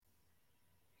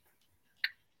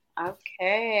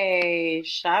Okay,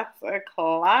 shots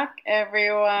o'clock,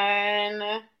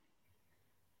 everyone.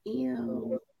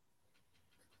 Ew.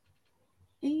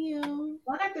 Ew.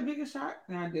 I got the biggest shot.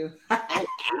 No, I do.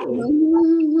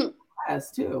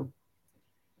 Us too.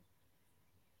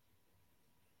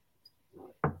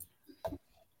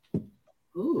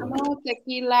 Ooh. Come on,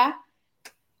 tequila.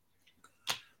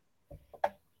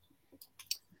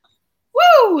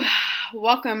 Woo!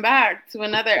 Welcome back to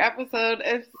another episode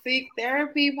of Seek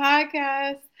Therapy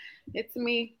Podcast. It's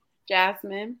me,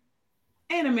 Jasmine.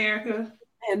 In America.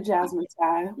 And Jasmine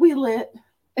Sky. We lit.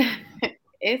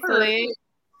 It's lit.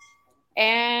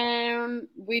 And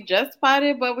we just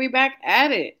spotted, but we back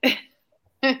at it.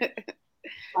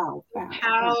 Wow.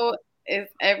 How is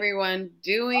everyone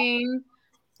doing?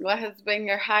 What has been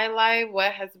your highlight?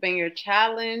 What has been your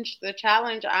challenge? The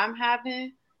challenge I'm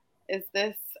having is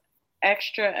this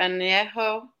extra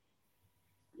añejo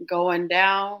going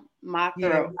down my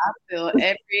throat. I feel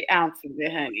every ounce of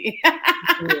it, honey.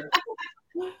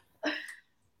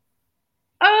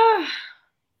 I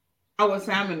would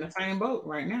say I'm in the same boat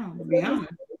right now, to be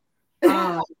honest.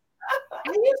 I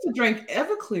used to drink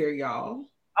Everclear, y'all.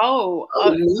 Oh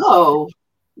no.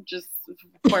 Just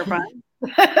for fun.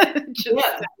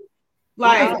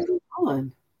 Like,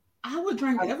 I would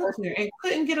drink Everclear and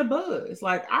couldn't get a buzz.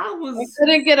 Like,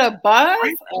 couldn't get a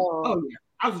buzz? Oh yeah.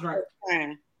 I was drinking.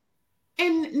 Okay.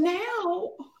 And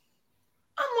now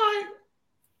I'm like,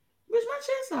 where's my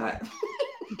chest hot?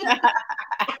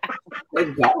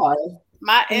 Thank God.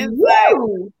 My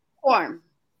inside form.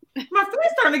 My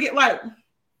face starting to get like, what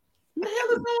the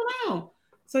hell is going on?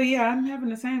 So yeah, I'm having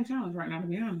the same challenge right now, to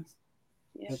be honest.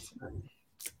 Yes.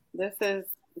 This is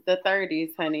the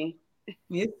 30s, honey.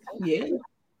 Yeah.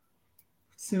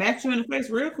 Smack you in the face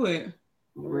real quick.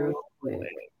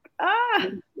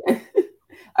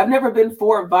 I've never been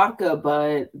for vodka,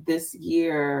 but this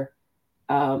year,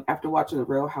 after watching The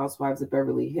Real Housewives of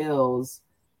Beverly Hills,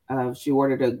 she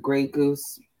ordered a Grey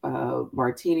Goose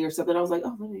martini or something. I was like,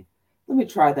 oh, let me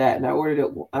try that, and I ordered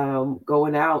it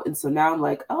going out, and so now I'm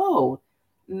like, oh,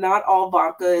 not all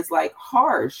vodka is like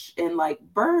harsh and like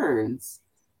burns.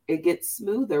 It gets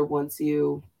smoother once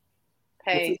you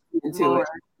pay more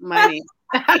money.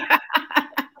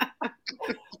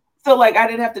 So like I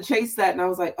didn't have to chase that, and I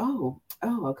was like, oh,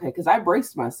 okay, because I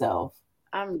braced myself.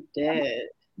 I'm dead.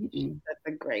 That's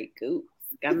a great goose.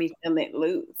 Got me feeling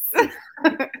loose.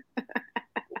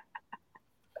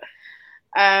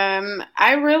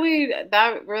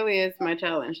 That really is my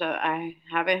challenge. I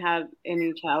haven't had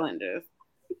any challenges.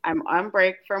 I'm on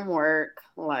break from work.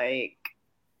 Like,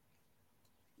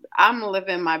 I'm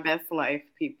living my best life,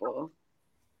 people.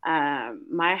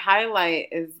 My highlight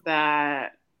is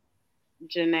that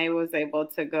Janae was able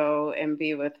to go and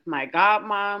be with my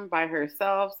godmom by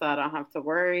herself, so I don't have to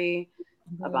worry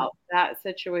about that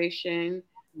situation.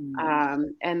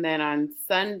 And then on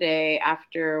Sunday,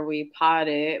 after we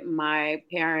potted, my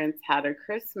parents had a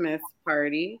Christmas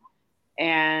party,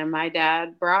 and my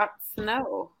dad brought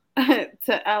snow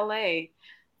to LA.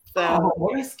 So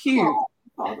that's cute.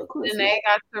 Janae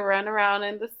got to run around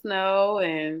in the snow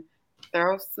and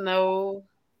throw snow.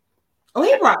 Oh,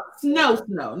 he brought snow,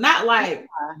 not like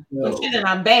shit in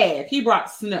a bag. He brought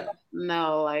snow.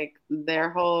 No, like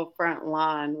their whole front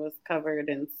lawn was covered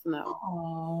in snow.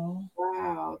 Oh,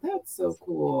 wow, that's so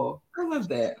cool. I love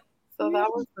that. So that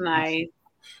was nice.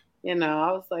 You know,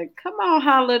 I was like, come on,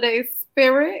 holiday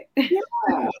spirit.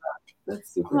 Yeah,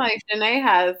 that's super. Like, Janae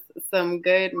has some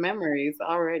good memories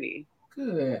already.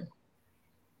 Good.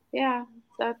 Yeah,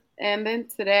 and then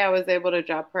today I was able to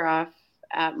drop her off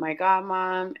at my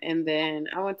godmom, and then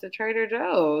I went to Trader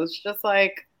Joe's, just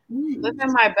like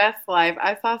living my best life.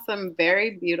 I saw some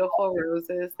very beautiful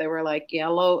roses. They were like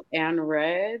yellow and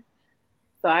red.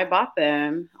 So I bought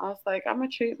them. I was like, I'm gonna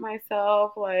treat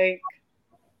myself. Like,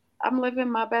 I'm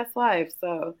living my best life.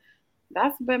 So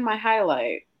that's been my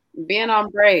highlight. Being on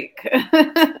break.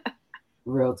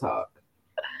 Real talk.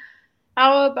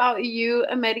 How about you,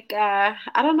 America?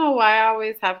 I don't know why I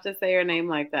always have to say your name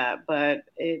like that, but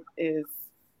it is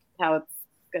how it's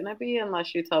gonna be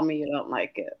unless you tell me you don't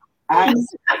like it.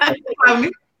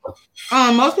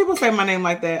 Most people say my name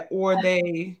like that, or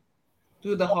they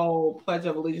do the whole Pledge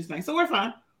of Allegiance thing, so we're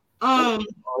fine.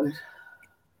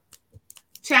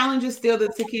 Challenge is still the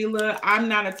tequila. I'm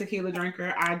not a tequila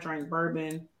drinker. I drink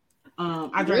bourbon.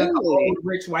 I drink an old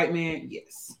rich white man.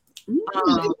 Yes.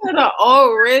 An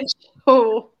old rich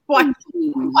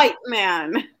white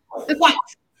man. White.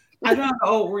 I drink an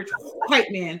old rich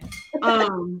white man.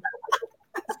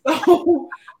 So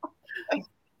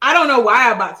I don't know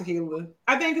why I bought tequila.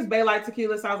 I think it's Bay like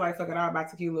tequila, so I was like, fuck it, I'll buy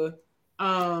tequila.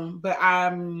 But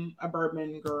I'm a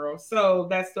bourbon girl, so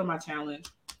that's still my challenge.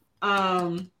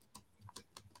 What's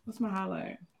my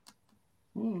highlight?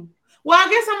 Well, I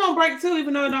guess I'm on break too,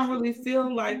 even though I don't really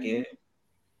feel like it.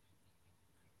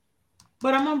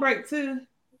 But I'm on break too.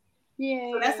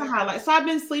 Yeah. So that's a highlight. So I've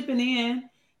been sleeping in,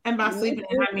 and by sleeping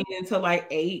in, I mean until like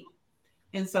 8.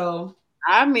 And so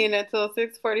I mean until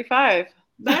 6:45.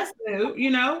 That's new,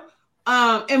 you know.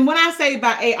 And when I say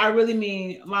by 8, I really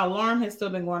mean my alarm has still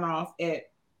been going off at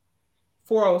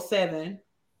 4:07,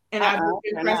 and I've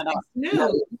been pressing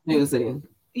snoozing.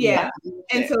 Yeah,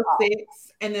 until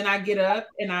 6, and then I get up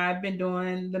and I've been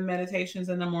doing the meditations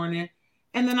in the morning,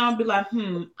 and then I'll be like,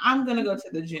 I'm gonna go to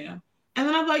the gym, and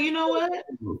then I'm like, you know what?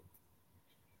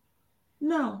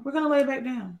 No, we're gonna lay back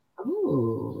down.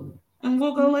 Ooh. And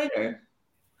we'll go later.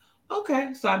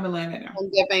 Okay, so I've been laying it down.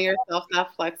 And giving yourself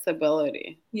that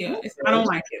flexibility. Yeah, I don't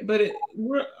like it, but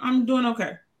I'm doing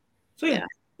okay. So yeah,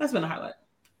 that's been a highlight.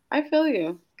 I feel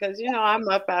you, because I'm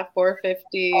up at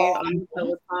 4:50 on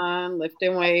Peloton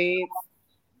lifting weights,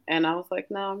 and I was like,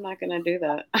 no, I'm not gonna do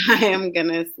that. I am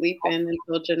gonna sleep in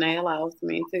until Janae allows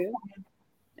me to,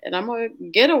 and I'm gonna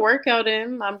get a workout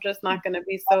in. I'm just not gonna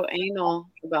be so anal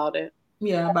about it.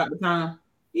 Yeah, about the time.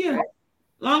 Yeah,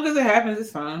 as long as it happens,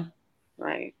 it's fine.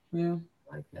 Right. Yeah,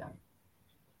 like that.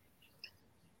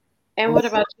 And what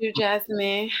about you,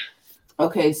 Jasmine?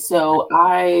 Okay, so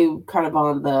I kind of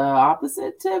on the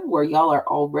opposite tip where y'all are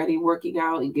already working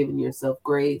out and giving yourself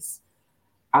grace.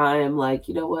 I am like,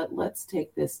 you know what? Let's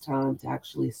take this time to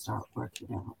actually start working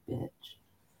out,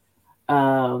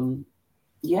 bitch.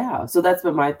 Yeah, so that's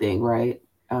been my thing, right?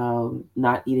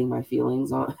 Not eating my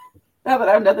feelings on now that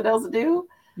I have nothing else to do.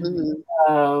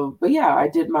 Mm-hmm. But yeah, I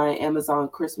did my Amazon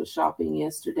Christmas shopping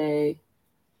yesterday.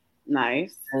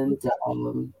 Nice. And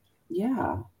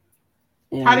yeah.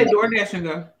 And how did DoorDash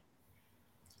go?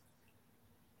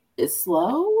 It's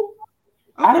slow.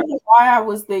 Okay. I don't know why I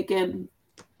was thinking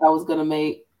I was gonna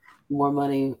make more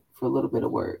money for a little bit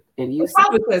of work. And you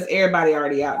probably because everybody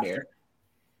already out there.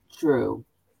 True.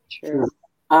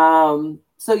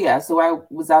 So yeah, so I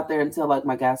was out there until like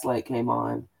my gas light came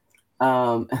on.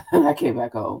 And I came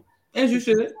back home. As you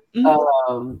should.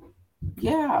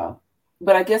 Yeah.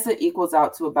 But I guess it equals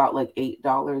out to about like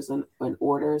 $8 an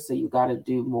order. So you gotta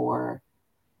do more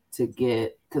to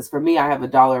get, because for me I have a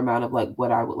dollar amount of like what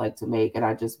I would like to make, and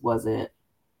I just wasn't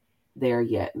there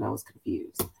yet, and I was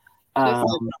confused. Just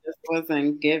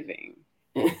wasn't giving.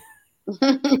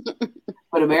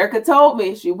 But America told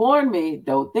me, she warned me,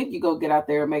 don't think you're gonna get out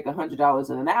there and make $100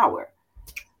 in an hour.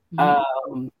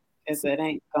 Because it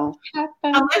ain't gonna happen.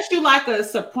 Unless you like a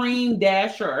Supreme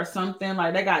Dasher or something,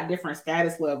 like they got different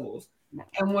status levels. No.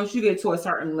 And once you get to a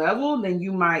certain level, then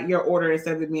your order,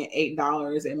 instead of being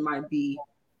 $8, it might be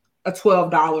a $12,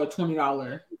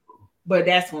 $20. But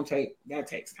that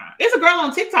takes time. There's a girl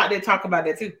on TikTok that talk about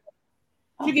that too.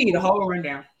 She give you the whole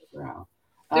rundown. Wow.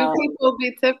 Do people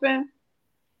be tipping?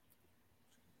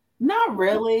 Not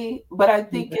really, but I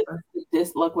think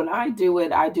it's like when I do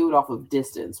it off of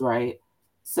distance, right?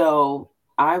 So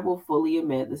I will fully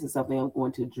admit this is something I'm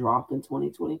going to drop in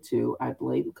 2022. I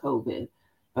blame COVID,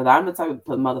 but I'm the type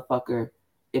of motherfucker.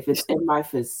 If it's in my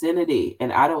vicinity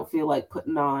and I don't feel like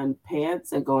putting on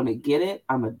pants and going to get it,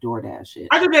 I'm a DoorDash it.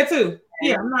 I do that too.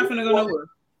 Yeah, I'm not gonna go nowhere.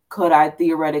 Could I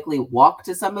theoretically walk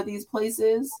to some of these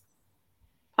places?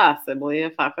 Possibly,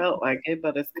 if I felt like it,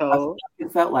 but it's cold.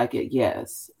 It felt like it,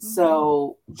 yes. Mm-hmm.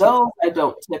 So those I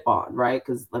don't tip on, right?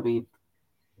 Because but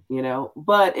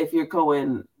if you're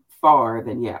going far,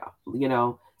 then yeah,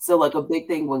 So like a big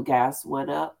thing when gas went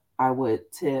up, I would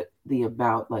tip the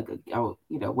amount, like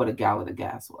what a gallon of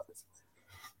gas was.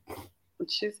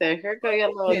 She said, "Here go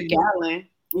your little gallon."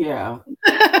 Yeah.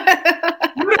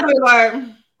 Like,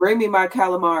 bring me my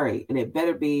calamari, and it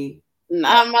better be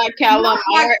not my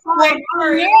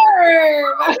calamari.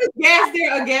 Gas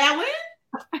there a gallon?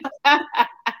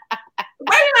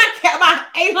 Where did my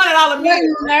 $800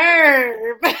 meal?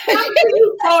 Nerve.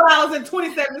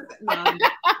 $4.27. No.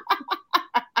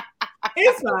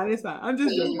 It's fine. I'm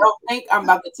just joking. Don't think I'm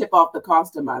about to tip off the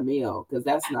cost of my meal, because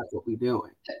that's not what we're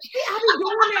doing. See, I've been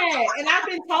doing that, and I've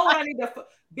been told I need to.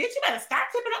 Bitch, you better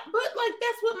start tipping up. But like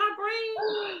that's what my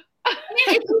brain.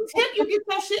 If you tip, you get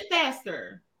your shit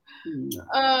faster.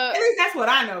 At least that's what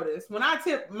I noticed. When I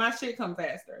tip, my shit come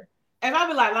faster. If I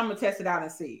be like, I'm gonna test it out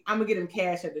and see, I'm gonna get him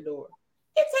cash at the door.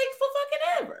 It takes for fucking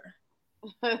ever.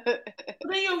 But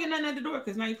then you don't get nothing at the door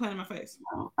because now you're playing in my face.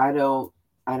 No, I don't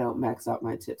max out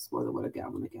my tips more than what a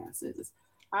gallon of gas is.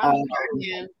 I'm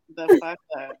the fuck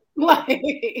up.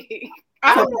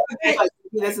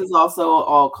 This is also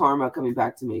all karma coming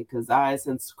back to me, because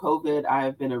since COVID, I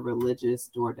have been a religious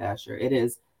DoorDasher. It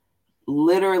is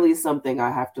literally something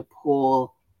I have to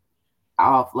pull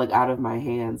off, like, out of my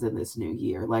hands in this new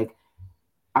year. Like,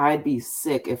 I'd be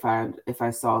sick if I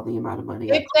saw the amount of money.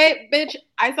 If they, bitch,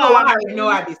 I saw.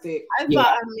 I'd be sick. I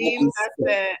saw a meme that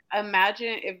said,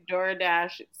 "Imagine if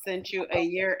DoorDash sent you a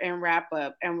year-end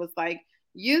wrap-up and was like,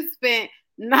 you spent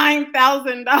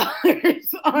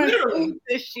 $9,000 on food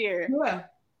this year." Yeah.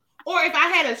 Or if I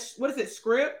had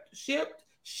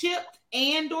shipped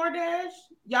and DoorDash.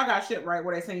 Y'all got shipped, right?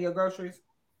 Where they send your groceries?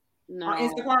 No. On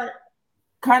Instacart.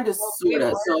 Kind of, sort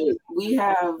of. So we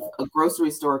have a grocery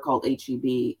store called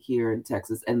HEB here in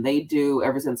Texas, and they do,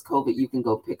 ever since COVID, you can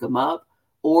go pick them up,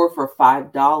 or for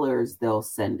 $5 they'll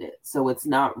send it. So it's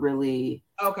not really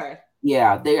okay.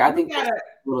 Yeah, I think that's a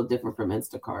little different from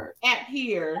Instacart. App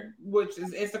here, which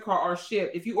is Instacart or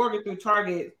Ship. If you order through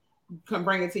Target, come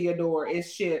bring it to your door.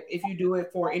 It's Ship. If you do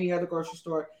it for any other grocery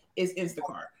store, it's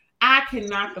Instacart. I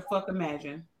cannot the fuck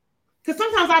imagine, because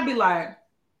sometimes I'd be like,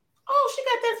 "Oh, she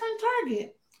got that from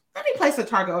Target. Let me place a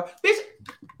Target." Bitch,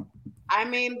 I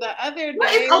mean, the other day,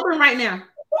 it's open right now.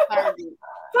 Target.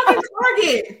 Fucking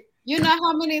Target. You know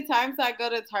how many times I go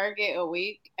to Target a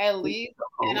week at least,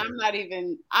 and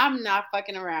I'm not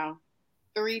fucking around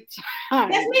 3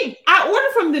 times. That's me. I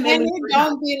order from them, and it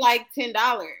don't be like $10.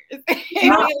 It be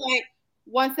like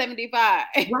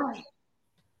 $175. Right.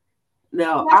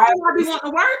 No, I be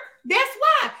wanting to work. That's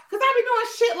why, because I be doing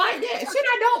shit like that. Shit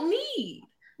I don't need.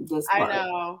 I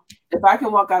know. If I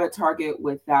can walk out of Target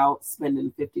without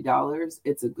spending $50,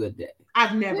 it's a good day.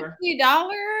 I've never. $50?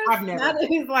 I've never. That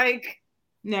is like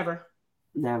never.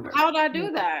 How would I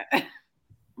do that?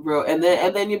 Bro, and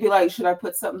then you'd be like, should I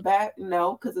put something back?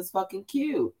 No, because it's fucking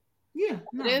cute. Yeah,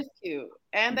 no. It is cute.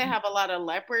 And they have a lot of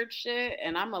leopard shit,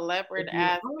 and I'm a leopard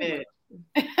ass bitch.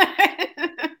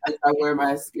 I wear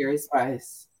my Scary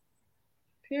Spice.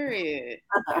 Period.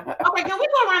 Okay, can we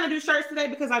go around and do shirts today?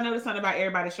 Because I noticed something about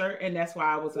everybody's shirt, and that's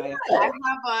why I was like, I have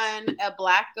on a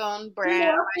black-owned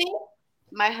brand.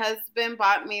 My husband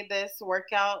bought me this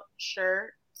workout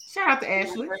shirt. Shout out to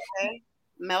Ashley.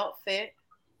 Melt Fit.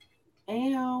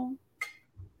 Ow.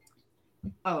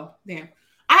 Oh, damn.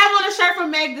 I have on a shirt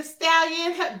from Meg Thee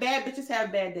Stallion. Bad bitches have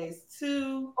bad days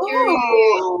too.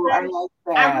 Oh, I like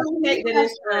that.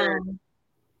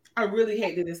 I really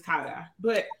hate that it's tie-dye,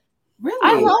 but really,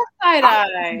 I love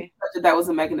tie-dye. That was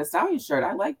a Megan Thee Stallion shirt.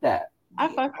 I like that. I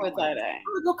fuck with tie-dye. I'm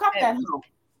gonna go cop that home.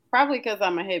 Probably because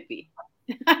I'm a hippie.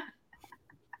 I'm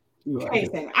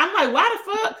like, why the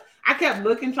fuck? I kept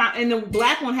looking, and the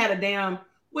black one had a damn,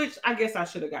 which I guess I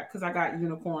should have got, because I got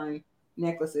unicorn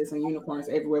necklaces and unicorns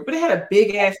everywhere, but it had a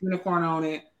big ass unicorn on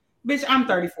it. Bitch, I'm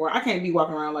 34. I can't be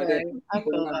walking around like that. I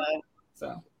feel that.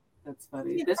 So that's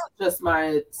funny. Yeah. This is just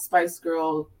my Spice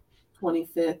Girl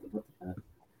 25th.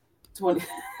 20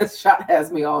 shot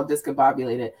has me all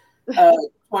discombobulated.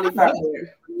 25 years.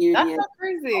 That's so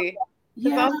crazy.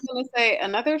 Yeah. I was gonna say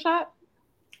another shot.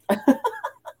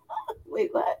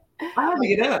 Wait, what? I have to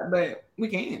get up, but we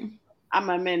can. I'm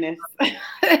a menace.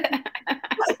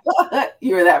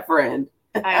 You're that friend.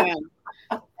 I am.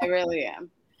 I really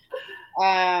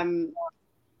am.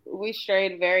 We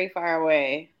strayed very far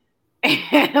away.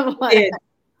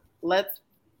 Let's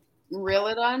reel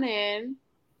it on in.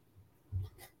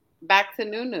 Back to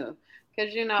Nunu.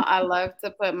 Because, I love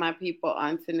to put my people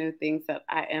onto new things that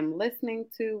I am listening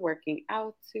to, working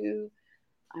out to,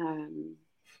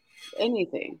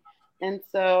 anything. And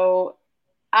so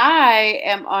I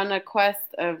am on a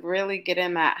quest of really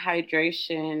getting that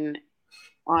hydration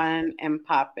on and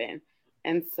popping.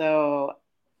 And so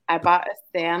I bought a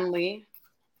Stanley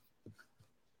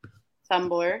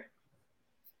tumbler,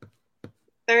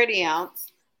 30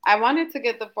 ounce. I wanted to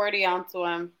get the 40 ounce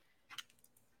one.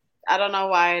 I don't know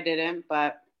why I didn't,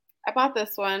 but I bought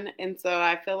this one. And so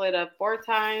I fill it up 4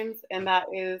 times, and that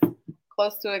is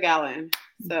close to a gallon.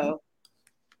 So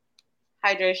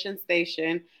hydration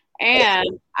station. And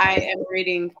I am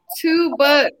reading 2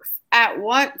 books at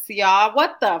once, y'all.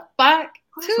 What the fuck?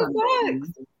 2 books.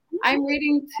 I'm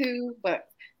reading 2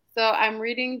 books. So I'm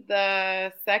reading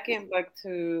the second book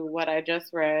to what I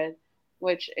just read,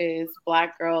 which is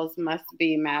Black Girls Must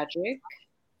Be Magic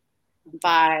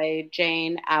by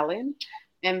Jane Allen.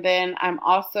 And then I'm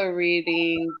also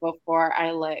reading Before I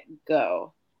Let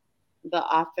Go. The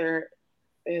author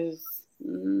is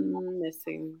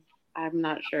missing. I'm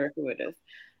not sure who it is.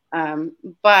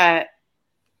 But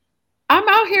I'm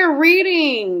out here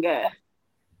reading.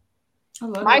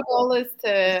 My goal is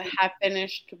to have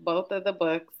finished both of the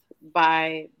books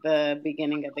by the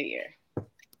beginning of the year.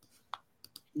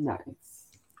 Nice.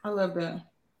 I love that.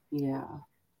 Yeah.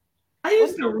 I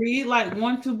used to read like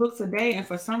 1-2 books a day, and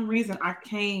for some reason I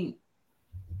can't.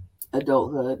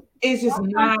 Adulthood. It's just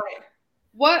not.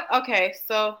 What? Okay,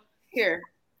 so hear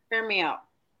me out.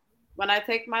 When I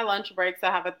take my lunch breaks,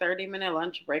 I have a 30-minute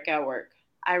lunch break at work.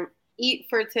 I eat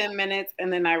for 10 minutes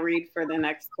and then I read for the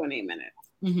next 20 minutes.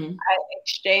 Mm-hmm. I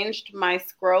exchanged my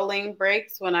scrolling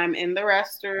breaks when I'm in the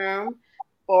restroom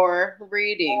for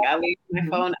reading. I leave my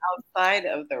phone outside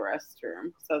of the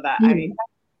restroom so that I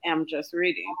am just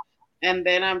reading. And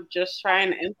then I'm just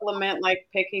trying to implement like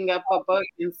picking up a book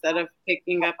instead of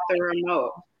picking up the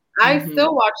remote. I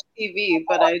still watch TV,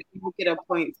 but I do get a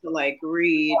point to like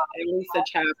read at least a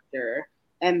chapter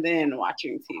and then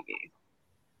watching TV.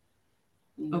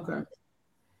 Okay.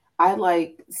 I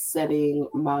like setting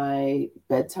my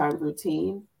bedtime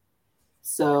routine.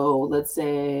 So let's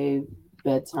say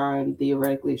bedtime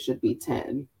theoretically should be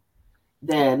 10.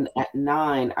 Then at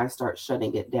 9, I start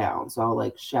shutting it down. So I'll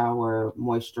like shower,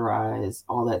 moisturize,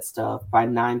 all that stuff. By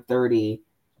 9:30,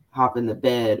 hop in the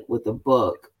bed with a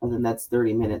book, and then that's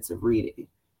 30 minutes of reading.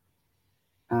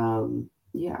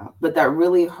 Yeah, but that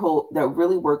really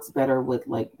works better with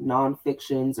like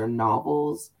nonfictions or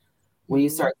novels when you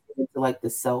start getting into like the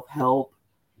self-help.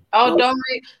 Oh, don't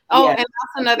read. Oh, yeah. And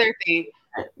that's another thing.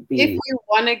 If you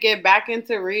want to get back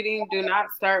into reading, do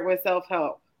not start with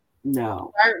self-help.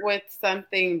 No. Start with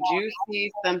something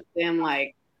juicy, something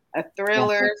like a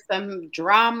thriller, some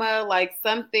drama, like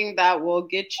something that will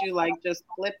get you like just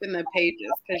flipping the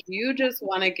pages because you just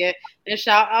want to get. And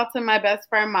shout out to my best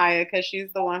friend Maya because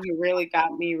she's the one who really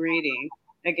got me reading.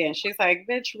 Again, she's like,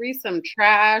 bitch, read some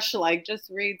trash, like just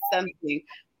read something,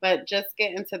 but just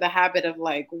get into the habit of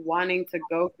like wanting to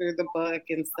go through the book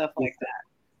and stuff like that.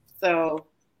 So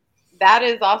that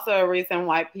is also a reason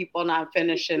why people not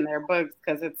finishing their books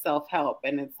because it's self-help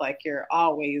and it's like you're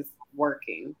always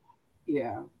working.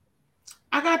 Yeah.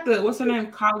 I got what's her name?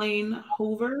 Colleen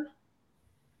Hoover.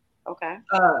 Okay.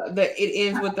 That it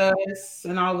ends with us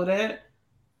and all of that.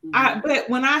 But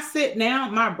when I sit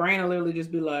down, my brain will literally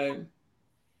just be like,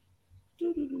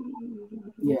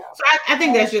 yeah. So I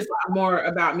think that's just more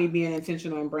about me being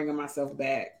intentional and bringing myself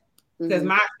back because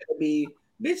mine could be,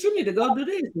 bitch, you need to go do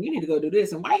this and you need to go do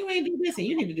this and why you ain't do this and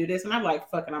you need to do this and I'm like,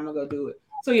 fuck it, I'm gonna go do it.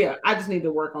 So yeah, I just need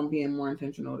to work on being more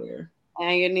intentional there.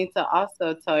 And you need to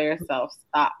also tell yourself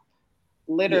stop.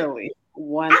 Literally.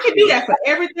 I can do that for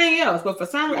everything else, but for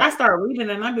some reason I start reading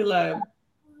and I'd be like,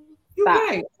 you're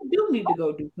right, I do need to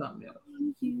go do something else.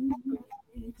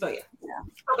 So yeah.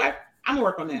 Okay, I'm gonna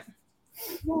work on that.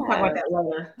 We'll talk about that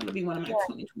later. That'll be one of my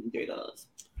 2023 goals.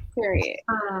 Period.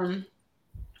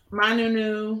 My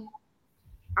new.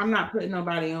 I'm not putting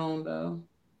nobody on though.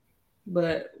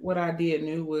 But what I did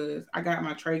new was I got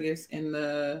my tragus in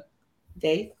the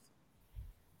Dave.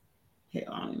 Hell,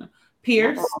 I don't know.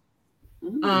 Pierce.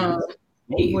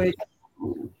 Which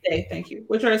Dave, thank you.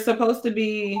 Which are supposed to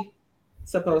be,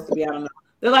 I don't know.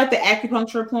 They're like the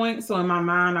acupuncture points. So in my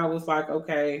mind, I was like,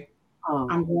 okay,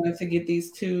 I'm going to get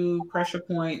these 2 pressure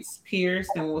points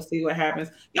pierced and we'll see what happens.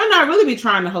 Y'all not really be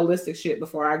trying the holistic shit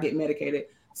before I get medicated.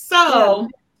 So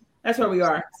that's where we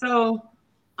are. So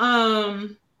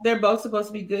they're both supposed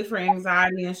to be good for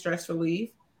anxiety and stress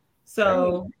relief.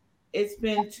 So it's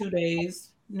been 2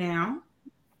 days now.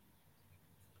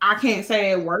 I can't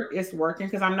say it's working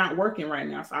because I'm not working right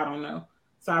now. So I don't know.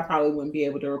 So I probably wouldn't be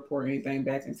able to report anything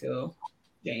back until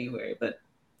January. But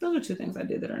those are 2 things I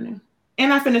did that are new.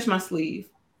 And I finished my sleeve.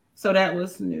 So that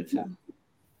was new too. And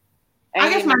I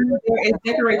guess my new is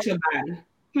decorate your body.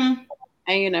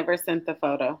 And you never sent the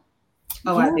photo.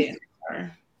 Oh, I did. Sorry.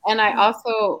 And I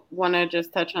also want to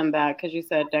just touch on that because you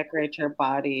said decorate your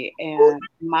body. And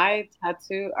my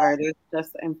tattoo artist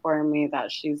just informed me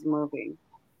that she's moving.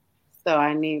 So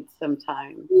I need some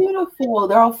time. Beautiful.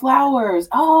 They're all flowers.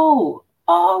 Oh.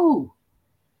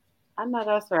 I know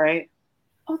that's right.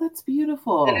 Oh, that's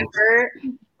beautiful. Did it hurt?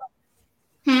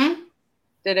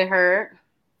 Did it hurt?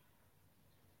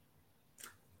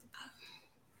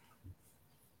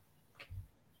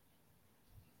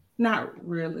 Not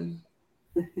really.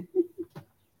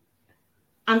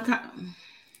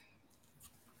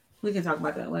 We can talk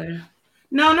about that later.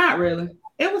 No, not really.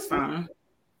 It was fine.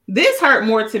 This hurt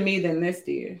more to me than this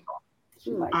did,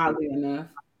 oddly enough.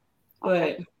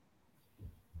 But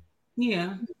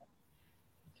yeah.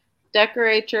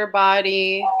 Decorate your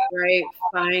body, right?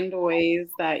 Find ways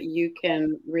that you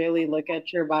can really look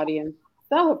at your body and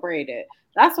celebrate it.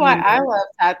 That's why I love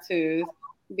tattoos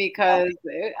because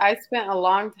I spent a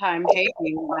long time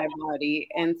hating my body.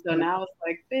 And so now it's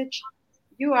like, bitch,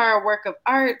 you are a work of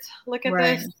art. Look at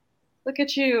this. Look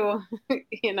at you.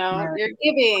 You're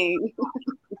giving.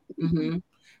 And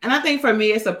I think for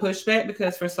me, it's a pushback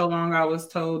because for so long I was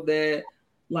told that,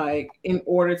 like, in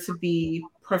order to be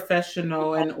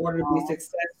professional in order to be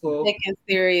successful. Taken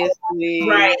seriously.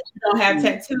 Right. You don't have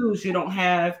tattoos. You don't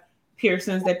have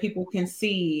piercings that people can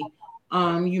see.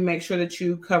 You make sure that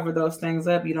you cover those things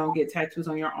up. You don't get tattoos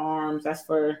on your arms. That's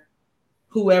for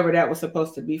whoever that was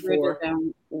supposed to be for.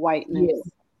 Whiteness.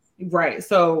 Yeah. Right.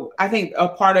 So I think a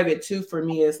part of it too for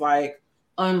me is like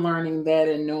unlearning that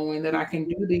and knowing that I can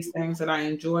do these things that I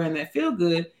enjoy and that feel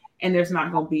good, and there's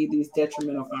not going to be these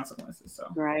detrimental consequences. So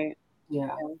right.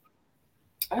 Yeah.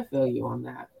 I feel you on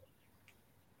that.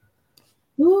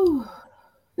 Ooh.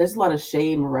 There's a lot of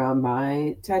shame around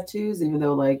my tattoos, even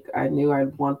though like I knew I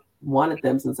wanted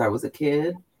them since I was a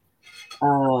kid.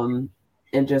 And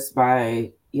just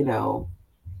by,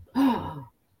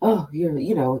 oh,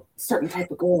 you're, certain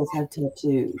type of girls have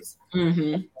tattoos.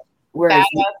 Mm-hmm. Whereas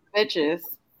bitches.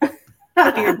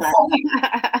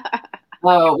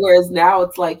 Whereas now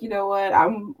it's like, you know what?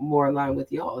 I'm more in line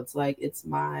with y'all. It's like, it's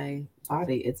my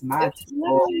body. It's my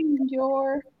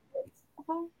your.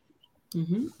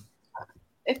 Mm-hmm.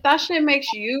 If that shit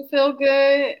makes you feel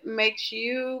good, makes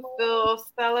you feel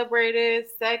celebrated,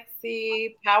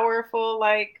 sexy, powerful,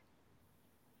 like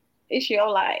it's your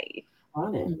life.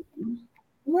 Run it.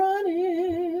 Run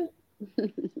it.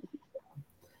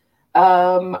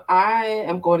 I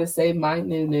am going to say my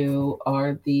new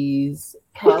are these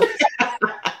puffs.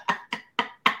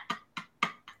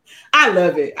 I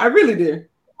love it. I really do.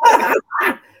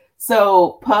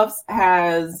 So Puffs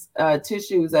has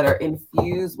tissues that are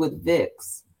infused with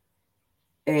Vicks.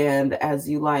 And as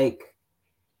you like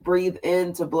breathe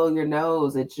in to blow your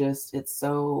nose, it's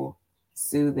so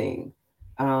soothing.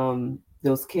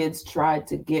 Those kids tried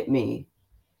to get me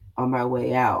on my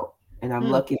way out. And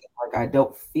I'm lucky that I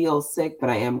don't feel sick,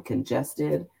 but I am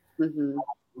congested. Mm-hmm.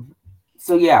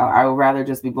 So yeah, I would rather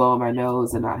just be blowing my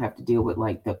nose and not have to deal with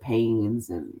like the pains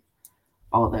and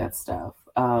all that stuff.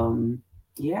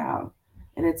 Yeah.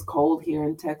 And it's cold here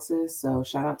in Texas, so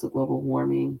shout out to global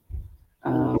warming.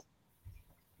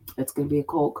 It's gonna be a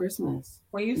cold Christmas.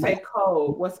 When you say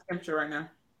cold, what's the temperature right now?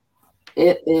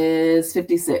 It is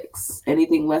 56.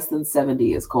 Anything less than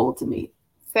 70 is cold to me.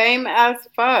 Same as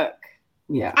fuck.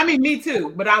 Yeah. I mean, me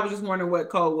too, but I was just wondering what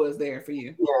cold was there for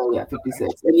you. Yeah,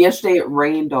 56. And yesterday it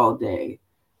rained all day.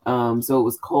 So it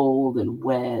was cold and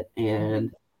wet,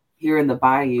 and here in the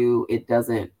bayou, it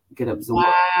doesn't get absorbed.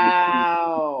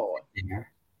 Wow.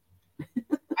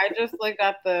 I just looked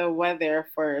at the weather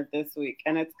for this week,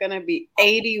 and it's going to be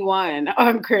 81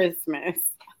 on Christmas.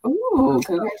 Ooh,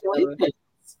 congratulations.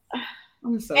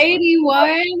 I'm so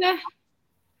 81?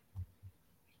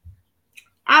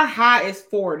 Our high is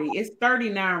 40. It's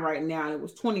 39 right now. It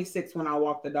was 26 when I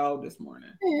walked the dog this morning.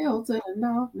 Hell to the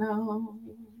no.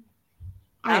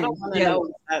 I don't want to know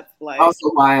what that's like.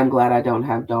 Also why I'm glad I don't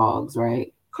have dogs,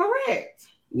 right? Correct.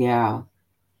 Yeah.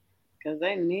 Because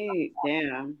they need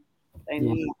that.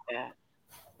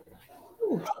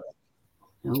 Ooh.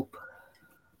 Nope.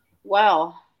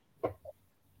 Well,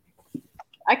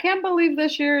 I can't believe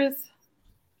this year is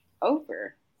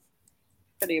over.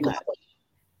 Pretty much.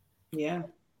 Yeah.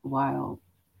 Wow.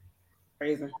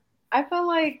 Crazy. I feel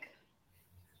like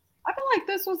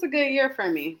this was a good year for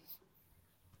me.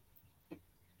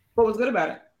 What was good about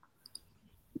it?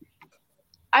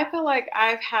 I feel like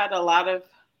I've had a lot of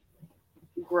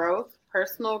growth,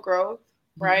 personal growth,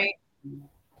 right?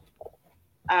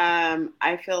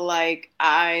 I feel like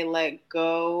I let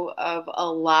go of a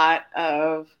lot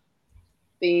of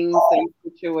things and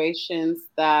situations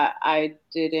that I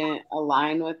didn't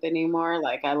align with anymore.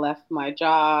 Like I left my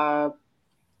job,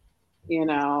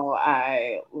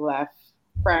 I left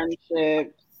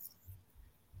friendships.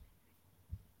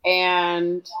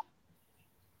 And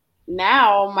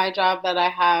now my job that I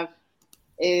have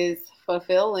is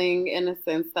fulfilling in a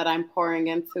sense that I'm pouring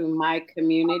into my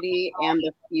community and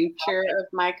the future of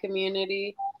my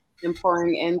community and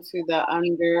pouring into the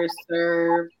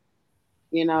underserved,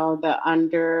 the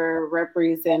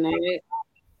underrepresented.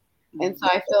 And so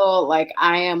I feel like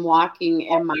I am walking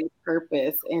in my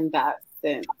purpose in that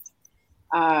sense.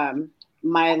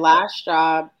 My last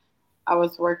job, I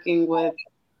was working with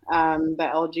the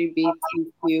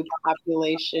LGBTQ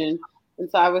population. And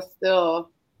so I was still,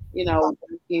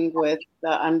 working with the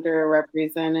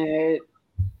underrepresented,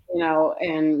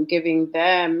 and giving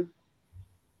them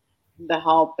the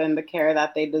help and the care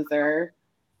that they deserve.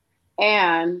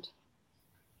 And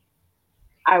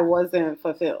I wasn't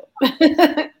fulfilled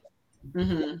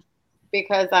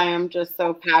because I am just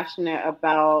so passionate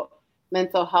about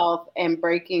mental health and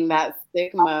breaking that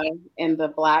stigma in the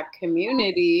Black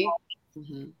community.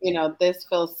 This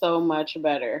feels so much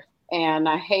better. And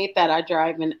I hate that I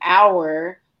drive an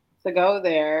hour to go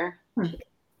there.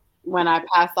 when I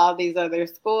pass all these other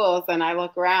schools and I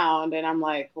look around and I'm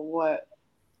like, what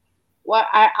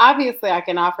I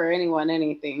can offer anyone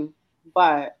anything,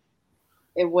 but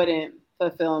it wouldn't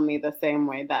fulfill me the same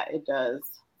way that it does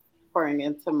pouring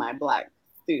into my Black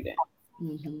students.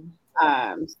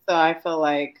 Mm-hmm. So I feel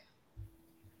like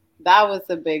that was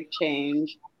a big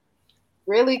change,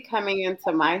 really coming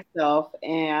into myself.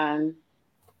 And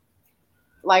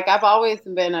like, I've always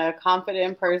been a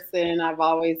confident person. I've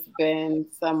always been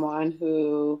someone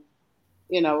who,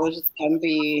 was just going to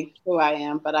be who I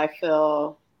am. But I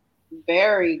feel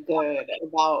very good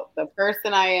about the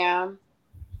person I am,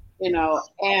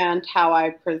 and how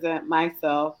I present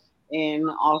myself in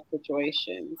all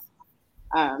situations.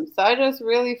 So I just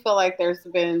really feel like there's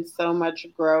been so much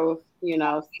growth,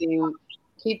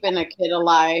 keeping a kid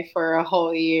alive for a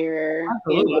whole year,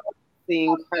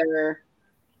 seeing her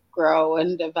grow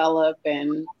and develop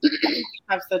and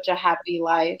have such a happy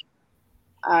life.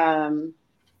 Um,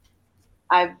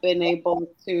 I've been able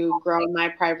to grow my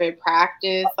private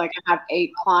practice. Like, I have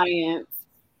 8 clients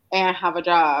and have a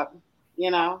job,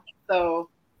 So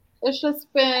it's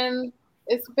been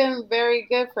very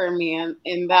good for me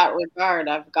in that regard.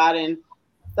 I've gotten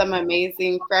some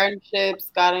amazing friendships,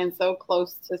 gotten so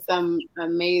close to some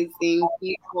amazing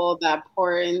people that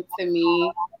pour into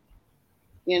me,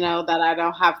 that I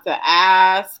don't have to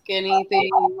ask anything.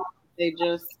 They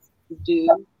just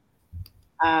do.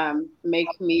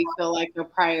 Make me feel like a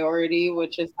priority,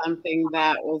 which is something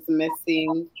that was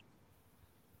missing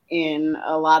in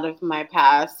a lot of my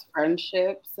past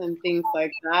friendships and things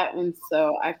like that. And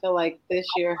so I feel like this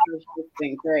year has just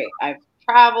been great. I've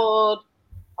traveled,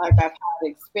 like, I've had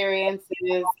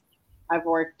experiences, I've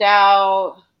worked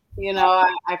out.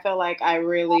 I feel like I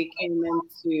really came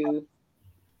into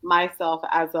myself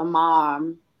as a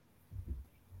mom,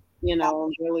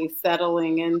 really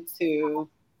settling into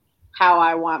how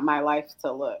I want my life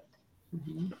to look.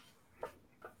 Mm-hmm.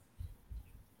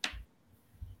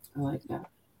 I like that.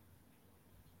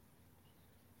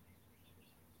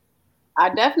 I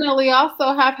definitely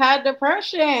also have had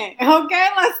depression. Okay,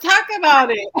 let's talk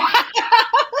about it.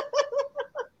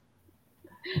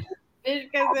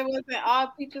 Because it wasn't all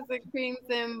peaches and creams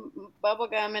and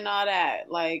bubblegum and all that.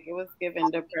 Like, it was given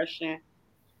depression.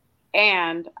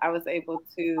 And I was able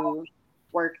to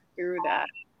work through that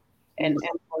and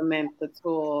implement the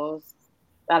tools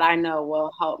that I know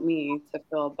will help me to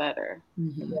feel better,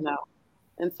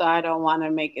 And so I don't want to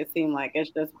make it seem like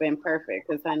it's just been perfect,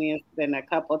 because, honey, it's been a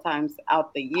couple times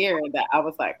out the year that I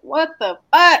was like, what the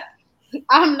fuck?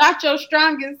 I'm not your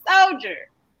strongest soldier.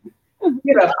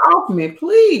 Get up off me,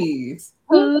 please.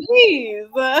 Please.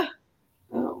 But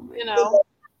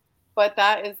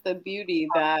that is the beauty,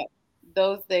 that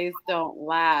those days don't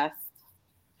last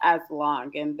as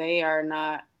long, and they are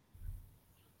not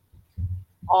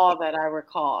all that I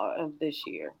recall of this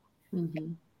year.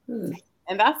 Mm-hmm.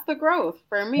 And that's the growth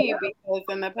for me, because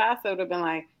in the past it would have been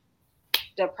like,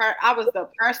 I was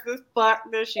depressed as fuck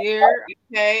this year.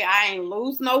 Okay, I ain't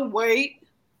lose no weight,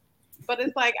 but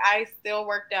it's like I still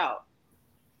worked out.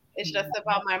 It's just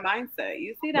about my mindset.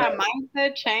 You see that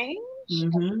mindset change?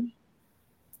 Mm-hmm.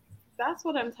 That's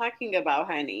what I'm talking about,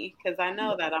 honey. Because I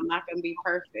know that I'm not going to be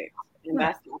perfect, and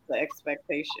that's not the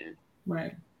expectation.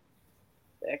 Right.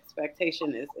 The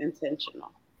expectation is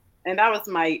intentional, and that was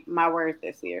my word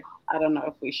this year. I don't know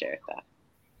if we shared that.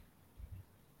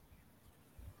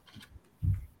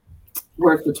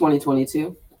 Word for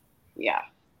 2022? Yeah.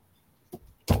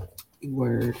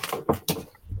 Word.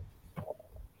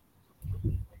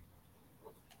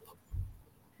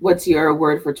 What's your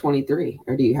word for 23?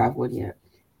 Or do you have one yet?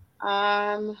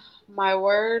 My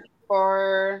word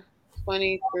for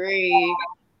 23,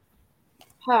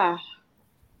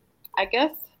 I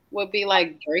guess would be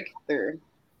like breakthrough.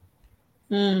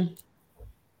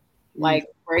 Like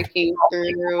breaking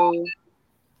through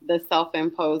the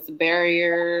self-imposed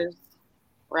barriers,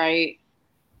 right?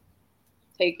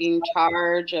 Taking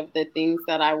charge of the things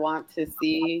that I want to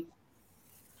see,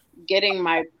 getting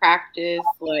my practice,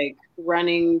 like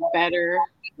running better,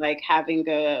 like having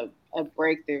a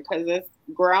breakthrough, because it's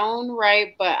grown,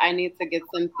 right? But I need to get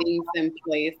some things in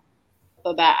place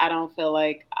so that I don't feel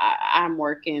like I'm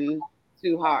working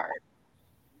too hard,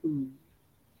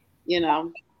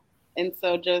 And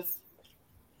so just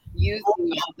using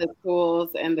all the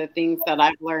tools and the things that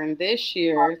I've learned this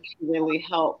year to really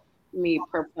help me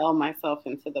propel myself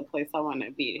into the place I want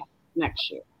to be next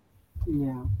year.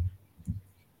 Yeah.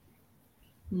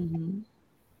 Mm-hmm.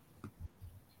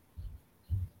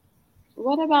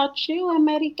 What about you,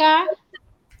 America?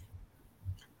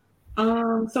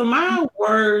 So my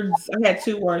words, I had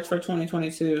 2 words for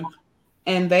 2022,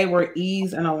 and they were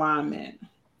ease and alignment.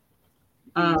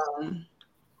 And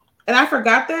I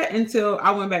forgot that until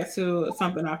I went back to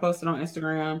something I posted on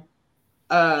Instagram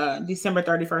December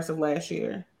 31st of last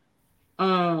year.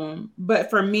 But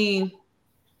for me,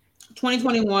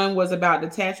 2021 was about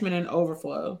detachment and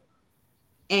overflow.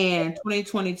 And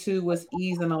 2022 was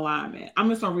ease and alignment. I'm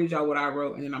just gonna read y'all what I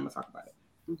wrote and then I'm gonna talk about it.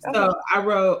 So I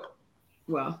wrote,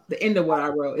 well, the end of what I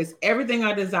wrote is everything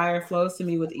I desire flows to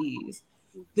me with ease.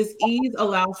 This ease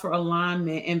allows for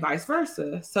alignment and vice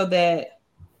versa. So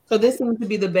this seems to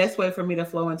be the best way for me to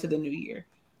flow into the new year.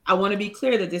 I want to be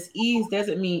clear that this ease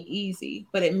doesn't mean easy,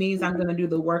 but it means I'm going to do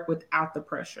the work without the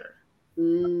pressure.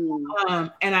 And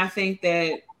I think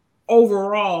that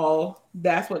overall,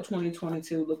 that's what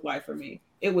 2022 looked like for me.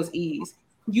 It was ease.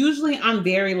 Usually I'm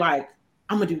very like,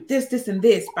 I'm going to do this, this, and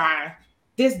this by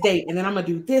this date. And then I'm going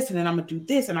to do this, and then I'm going to do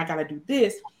this, and I got to do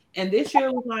this. And this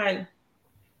year was like,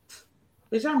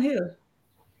 bitch, I'm here.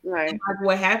 Right. And like,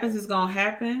 what happens is going to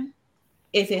happen.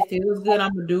 If it feels good,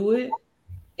 I'm going to do it.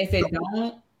 If it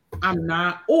don't, I'm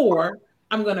not. Or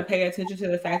I'm going to pay attention to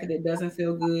the fact that it doesn't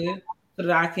feel good so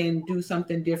that I can do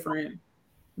something different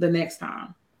the next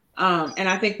time. And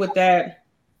I think with that,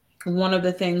 one of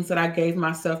the things that I gave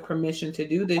myself permission to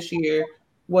do this year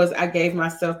was I gave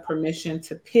myself permission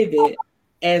to pivot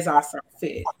as I saw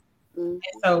fit. And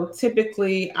so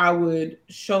typically I would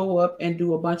show up and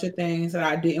do a bunch of things that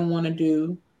I didn't want to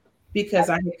do because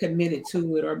I had committed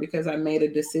to it or because I made a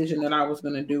decision that I was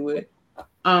going to do it.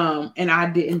 And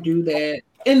I didn't do that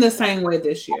in the same way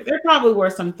this year. There probably were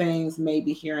some things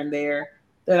maybe here and there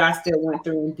that I still went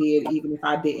through and did, even if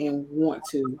I didn't want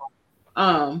to.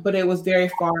 But it was very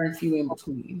far and few in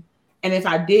between. And if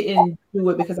I didn't do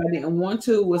it because I didn't want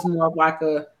to, it was more of like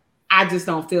a, I just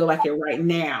don't feel like it right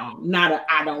now, not a,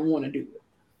 I don't want to do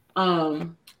it.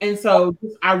 And so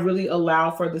I really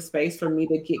allow for the space for me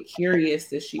to get curious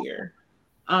this year.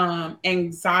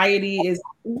 Anxiety is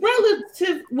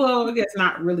relative, well, I guess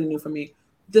not really new for me.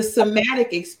 The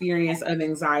somatic experience of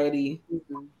anxiety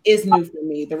is new for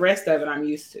me. The rest of it I'm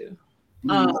used to.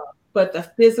 But the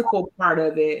physical part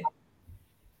of it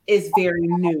is very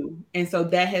new. And so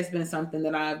that has been something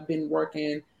that I've been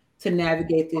working to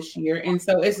navigate this year. And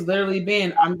so it's literally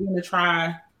been, I'm going to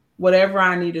try whatever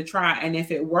I need to try. And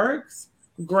if it works,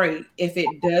 great. If it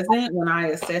doesn't, when I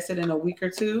assess it in a week or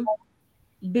two,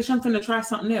 bitch, I'm going to try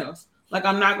something else. Like,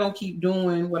 I'm not going to keep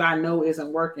doing what I know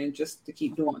isn't working just to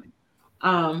keep doing it.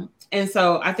 And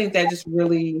so I think that just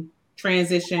really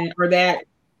transitioned, or that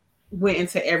went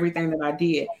into everything that I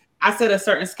did. I set a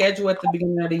certain schedule at the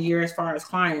beginning of the year as far as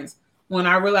clients. When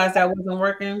I realized that wasn't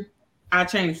working, I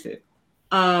changed it.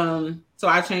 So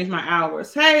I changed my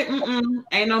hours. Hey,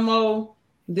 ain't no more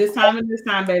this time and this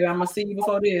time, baby. I'm gonna see you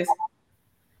before this.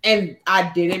 And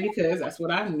I did it because that's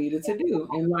what I needed to do.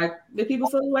 And like, the people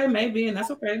feel the way maybe, and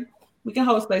that's okay. We can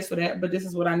hold space for that, but this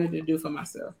is what I need to do for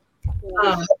myself.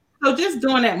 So just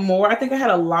doing that more, I think I had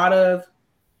a lot of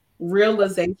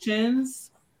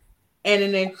realizations and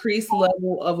an increased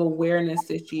level of awareness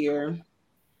this year,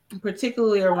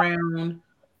 particularly around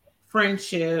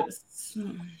friendships.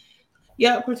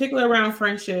 Yeah, particularly around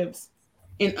friendships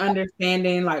and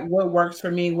understanding like what works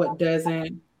for me, what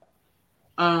doesn't.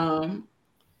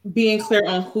 Being clear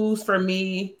on who's for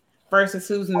me versus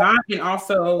who's not, and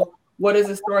also what is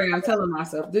the story I'm telling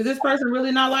myself. Does this person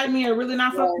really not like me or really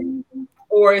not fucking me?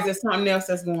 Or is it something else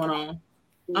that's going on?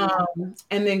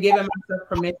 And then giving myself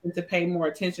permission to pay more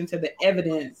attention to the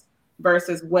evidence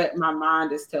versus what my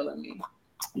mind is telling me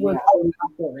was really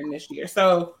important this year.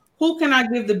 So who can I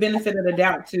give the benefit of the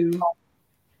doubt to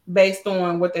based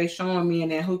on what they're showing me,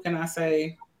 and then who can I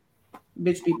say,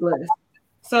 bitch, be blessed?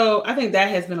 So I think that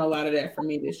has been a lot of that for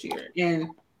me this year. And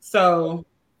so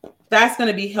that's going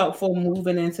to be helpful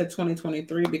moving into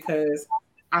 2023 because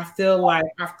I feel like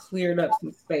I've cleared up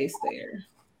some space there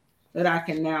that I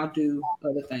can now do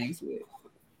other things with.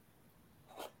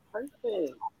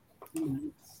 Perfect.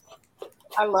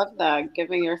 I love that,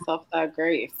 giving yourself that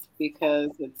grace, because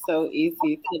it's so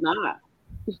easy to not.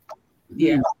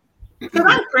 Yeah. Because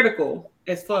I'm critical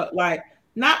as fuck. Like,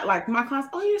 not like my clients,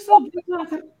 oh, you're so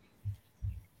beautiful.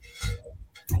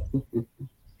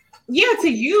 Yeah, to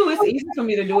you, it's easy for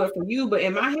me to do it for you, but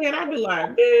in my head, I'd be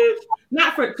like, bitch,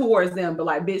 not for towards them, but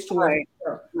like, bitch, towards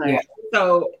them. Right.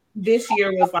 So this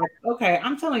year was like, okay,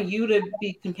 I'm telling you to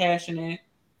be compassionate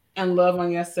and love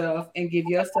on yourself and give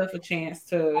yourself a chance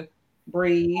to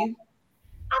breathe.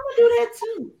 I'm gonna do that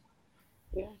too.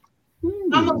 Yeah.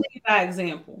 I'm gonna lead by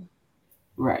example.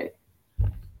 Right.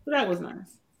 So that was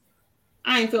nice.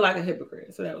 I ain't feel like a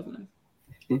hypocrite, so that was nice.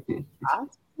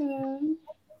 Awesome.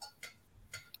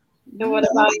 And what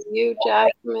about you,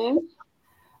 Jasmine?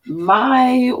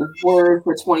 My word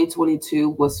for 2022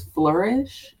 was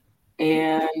flourish,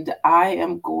 and I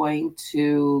am going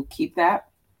to keep that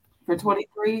for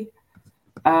 23.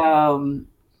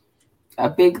 A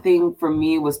big thing for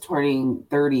me was turning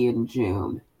 30 in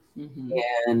June,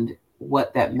 and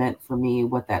what that meant for me,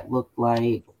 what that looked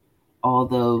like, all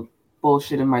the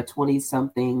bullshit in my 20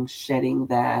 something, shedding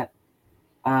that.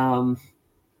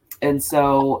 And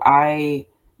so I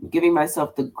giving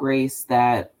myself the grace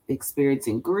that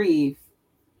experiencing grief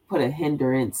put a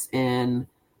hindrance in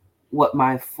what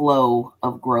my flow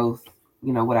of growth,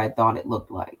 what I thought it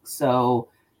looked like. So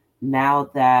now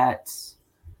that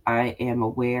I am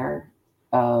aware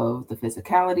of the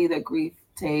physicality that grief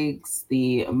takes,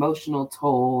 the emotional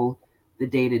toll, the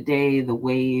day to day, the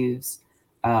waves,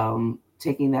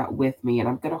 taking that with me, and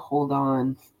I'm going to hold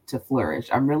on to flourish.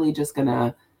 I'm really just going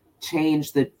to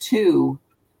change the 2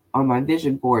 on my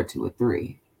vision board to a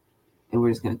 3, and we're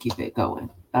just going to keep it going.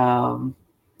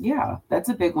 Yeah, that's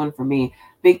a big one for me.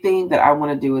 Big thing that I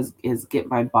want to do is get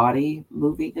my body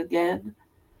moving again.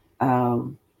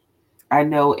 I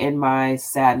know in my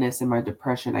sadness and my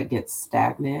depression, I get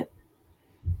stagnant.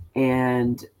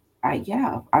 And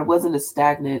I wasn't a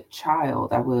stagnant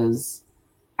child. I was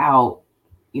out,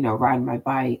 riding my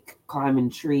bike, climbing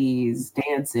trees,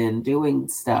 dancing, doing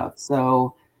stuff.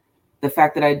 So the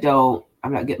fact that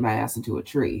I'm not getting my ass into a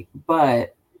tree,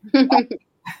 but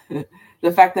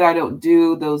the fact that I don't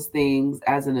do those things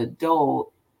as an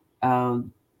adult,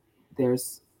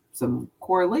 there's some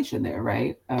correlation there,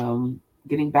 right?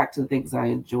 Getting back to the things I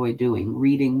enjoy doing,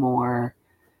 reading more,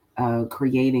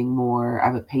 creating more. I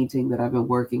have a painting that I've been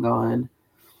working on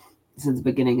since the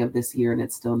beginning of this year and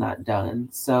it's still not done.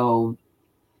 So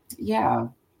yeah,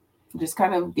 just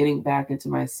kind of getting back into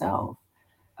myself.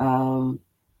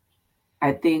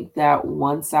 I think that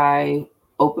once I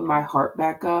open my heart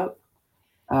back up,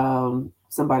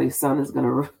 somebody's son is going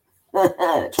to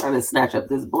trying to snatch up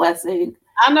this blessing.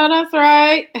 I know that's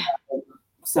right.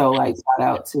 So like shout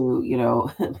out to,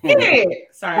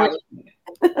 sorry.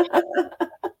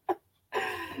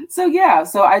 So yeah,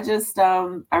 so I just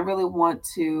I really want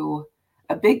to,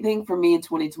 a big thing for me in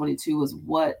 2022 was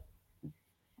what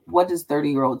does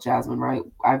 30-year-old Jasmine, right?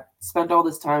 I've spent all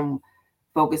this time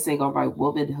focusing on my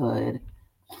womanhood.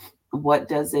 What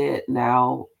does it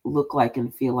now look like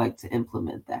and feel like to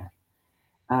implement that?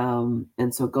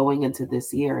 And so going into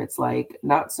this year, it's like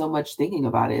not so much thinking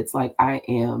about it. It's like I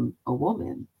am a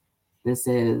woman. This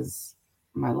is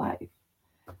my life.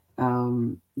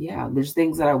 There's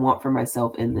things that I want for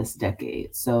myself in this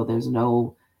decade. So there's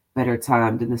no better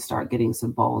time than to start getting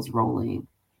some balls rolling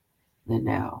than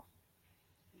now.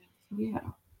 Yeah.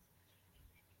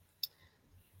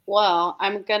 Well,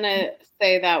 I'm going to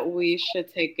say that we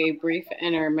should take a brief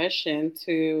intermission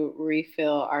to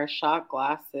refill our shot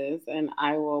glasses, and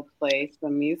I will play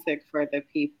some music for the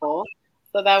people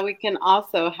so that we can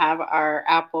also have our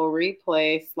Apple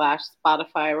Replay /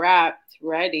 Spotify Wrapped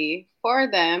ready for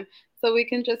them so we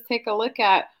can just take a look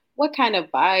at what kind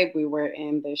of vibe we were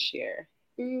in this year.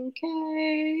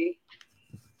 Okay.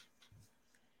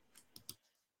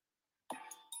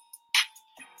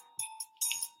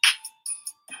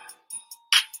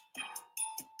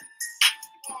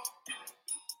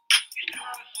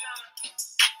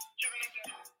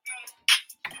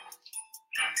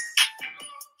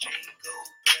 Jingle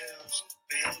bells,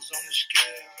 bells on the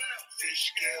scale, fish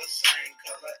scale, same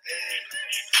color egg.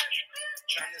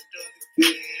 China dug the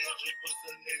fish, just bust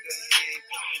a nigga head,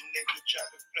 cause the nigga try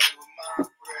to play with my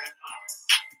bread.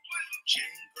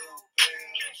 Jingle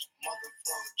bells,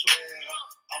 motherfucker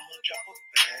 12, I'ma drop a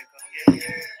bag on your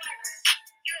head.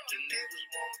 The niggas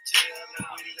won't tell,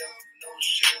 and we left no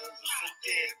shells. It's a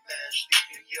dead man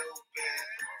sleep in your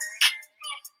bed.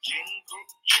 Jingle,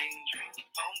 jingle,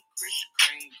 I'm Chris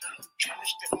Kringle, trying to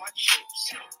step my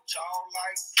chips, tall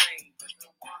like fingers. The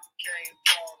work came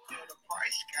dark, cause the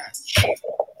price got cheap.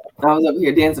 I was up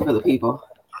here dancing for the people.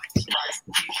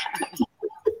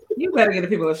 You better get the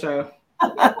people a show.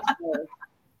 I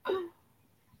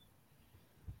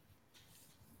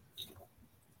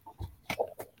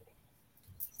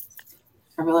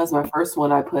realized my first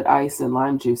one, I put ice and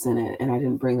lime juice in it, and I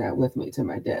didn't bring that with me to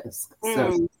my desk.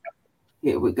 So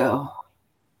here we go.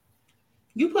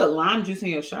 You put lime juice in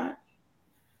your shot?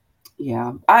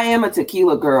 Yeah, I am a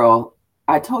tequila girl.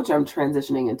 I told you I'm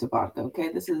transitioning into vodka.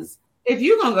 Okay, this is. If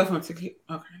you're gonna go from tequila,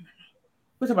 okay.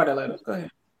 We'll talk about that later. Go ahead.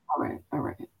 All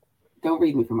right. Don't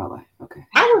read me from my life. Okay.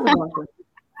 I wasn't going to.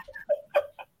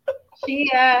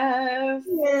 Cheers.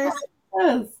 Yes.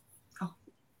 Oh.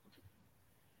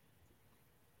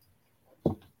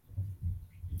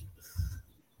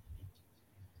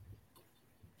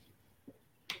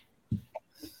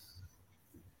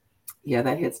 Yeah,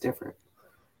 that hits different.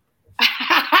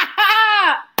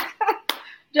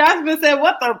 Jasmine said,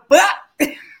 "What the fuck?"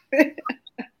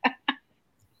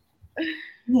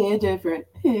 Yeah, different.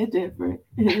 Yeah, different.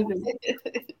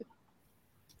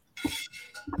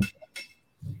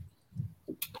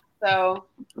 So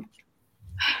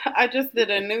I just did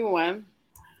a new one,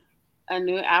 a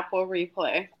new Apple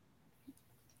replay.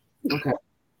 Okay.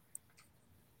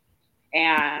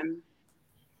 And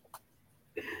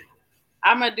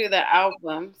I'm going to do the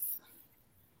albums.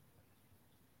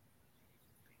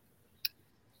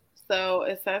 So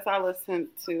it says I listened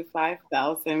to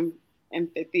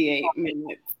 5,058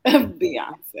 minutes of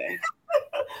Beyonce.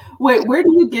 Wait, where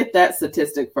do you get that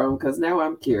statistic from? Because now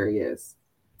I'm curious.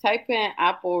 Type in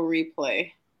Apple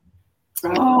Replay.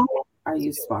 Oh, I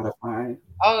use Spotify.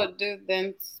 Oh, dude,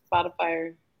 then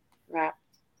Spotify Wrapped.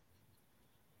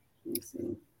 Let me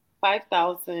see.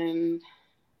 5,000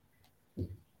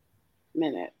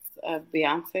 minutes of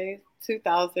Beyonce,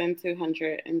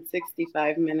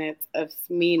 2,265 minutes of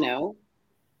Smino,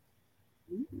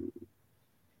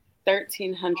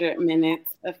 1,300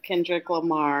 minutes of Kendrick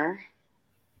Lamar.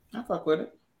 I fuck with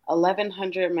it.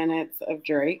 1,100 minutes of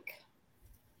Drake,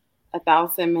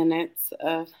 1,000 minutes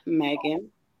of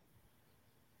Megan,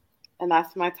 and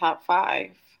that's my top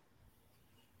 5.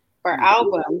 For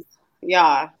albums,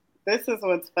 yeah, this is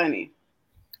what's funny.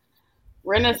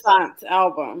 Renaissance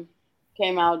album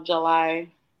came out July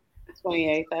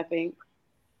 28th, I think.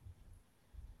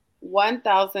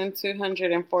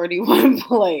 1,241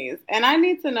 plays. And I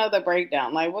need to know the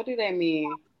breakdown. Like, what do they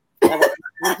mean? The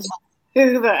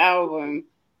album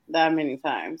that many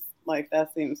times. Like,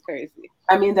 that seems crazy.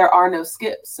 I mean, there are no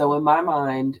skips. So in my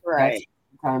mind, right. That's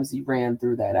the times you ran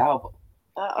through that album.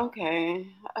 Okay.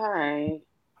 All right.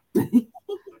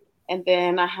 And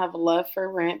then I have Love for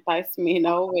Rent by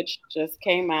Smino, which just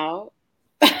came out.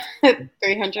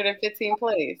 315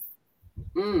 plays.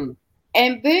 Mm.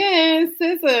 And then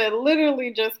SZA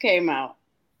literally just came out.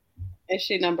 And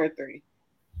she number 3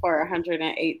 for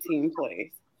 118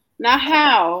 plays. Now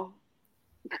how?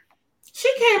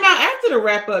 She came out after the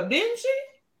wrap up, didn't she?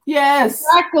 Yes.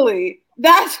 Exactly.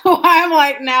 That's why I'm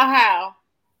like, now how?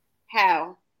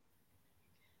 How?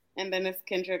 And then it's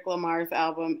Kendrick Lamar's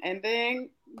album. And then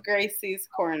Gracie's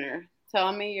Corner.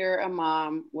 Tell me you're a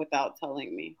mom without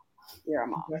telling me you're a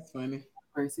mom. That's funny.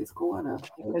 Gracie's Corner.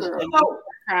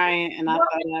 Crying, and I thought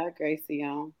I had Gracie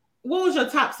on. What was your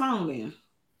top song then?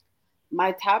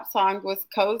 My top song was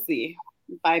Cozy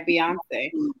by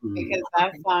Beyonce, because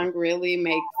that song really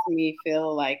makes me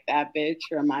feel like that bitch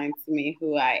reminds me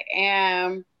who I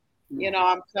am. You know,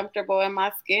 I'm comfortable in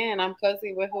my skin. I'm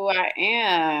cozy with who I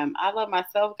am. I love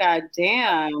myself.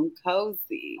 Goddamn,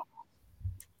 cozy.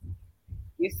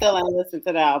 You still ain't listened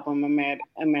to the album,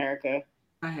 America?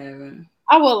 I haven't.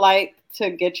 I would like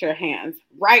to get your hands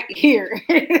right here.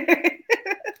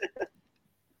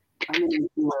 I'm going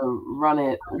to run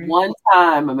it one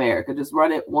time, America. Just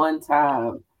run it one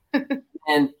time.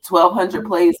 And 1,200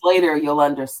 plays later, you'll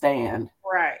understand.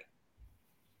 Right.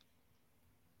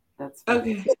 That's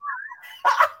funny. Okay.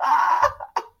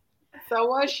 So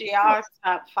what's y'all's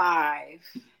top 5?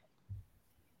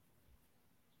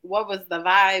 What was the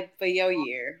vibe for your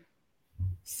year?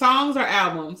 Songs or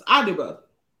albums? I'll do both.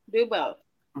 Do both.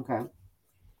 Okay.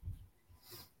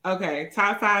 Okay.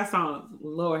 Top 5 songs.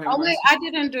 Lord have mercy. I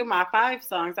didn't do my 5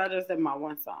 songs. I just did my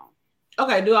 1 song.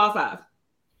 Okay, do all 5.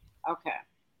 Okay.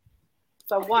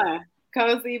 So 1,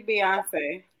 Cozy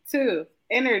Beyonce. 2,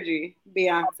 Energy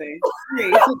Beyonce.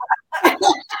 3,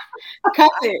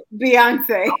 Cut It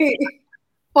Beyonce.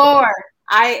 4,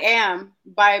 I Am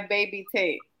by Baby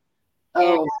Tate.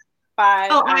 Oh. And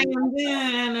 5, I am I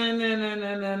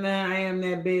am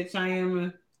that bitch. I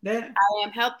am that. I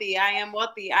am healthy. I am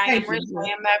wealthy. I am rich. I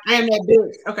am that bitch. I am that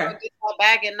bitch. Okay. Get my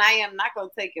bag and I am not gonna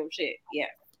take your shit. Yeah.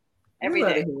 Every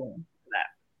day.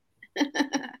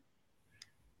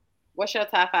 What's your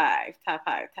top 5? Top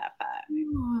 5.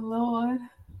 Oh Lord.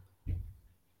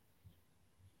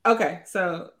 Okay,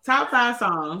 so top 5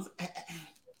 songs.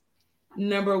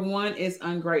 Number 1 is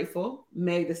Ungrateful,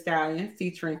 Meg Thee Stallion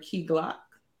featuring Key Glock.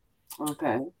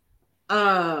 Okay.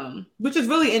 Which is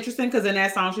really interesting because in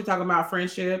that song she's talking about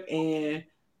friendship and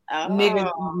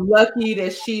niggas lucky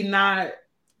that she not,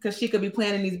 because she could be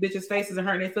playing in these bitches' faces and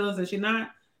hurting their feelings and she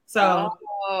not. So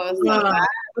I thought that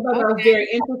was very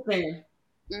interesting.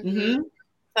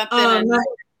 Something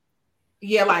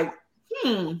yeah, like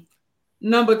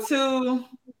number 2,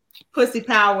 Pussy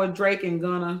Power, Drake and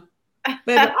Gunna.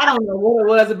 Baby, I don't know what it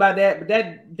was about that, but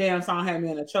that damn song had me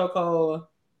in a chokehold.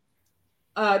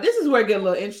 This is where it gets a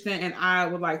little interesting, and I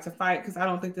would like to fight because I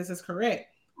don't think this is correct.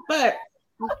 But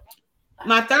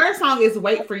My third song is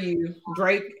 "Wait for You,"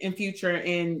 Drake and Future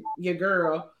and Your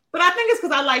Girl. But I think it's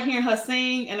because I like hearing her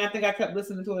sing, and I think I kept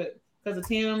listening to it because of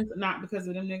Tim's, not because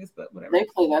of them niggas, but whatever. They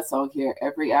play that song here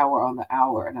every hour on the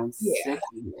hour, and I'm sick of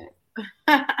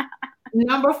it.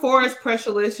 Number 4 is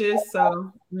Pressurelicious,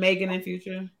 so Megan and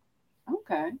Future.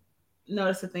 Okay.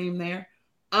 Notice the theme there.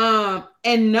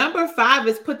 And number 5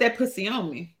 is Put That Pussy on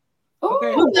Me.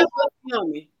 Okay. Put that pussy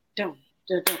on me. Don't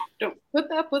put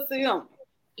that pussy on me.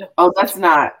 Oh, that's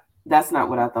not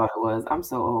what I thought it was. I'm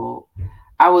so old.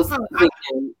 I was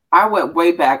thinking, I went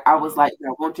way back. I was like,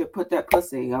 now, won't you put that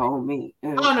pussy on me? Oh,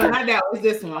 no, not that. Was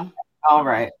this one. All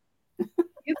right.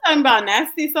 You talking about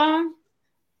Nasty song?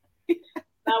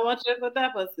 I want you to put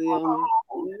that pussy on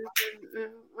me.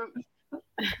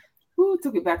 Who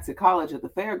took it back to college at the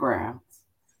fairgrounds?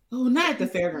 Oh, not at the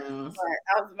fairgrounds. Right,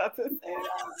 I was about to say that.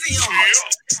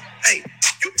 Hey,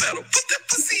 you better put that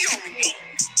pussy on me.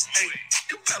 Hey,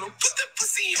 you better put that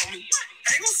pussy on me. I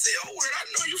ain't gonna say a word. I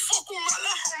know you fuck with my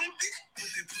little homie, bitch. Put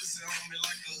that pussy on me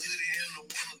like a hoodie in the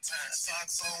wintertime.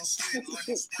 Socks on, sweating like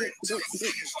a spring.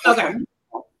 Okay.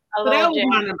 So that was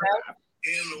my number 5.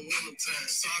 In the wintertime,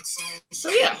 socks on,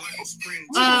 sweating like a spring.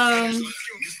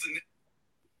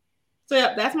 So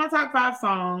yeah, that's my top 5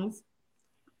 songs.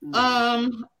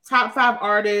 Top 5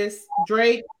 artists: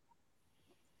 Drake.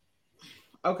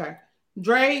 Okay,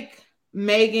 Drake,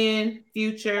 Megan,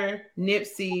 Future,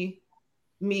 Nipsey,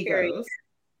 Migos.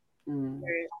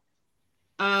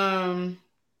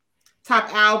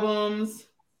 Top albums: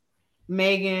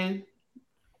 Megan,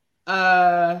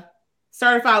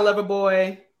 Certified Lover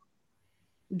Boy,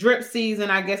 Drip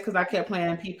Season. I guess because I kept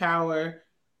playing P Power.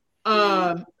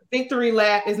 Victory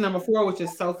Lap is number 4, which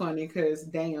is so funny because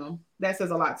damn, that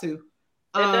says a lot too.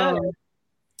 And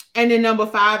then number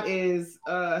 5 is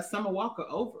Summer Walker,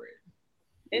 Over It.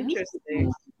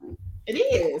 Interesting. It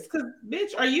is because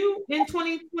bitch, are you in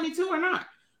 2022 or not?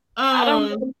 I don't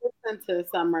really listen to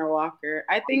Summer Walker.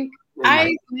 I think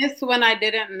I miss when I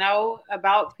didn't know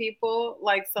about people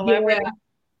like celebrities. Yeah.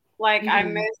 Like I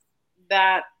miss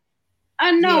that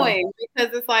unknowing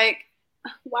because it's like,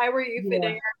 why were you fitting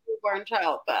your newborn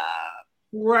child up?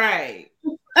 Right.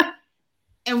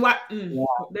 And what?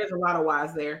 There's a lot of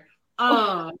whys there.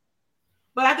 But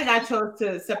I think I chose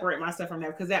to separate myself from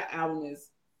that because that album is.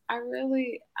 I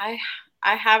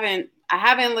haven't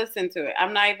listened to it.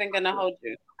 I'm not even gonna hold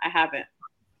you. I haven't.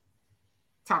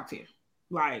 Talk to you,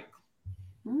 like.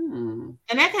 And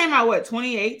that came out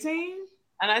 2018.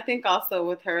 And I think also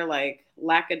with her like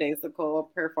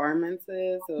lackadaisical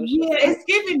performances. It's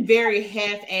giving very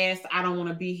half-assed. I don't want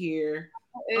to be here.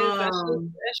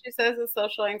 She says it's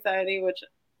social anxiety, which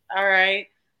all right,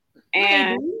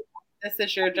 and this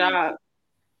is your job.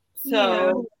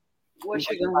 So what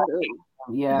you gonna do?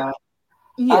 Yeah.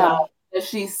 Does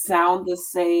she sound the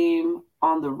same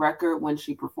on the record when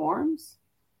she performs?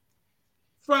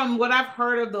 From what I've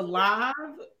heard of the live,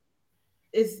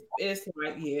 it's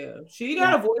like she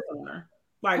got a voice on her.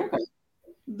 Like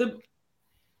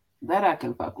that I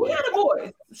can fuck with. She got a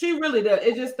voice. She really does.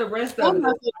 It's just the rest of it.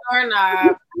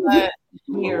 But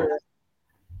weird.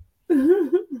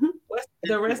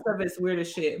 The rest of it's weird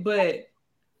as shit. But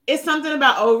it's something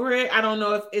about Over It. I don't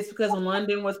know if it's because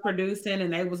London was producing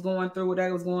and they was going through what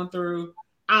they was going through.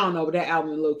 I don't know, but that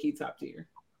album is low key top tier.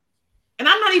 And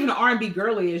I'm not even an R&B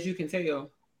girly, as you can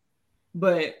tell,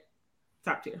 but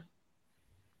top tier.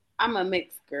 I'm a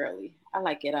mixed girly. I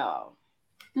like it all.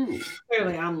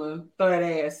 Clearly, I'm a throw that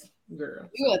ass girl.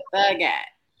 You a thug at.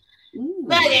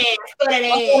 Thug ass, throw that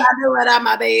ass. I do it on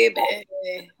my baby.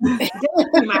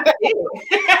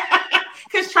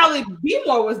 Because Charlie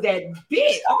B-More was that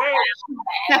bitch. Okay?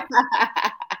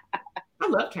 I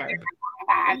loved her.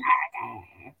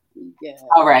 Yeah.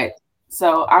 All right.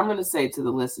 So I'm going to say to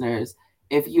the listeners,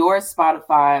 if your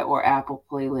Spotify or Apple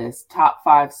playlist top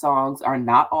 5 songs are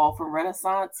not all from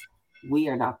Renaissance, we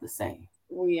are not the same.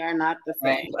 We are not the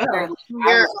same. Right.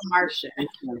 You're a Martian.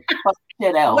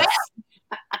 Shit else.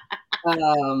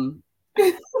 Mind my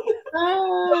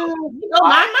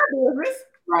business.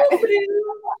 Right.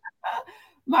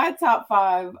 My top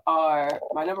 5 are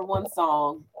my number 1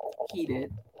 song,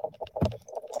 Heated.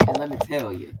 And let me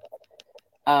tell you,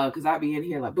 because I be in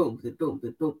here like boom, boom,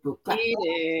 boom, boom, boom.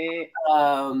 Heated.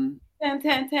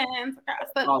 10.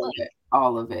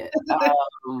 All of it.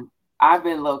 I've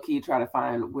been low key trying to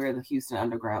find where the Houston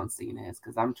underground scene is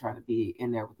because I'm trying to be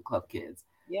in there with the club kids.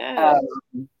 Yeah.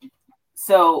 I'm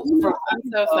so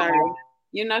sorry.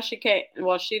 You know, she can't.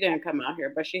 Well, she didn't come out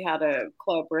here, but she had a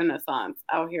club Renaissance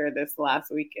out here this last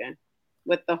weekend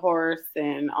with the horse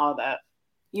and all that.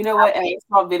 You know what? I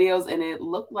saw videos and it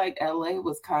looked like LA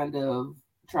was kind of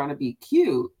trying to be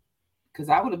cute. because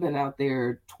I would have been out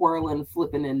there twirling,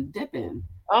 flipping, and dipping.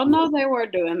 Oh no, they were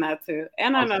doing that too,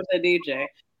 and I know the DJ.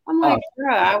 I'm like,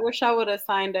 bruh, I wish I would have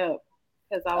signed up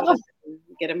because I was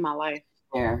getting my life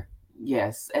there.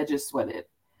 Yes, Edge sweated.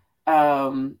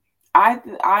 I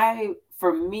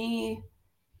for me,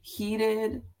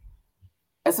 Heated,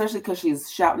 especially because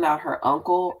she's shouting out her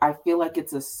uncle. I feel like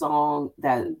it's a song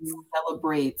that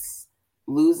celebrates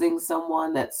losing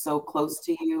someone that's so close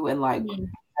to you and like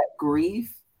that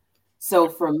grief. So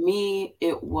for me,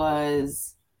 it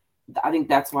was. I think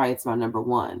that's why it's my number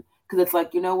one. Because it's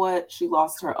like, you know what? She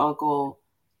lost her uncle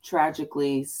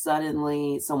tragically,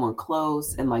 suddenly, someone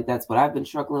close. And like, that's what I've been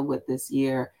struggling with this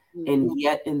year. And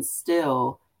yet, and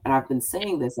still, and I've been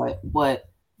saying this, like, what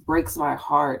breaks my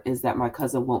heart is that my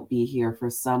cousin won't be here for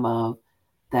some of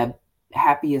the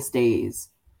happiest days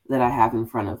that I have in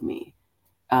front of me.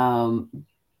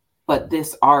 But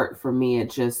this art for me, it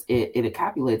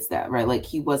encapsulates that, right? Like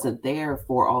he wasn't there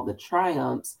for all the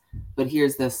triumphs, but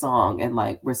here's this song, and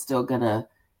like we're still gonna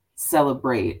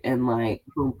celebrate and like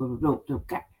boom, boom, boom, boom,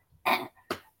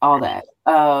 all that.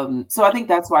 So I think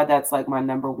that's why that's like my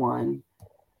number one.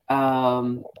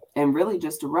 And really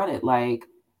just to run it, like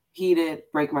Heated,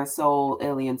 Break My Soul,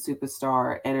 Alien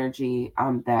Superstar, Energy,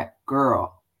 I'm That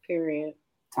Girl. Period.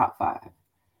 Top 5.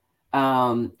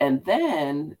 And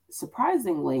then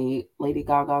surprisingly, Lady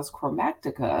Gaga's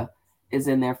Chromatica is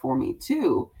in there for me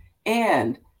too.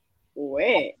 And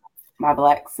my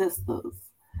Black sisters.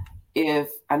 If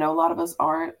I know a lot of us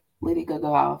aren't Lady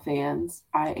Gaga fans,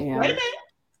 I am. Wait a minute.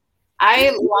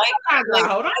 I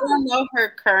don't know her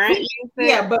current music.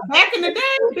 Yeah, but back in the day,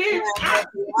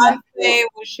 bitch,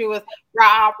 when she was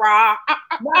rah rah.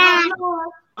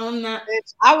 I'm not.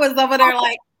 I was over there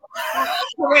like.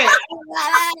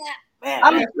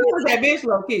 I mean, she was that bitch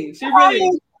low key. She really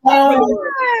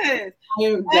is.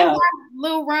 And like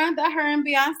Lil Run that her and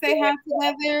Beyonce have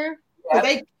together. Yep.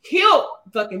 They killed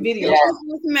fucking videos. Yes. She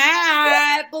was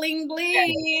mad, bling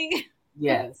bling.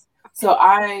 Yes. So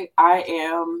I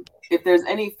am. If there's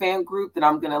any fan group that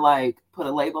I'm gonna like put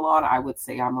a label on, I would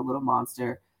say I'm a Little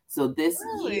Monster. So this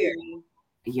year,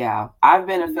 yeah, I've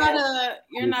been a fan.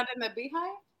 You're not in the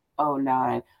Beehive? Oh,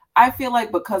 9. I feel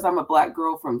like because I'm a Black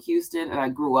girl from Houston and I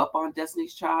grew up on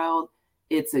Destiny's Child,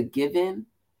 it's a given.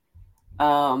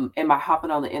 Am I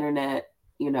hopping on the internet,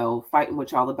 fighting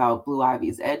with y'all about Blue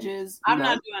Ivy's edges? I'm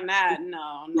not doing that.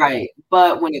 No. Right.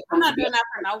 But when it comes I'm not doing that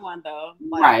for no one though.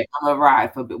 Like, right. I'm a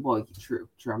ride for true.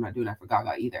 I'm not doing that for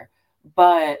Gaga either.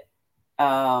 But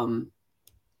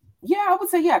yeah, I would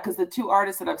say because the two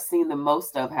artists that I've seen the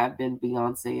most of have been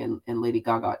Beyonce and Lady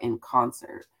Gaga in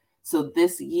concert. So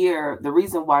this year, the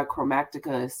reason why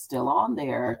Chromatica is still on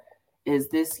there is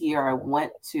this year I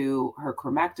went to her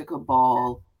Chromatica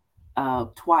ball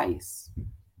twice.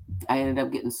 I ended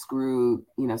up getting screwed.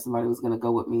 Somebody was going to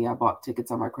go with me. I bought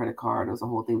tickets on my credit card. It was a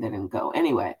whole thing that didn't go.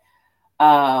 Anyway,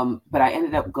 but I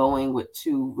ended up going with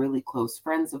 2 really close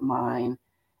friends of mine.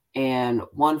 And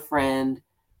one friend,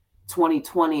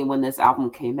 2020, when this album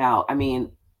came out, I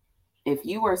mean, if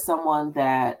you are someone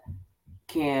that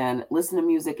can listen to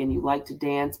music and you like to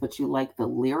dance, but you like the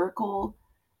lyrical,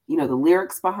 the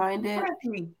lyrics behind it,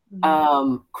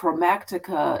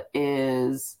 Chromatica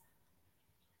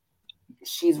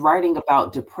she's writing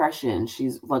about depression.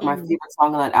 She's like, my favorite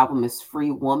song on that album is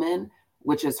Free Woman,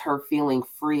 which is her feeling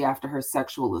free after her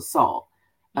sexual assault.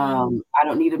 I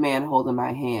don't need a man holding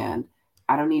my hand.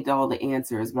 I don't need all the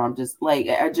answers, but I'm just like,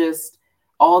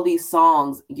 all these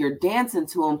songs, you're dancing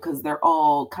to them because they're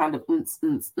all kind of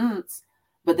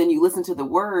but then you listen to the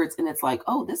words and it's like,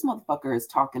 oh, this motherfucker is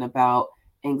talking about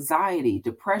anxiety,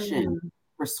 depression,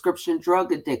 prescription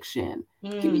drug addiction,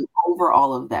 getting over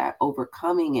all of that,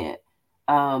 overcoming it,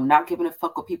 not giving a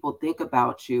fuck what people think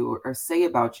about you or say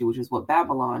about you, which is what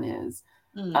Babylon is.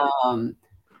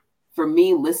 For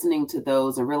me, listening to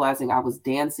those and realizing I was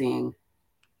dancing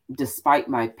despite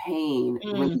my pain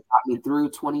really got me through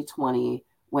 2020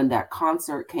 when that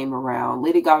concert came around.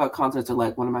 Lady Gaga concerts are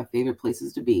like one of my favorite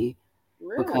places to be.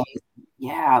 Really? Because,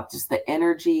 just the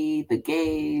energy, the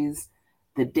gaze,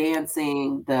 the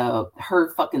dancing,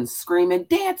 her fucking screaming,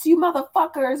 dance, you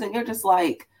motherfuckers. And you're just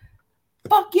like,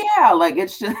 fuck yeah. Like,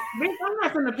 it's just. I'm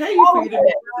not going to pay you for you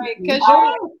to because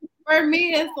for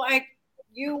me, it's like,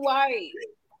 you white.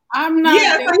 I'm not.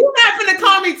 Yeah, so you're not going to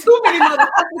call me too many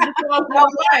motherfuckers before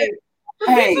I'm white.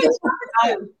 Hey,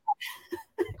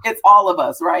 it's all of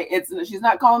us, right? She's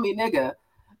not calling me nigga.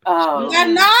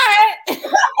 I'm not. That's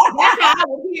how I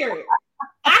would hear it.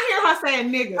 I hear her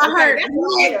saying nigga. I heard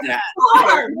nigga.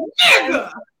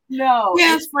 Nigga. No.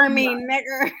 Dance for me,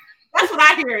 nigga. That's what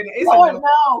I hear.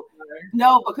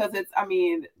 No, because it's. I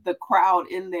mean, the crowd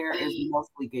in there is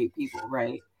mostly gay people,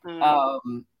 right?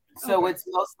 So it's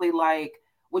mostly like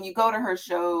when you go to her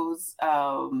shows.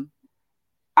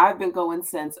 I've been going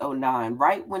since 2009,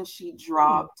 right when she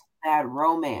dropped Bad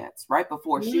Romance, right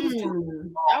before she was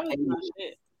doing that was my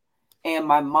shit. And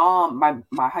my mom,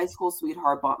 my high school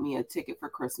sweetheart bought me a ticket for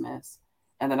Christmas.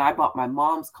 And then I bought my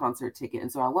mom's concert ticket.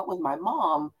 And so I went with my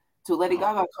mom to a Lady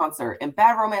Gaga concert. And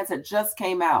Bad Romance had just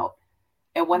came out.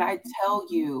 And when I tell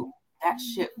you that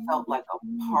shit felt like a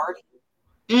party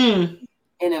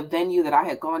in a venue that I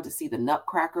had gone to see the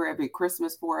Nutcracker every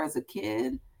Christmas for as a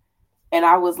kid. And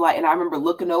I was like, and I remember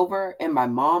looking over and my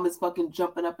mom is fucking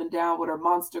jumping up and down with her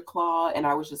monster claw. And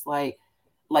I was just like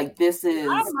this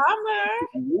is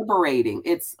liberating.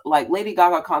 It's like Lady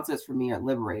Gaga concerts for me are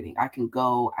liberating. I can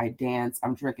go, I dance,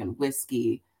 I'm drinking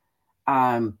whiskey.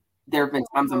 There have been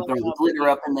times I'm throwing glitter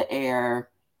up in the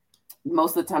air.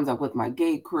 Most of the times I'm with my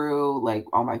gay crew, like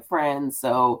all my friends.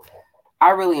 So I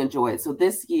really enjoy it. So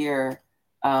this year,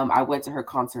 I went to her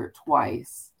concert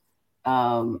twice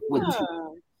with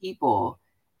two people.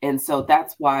 And so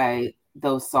that's why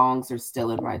those songs are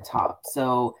still in my top.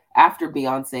 So after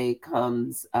Beyonce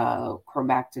comes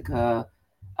Chromatica,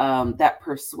 that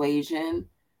Persuasion,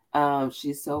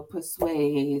 she's so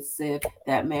persuasive,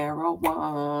 that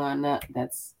marijuana,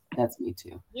 that's me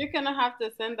too. You're gonna have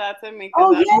to send that to me.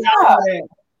 Oh yeah.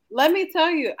 Let me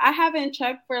tell you, I haven't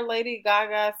checked for Lady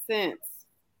Gaga since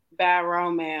Bad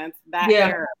Romance, that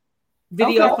era.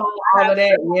 Video song, all of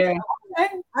that, yeah.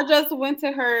 I just went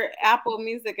to her Apple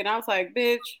Music and I was like,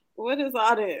 bitch, what is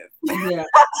all this? Yeah.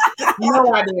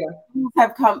 No idea.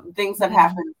 Things have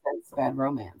happened since Bad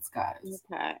Romance, guys.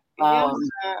 Okay. I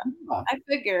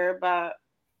figure, but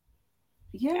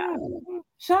yeah.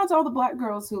 Shout out to all the Black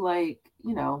girls who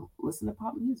listen to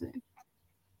pop music.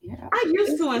 Yeah. I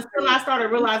used to until I started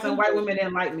realizing white women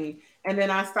didn't like me. And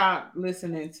then I stopped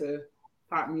listening to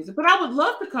pop music. But I would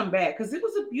love to come back because it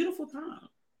was a beautiful time.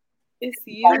 It's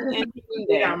you and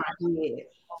me.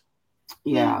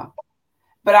 Yeah.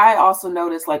 But I also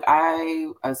noticed,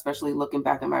 especially looking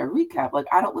back at my recap,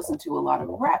 I don't listen to a lot of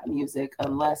rap music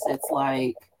unless it's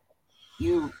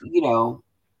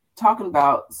talking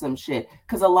about some shit.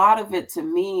 Because a lot of it to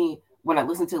me, when I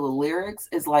listen to the lyrics,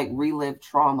 is relive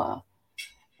trauma.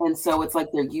 And so it's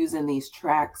they're using these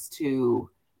tracks to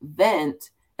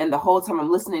vent. And the whole time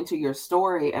I'm listening to your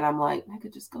story and I'm like, I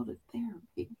could just go to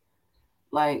therapy.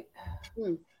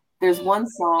 There's one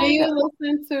song. Do you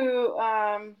listen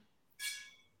to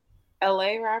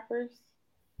LA rappers?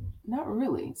 Not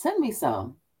really. Send me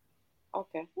some.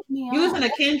 Okay. You listen to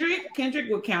Kendrick?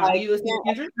 Kendrick would count. Do you listen to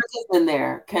Kendrick? Kendrick is in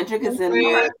there. Kendrick is in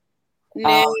there.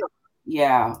 Nick,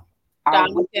 yeah.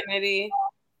 Don Kennedy.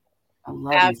 I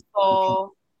love Absol.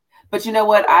 But you know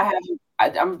what? I'm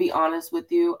gonna be honest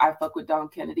with you. I fuck with Don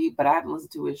Kennedy, but I haven't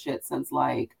listened to his shit since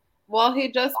Well,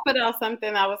 he just put out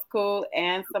something that was cool,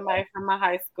 and somebody from my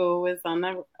high school was on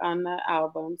the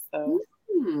album, so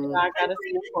I gotta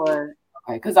support.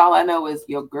 Okay, because all I know is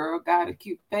your girl got a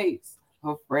cute face,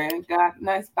 her friend got a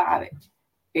nice body.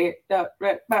 It up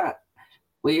red body.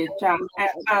 We're trying to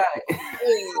have fun.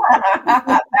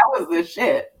 That was the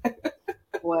shit.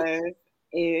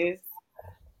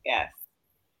 Yes.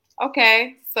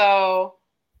 Okay, so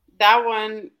that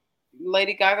one,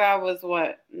 Lady Gaga was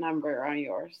what number on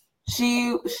yours?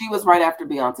 She was right after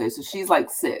Beyonce, so she's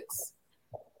 6,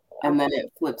 and then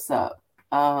it flips up.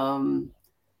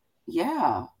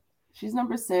 Yeah, she's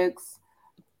number 6.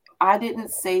 I didn't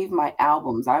save my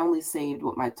albums. I only saved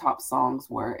what my top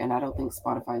songs were, and I don't think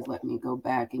Spotify's let me go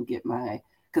back and get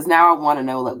because now I want to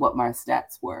know what my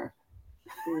stats were.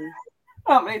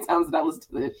 How many times did I listen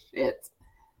to this shit?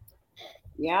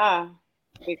 Yeah,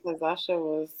 because that shit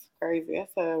was crazy. I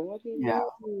said, what do you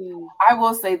mean? I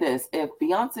will say this. If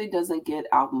Beyonce doesn't get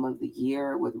album of the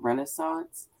year with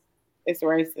Renaissance, it's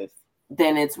racist.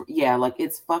 Then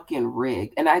it's fucking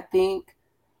rigged. And I think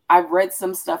I've read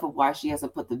some stuff of why she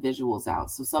hasn't put the visuals out.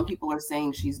 So some people are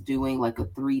saying she's doing a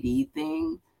 3D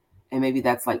thing. And maybe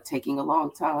that's taking a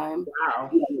long time. Wow.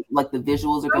 The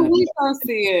visuals are going to be. We don't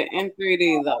see it in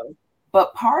 3D though.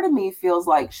 But part of me feels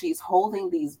like she's holding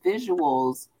these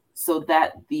visuals so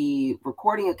that the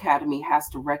Recording Academy has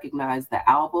to recognize the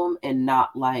album and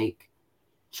not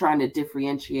trying to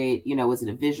differentiate, is it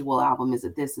a visual album? Is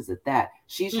it this? Is it that?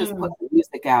 She's just putting the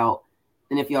music out.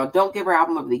 And if y'all don't give her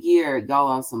album of the year, y'all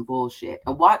on some bullshit.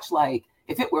 And watch,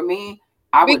 if it were me,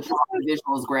 I would drop the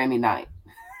visuals Grammy night.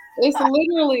 It's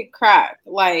literally crack.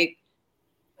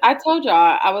 I told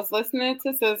y'all I was listening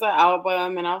to SZA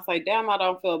album and I was like, damn, I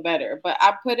don't feel better. But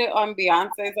I put it on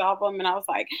Beyonce's album and I was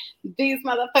like, these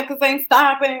motherfuckers ain't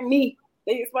stopping me.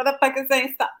 These motherfuckers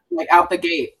ain't stopping. Like out the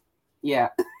gate. Yeah.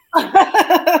 Come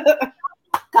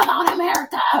on,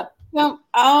 America. Come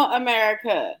on,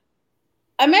 America.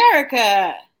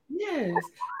 America. Yes.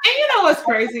 And you know what's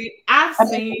crazy? I've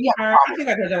seen her. I think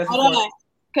I told you this before.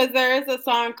 Because there is a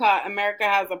song called America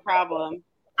Has a Problem.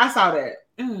 I saw that.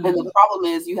 And the problem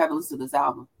is you haven't listened to this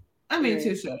album. I mean,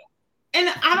 too short. And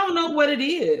I don't know what it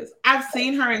is. I've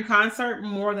seen her in concert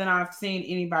more than I've seen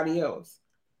anybody else.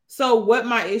 So what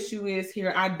my issue is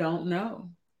here, I don't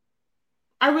know.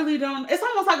 I really don't. It's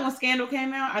almost like when Scandal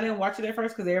came out, I didn't watch it at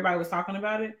first because everybody was talking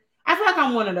about it. I feel like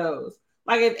I'm one of those.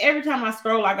 Like if every time I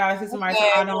scroll, I gotta see somebody. So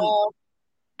I don't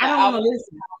want to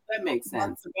listen. That makes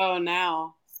sense. Go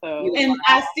now. So and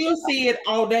I still see it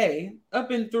all day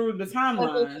up and through the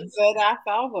timeline. It's a good ass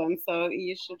album, so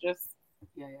you should just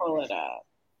pull it up.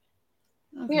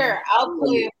 Okay. Here, I'll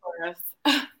play it for us.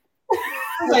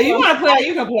 So you want to play it?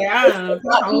 You can play. I don't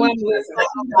know.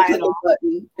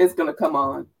 It's gonna come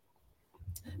on.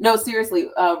 No,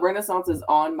 seriously, Renaissance is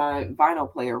on my vinyl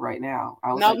player right now.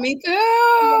 Me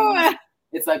too.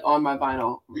 It's like on my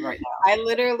vinyl right now. I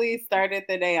literally started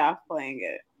the day off playing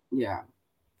it. Yeah.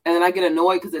 And then I get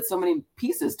annoyed because there's so many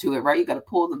pieces to it, right? You got to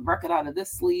pull the record out of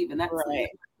this sleeve and that sleeve.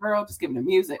 Girl, just give me the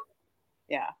music.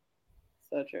 Yeah.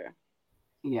 So true.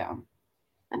 Yeah.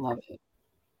 I love it.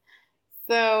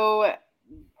 So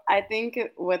I think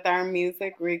with our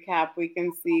music recap, we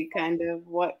can see kind of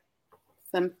what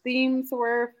some themes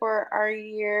were for our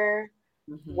year,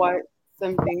 what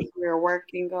some things we were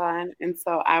working on. And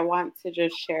so I want to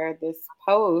just share this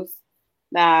post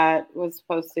that was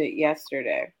posted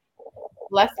yesterday.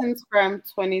 Lessons from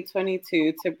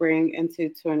 2022 to bring into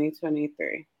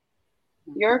 2023.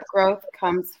 Your growth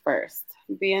comes first.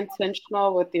 Be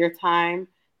intentional with your time.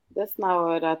 This is not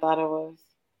what I thought it was.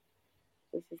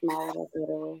 This is not what I thought it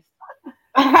was.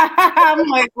 I'm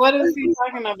like, what is he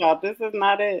talking about? This is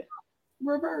not it.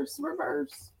 Reverse.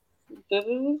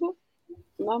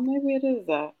 No, maybe it is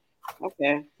that.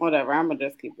 Okay, whatever. I'm going to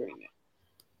just keep reading it.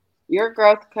 Your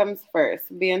growth comes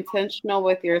first. Be intentional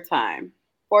with your time.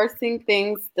 Forcing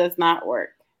things does not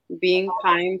work. Being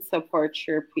kind supports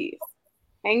your peace.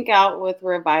 Hang out with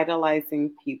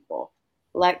revitalizing people.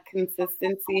 Let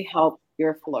consistency help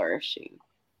your flourishing.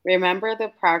 Remember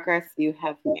the progress you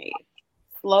have made.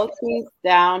 Slow things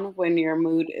down when your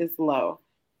mood is low.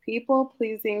 People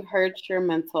pleasing hurts your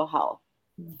mental health.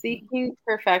 Seeking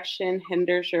perfection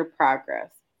hinders your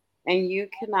progress, and you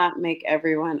cannot make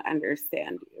everyone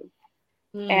understand you.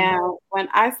 And when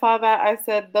I saw that, I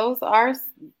said, those are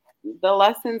the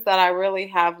lessons that I really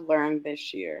have learned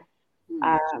this year.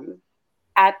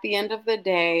 At the end of the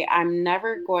day, I'm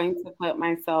never going to put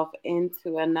myself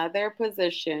into another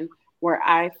position where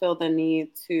I feel the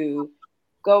need to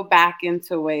go back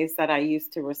into ways that I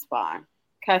used to respond,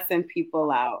 cussing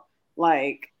people out,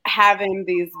 like having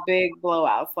these big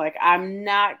blowouts. Like, I'm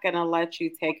not going to let you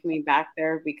take me back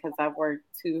there because I've worked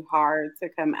too hard to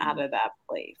come out of that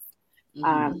place.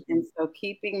 And so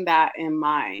keeping that in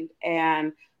mind,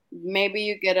 and maybe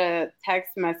you get a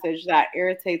text message that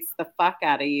irritates the fuck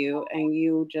out of you and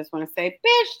you just want to say,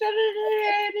 bitch.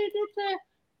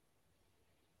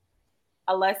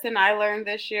 A lesson I learned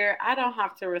this year, I don't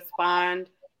have to respond.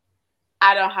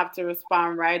 I don't have to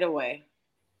respond right away.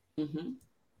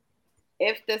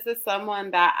 If this is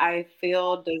someone that I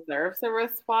feel deserves a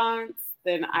response,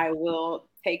 then I will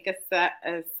take a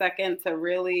second to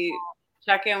really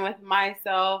check in with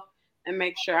myself and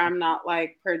make sure I'm not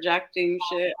like projecting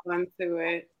shit onto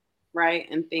it, right?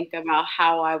 And think about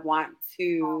how I want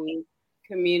to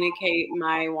communicate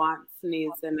my wants,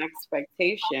 needs, and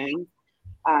expectations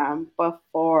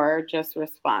before just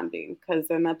responding. Because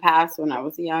in the past, when I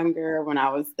was younger, when I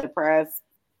was depressed,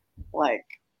 like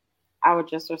I would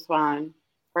just respond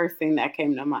first thing that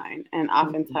came to mind. And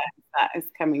oftentimes that is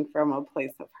coming from a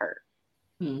place of hurt.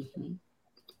 And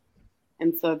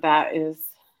so that is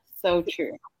so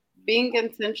true. Being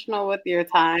intentional with your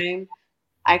time,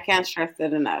 I can't stress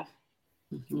it enough.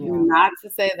 Not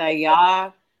to say that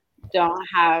y'all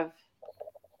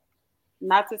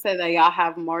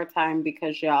have more time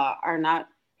because y'all are not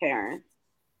parents.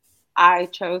 I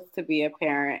chose to be a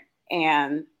parent,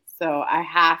 and so I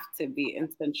have to be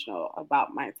intentional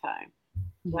about my time.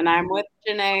 When I'm with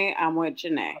Janae, I'm with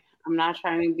Janae. I'm not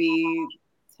trying to be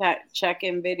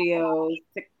checking videos,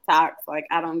 TikToks. Like,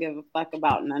 I don't give a fuck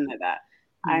about none of that.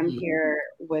 I'm here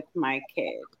with my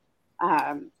kid.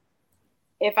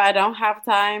 If I don't have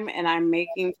time and I'm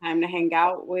making time to hang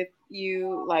out with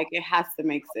you, like, it has to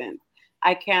make sense.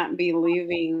 I can't be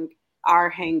leaving our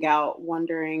hangout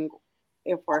wondering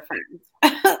if we're friends.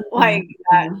 Like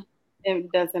that,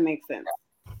 it doesn't make sense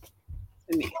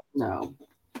to me. No.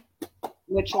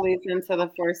 Which leads into the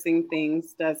forcing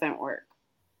things doesn't work.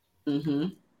 Mm-hmm.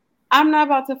 I'm not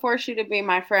about to force you to be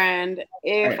my friend.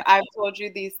 If I've told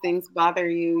you these things bother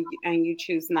you and you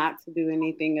choose not to do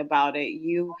anything about it,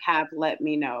 you have let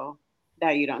me know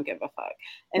that you don't give a fuck.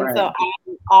 And so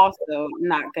I'm also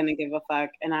not going to give a fuck,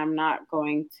 and I'm not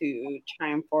going to try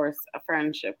and force a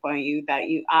friendship on you that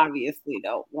you obviously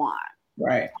don't want.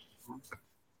 Right.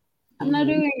 I'm not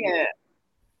doing it.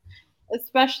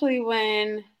 Especially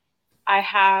when I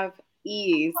have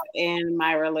ease in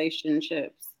my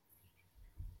relationships.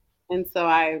 And so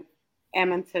I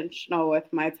am intentional with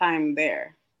my time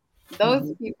there.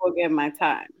 Those people get my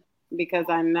time because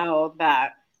I know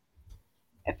that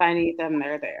if I need them,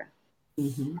 they're there.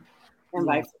 And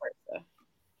vice versa.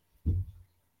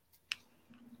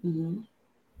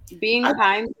 Being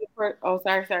kind to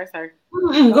sorry.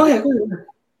 Go ahead.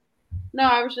 No,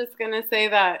 I was just gonna say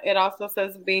that it also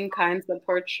says being kind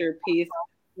supports your peace,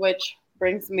 which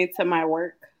brings me to my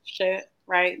work shit,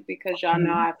 right? Because y'all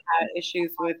know I've had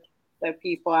issues with the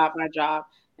people at my job.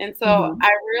 And so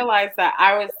I realized that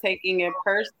I was taking it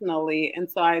personally. And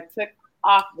so I took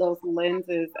off those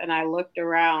lenses and I looked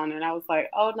around and I was like,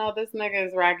 oh no, this nigga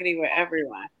is raggedy with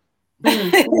everyone.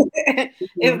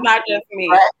 It's not just me.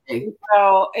 Right.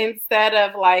 So instead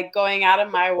of like going out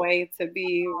of my way to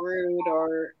be rude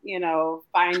or,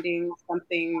 finding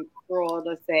something cruel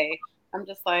to say, I'm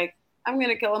just like, I'm going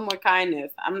to kill him with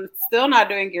kindness. I'm still not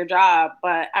doing your job,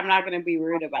 but I'm not going to be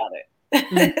rude about it.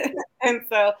 And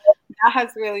so that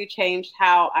has really changed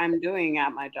how I'm doing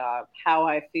at my job, how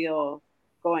I feel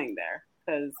going there.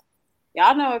 Because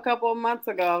y'all know a couple of months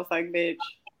ago, I was like, bitch,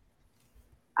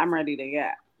 I'm ready to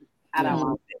get. I don't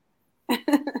want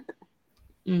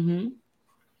it.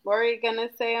 What are you gonna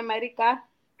say, America?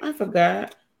 I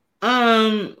forgot.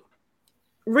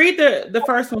 Read the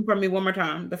first one for me one more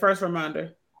time. The first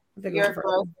reminder. Your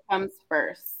growth comes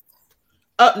first.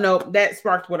 Oh no, that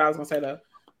sparked what I was gonna say though.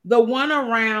 The one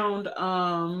around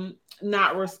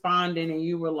not responding and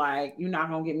you were like, you're not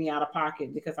gonna get me out of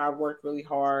pocket because I worked really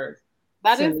hard.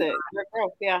 That is it. Your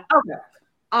growth, yeah. Okay.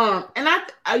 And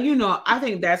I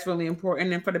think that's really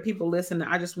important. And for the people listening,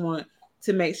 I just want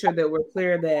to make sure that we're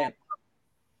clear that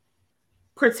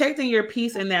protecting your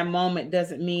peace in that moment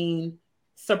doesn't mean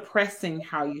suppressing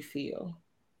how you feel.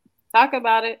 Talk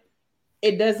about it.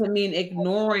 It doesn't mean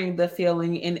ignoring the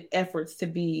feeling in efforts to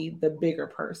be the bigger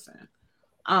person.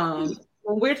 When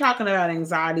we're talking about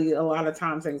anxiety, a lot of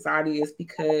times anxiety is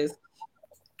because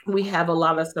we have a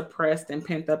lot of suppressed and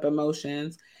pent up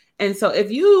emotions. And so if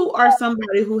you are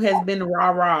somebody who has been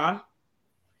rah-rah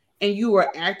and you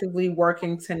are actively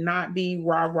working to not be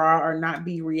rah-rah or not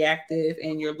be reactive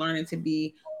and you're learning to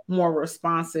be more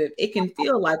responsive, it can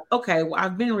feel like, okay, well,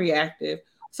 I've been reactive.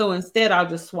 So instead, I'll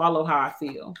just swallow how I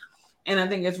feel. And I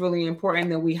think it's really important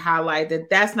that we highlight that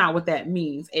that's not what that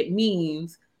means. It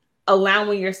means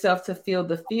allowing yourself to feel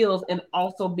the feels and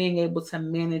also being able to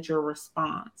manage your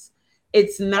response.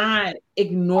 It's not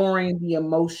ignoring the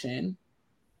emotion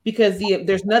because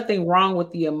there's nothing wrong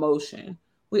with the emotion.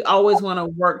 We always want to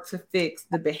work to fix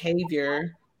the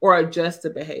behavior or adjust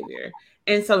the behavior.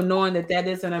 And so knowing that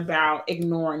isn't about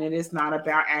ignoring it, it's not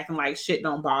about acting like shit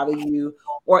don't bother you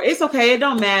or it's okay, it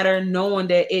don't matter, knowing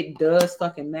that it does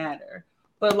fucking matter.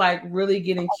 But like really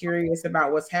getting curious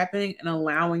about what's happening and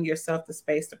allowing yourself the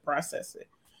space to process it.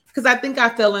 Because I think I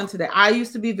fell into that. I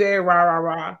used to be very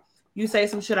rah. You say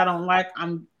some shit I don't like,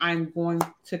 I'm going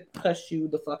to cuss you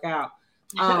the fuck out.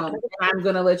 I'm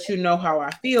gonna let you know how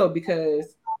I feel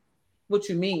because what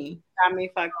you mean? Got me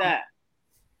fucked up.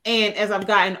 And as I've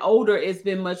gotten older, it's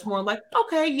been much more like,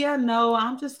 okay, yeah, no,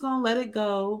 I'm just gonna let it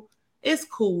go. It's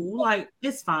cool, like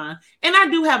it's fine. And I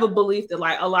do have a belief that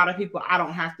like a lot of people I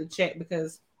don't have to check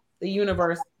because the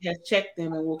universe has checked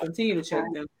them and will continue to check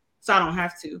them, so I don't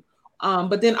have to.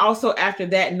 But then also after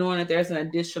that, knowing that there's an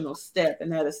additional step,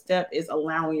 and that a step is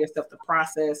allowing yourself to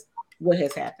process what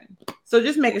has happened. So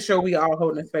just making sure we all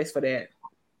holding space for that.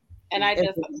 And I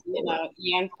just,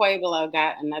 Young Pueblo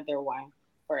got another one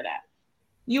for that.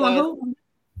 You and who?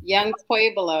 Young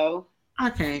Pueblo.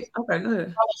 Okay,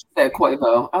 good. I said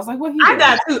Quavo. I was like, what?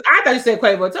 I thought you said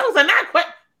Quavo too. I was like,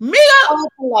 not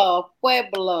Quavo.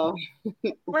 Pueblo.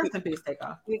 Rest in peace, take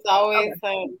off. He's always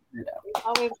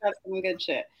got some good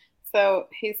shit. So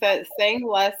he said, saying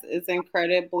less is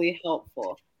incredibly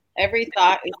helpful. Every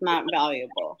thought is not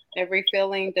valuable. Every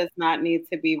feeling does not need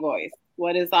to be voiced.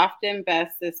 What is often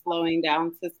best is slowing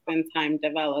down to spend time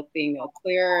developing a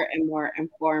clearer and more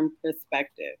informed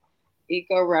perspective.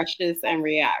 Ego rushes and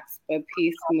reacts, but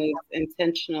peace moves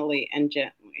intentionally and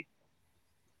gently.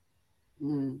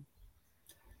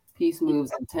 Peace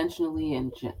moves intentionally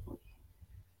and gently.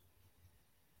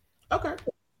 Okay.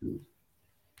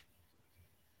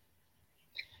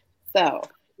 So,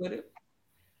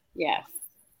 yes.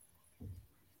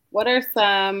 What are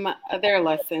some other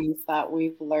lessons that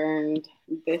we've learned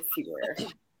this year?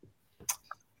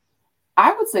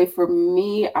 I would say for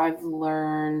me, I've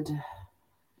learned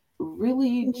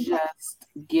really just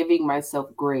giving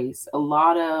myself grace. A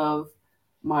lot of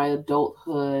my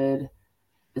adulthood,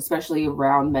 especially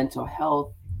around mental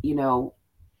health, you know,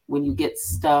 when you get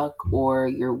stuck or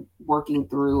you're working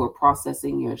through or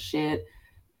processing your shit,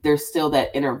 there's still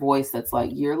that inner voice that's like,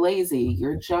 you're lazy,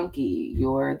 you're junky,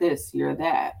 you're this, you're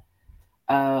that.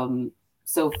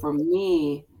 So for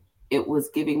me, it was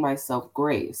giving myself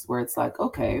grace where it's like,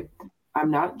 okay, I'm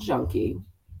not junky.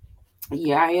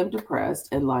 Yeah, I am depressed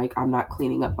and like I'm not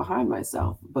cleaning up behind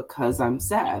myself because I'm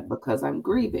sad, because I'm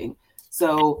grieving.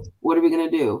 So what are we going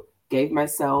to do? Gave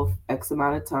myself X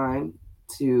amount of time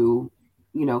to,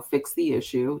 you know, fix the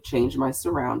issue, change my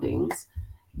surroundings.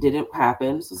 Didn't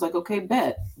happen. So it's like, okay,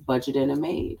 bet, budget in and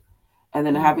made. And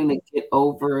then having to get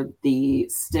over the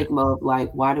stigma of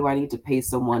like, why do I need to pay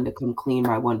someone to come clean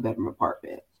my 1-bedroom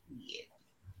apartment? Yeah.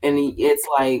 And it's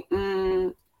like,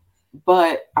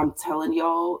 but I'm telling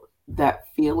y'all, that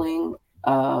feeling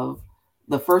of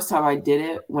the first time I did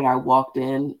it when I walked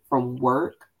in from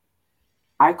work,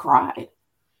 I cried.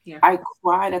 Yeah. I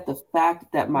cried at the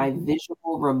fact that my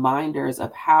visual reminders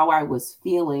of how I was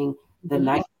feeling the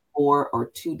night before or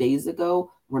 2 days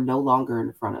ago were no longer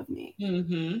in front of me.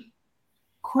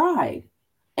 Cried.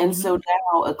 And so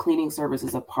now a cleaning service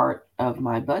is a part of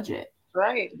my budget.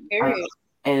 Right. Period.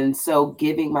 And so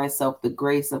giving myself the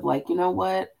grace of like, you know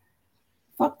what?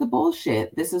 Fuck the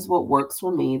bullshit. This is what works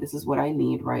for me. This is what I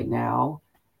need right now.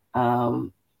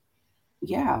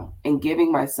 Yeah. And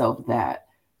giving myself that.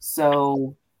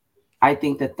 So I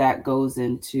think that goes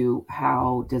into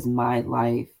how does my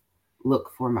life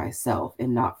look for myself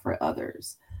and not for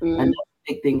others. Another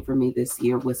big thing for me this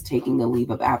year was taking a leave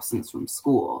of absence from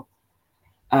school.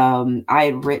 I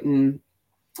had written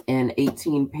an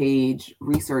 18-page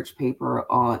research paper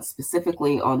on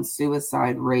specifically on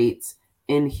suicide rates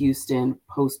in Houston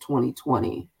post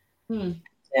 2020.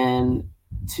 And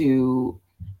to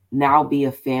now be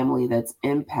a family that's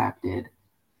impacted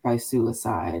by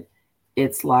suicide,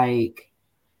 it's like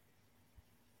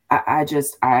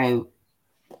I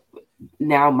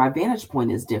now my vantage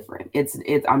point is different. It's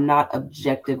I'm not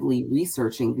objectively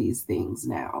researching these things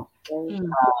now.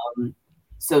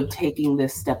 So taking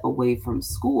this step away from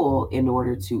school in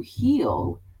order to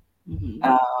heal,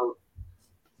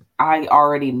 I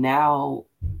already now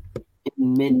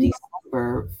in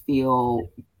mid-December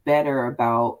feel better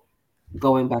about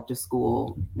going back to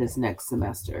school this next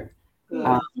semester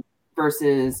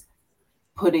versus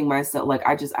putting myself like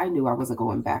I knew I wasn't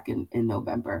going back in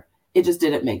November. It just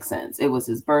didn't make sense. It was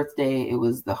his birthday. It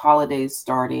was the holidays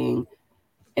starting.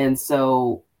 And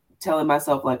so telling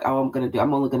myself like, oh,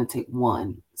 I'm only going to take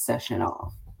 1 session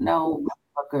off. No,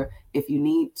 motherfucker, if you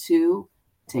need 2,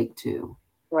 take 2.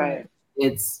 Right.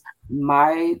 It's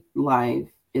my life.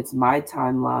 It's my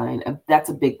timeline. That's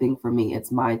a big thing for me. It's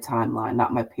my timeline,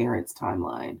 not my parents'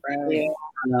 timeline. Right.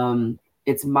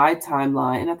 It's my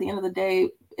timeline. And at the end of the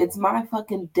day, it's my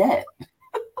fucking debt.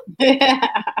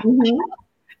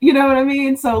 You know what I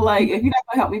mean? So like, if you're not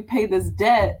going to help me pay this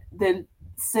debt, then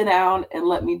sit down and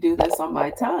let me do this on my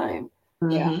time.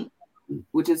 Yeah.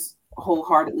 Which is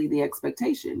wholeheartedly the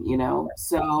expectation, you know?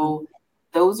 So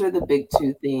those are the big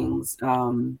 2 things,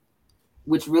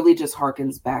 which really just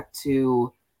harkens back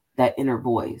to that inner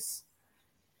voice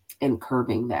and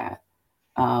curbing that.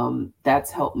 That's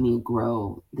helped me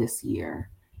grow this year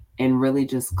and really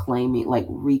just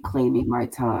reclaiming my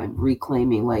time,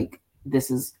 reclaiming like,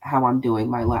 this is how I'm doing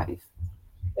my life.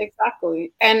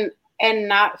 Exactly. And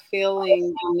not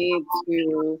feeling the need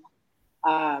to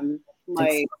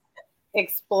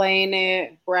explain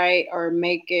it, right, or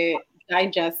make it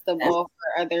digestible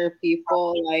for other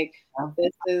people. Like,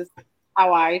 this is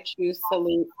how I choose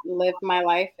to live my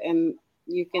life, and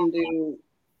you can do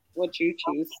what you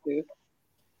choose to.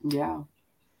 Yeah.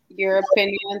 Your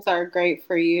opinions are great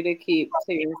for you to keep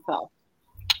to yourself.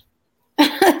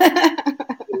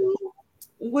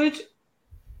 Which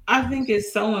I think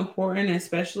is so important,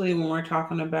 especially when we're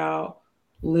talking about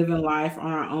living life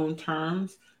on our own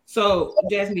terms. So,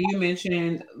 Jasmine, you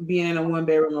mentioned being in a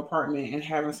 1-bedroom apartment and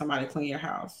having somebody clean your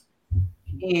house.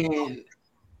 And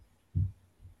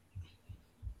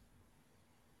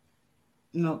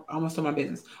no, I almost told my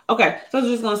business. Okay, so I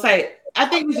was just gonna say, I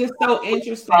think it's just so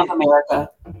interesting. America.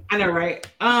 I know, right?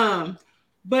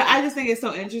 But I just think it's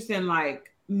so interesting.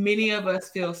 Like many of us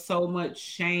feel so much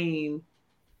shame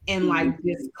and like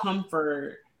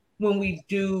discomfort when we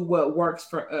do what works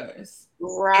for us.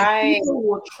 Right. And people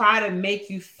will try to make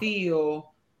you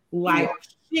feel like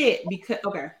shit because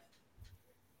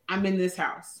I'm in this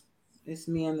house. It's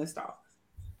me and this dog.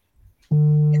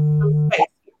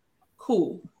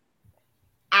 Cool.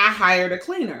 I hired a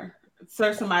cleaner,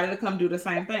 so somebody to come do the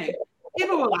same thing.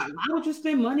 People were like, why would you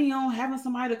spend money on having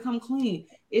somebody to come clean?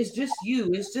 It's just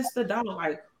you. It's just the dog.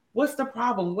 Like, what's the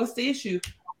problem? What's the issue?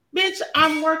 Bitch,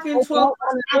 I'm working 12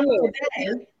 hours a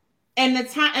day. And the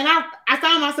time, and I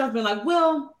found myself being like,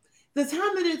 well, the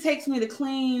time that it takes me to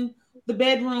clean the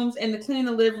bedrooms and to clean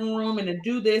the living room and to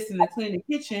do this and to clean the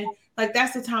kitchen, like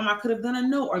that's the time I could have done a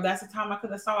note, or that's the time I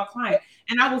could have saw a client.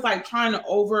 And I was like trying to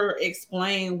over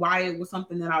explain why it was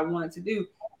something that I wanted to do.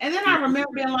 And then I remember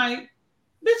being like,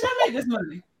 bitch, I made this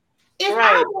money. If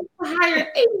I want to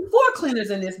hire 84 cleaners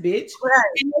in this bitch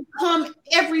and they come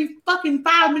every fucking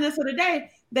 5 minutes of the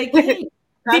day, they can't.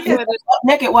 Because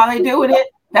naked while they doing it.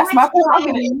 That's my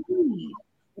prerogative.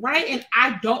 Right? And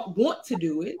I don't want to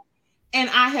do it. And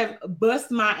I have bust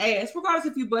my ass, regardless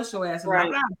if you bust your ass or not,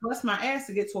 but I bust my ass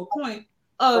to get to a point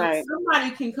of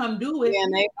somebody can come do it.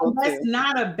 And that's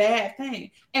not a bad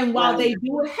thing. And while they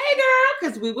do it, hey girl,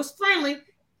 because we was friendly.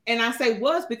 And I say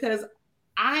was because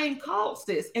I ain't called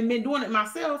sis and been doing it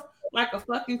myself like a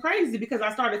fucking crazy because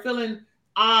I started feeling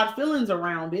odd feelings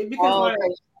around it because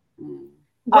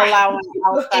allowing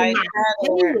outside.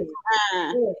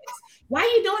 Why are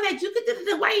you doing that? You could do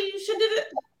it. Why you should do it?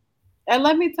 And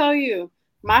let me tell you,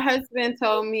 my husband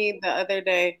told me the other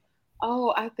day,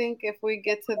 oh, I think if we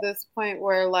get to this point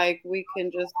where like we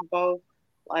can just both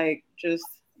like just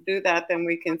do that, then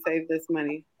we can save this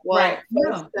money. Well,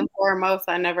 first and foremost,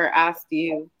 I never asked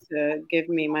you to give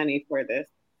me money for this.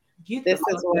 This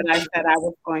is what I said I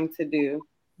was going to do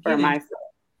for myself.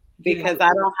 Because I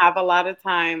don't have a lot of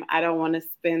time. I don't want to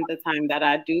spend the time that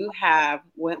I do have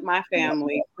with my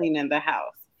family cleaning the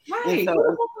house. Right.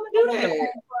 So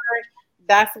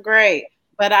that's great.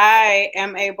 But I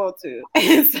am able to.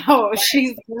 And so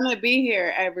she's going to be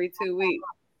here every 2 weeks.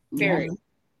 Period.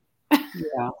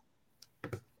 Yeah.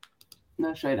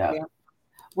 No, straight up. Yeah.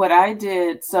 What I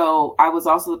did, so I was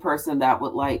also the person that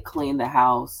would like clean the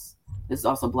house. There's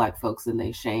also Black folks and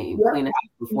they shame. Yep. Clean the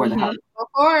house before the house.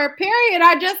 Before, period.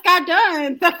 I just got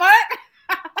done. The fuck?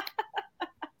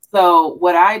 So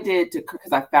what I did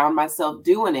because I found myself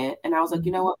doing it and I was like,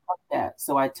 you know what, fuck that.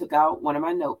 So I took out one of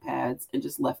my notepads and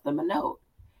just left them a note.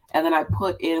 And then I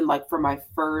put in like for my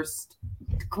first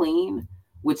clean,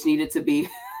 which needed to be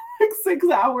like 6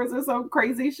 hours or some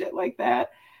crazy shit like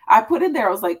that. I put in there,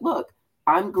 I was like, look,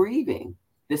 I'm grieving.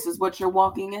 This is what you're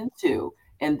walking into.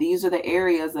 And these are the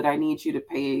areas that I need you to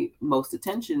pay most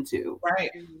attention to.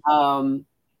 Right.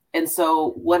 And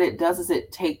so what it does is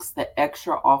it takes the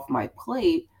extra off my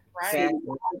plate. Right. So I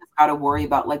just got to worry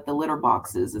about like the litter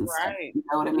boxes and stuff. You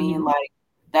know what I mean? Like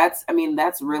that's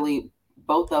really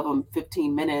both of them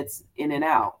 15 minutes in and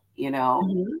out, you know?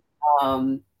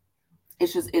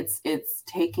 It's just, it's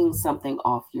taking something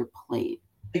off your plate.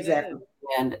 Exactly.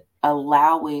 And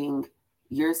allowing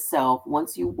yourself,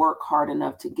 once you work hard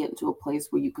enough to get into a place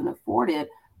where you can afford it,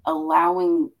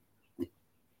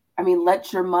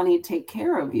 let your money take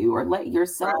care of you, or let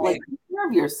yourself take care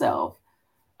of yourself.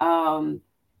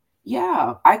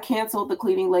 I canceled the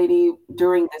cleaning lady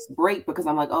during this break because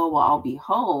I'm like, oh, well, I'll be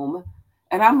home.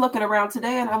 And I'm looking around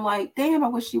today and I'm like, damn, I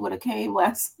wish she would have came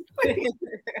last week.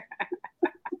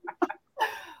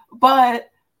 But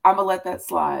I'm gonna let that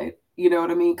slide. You know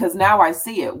what I mean? Because now I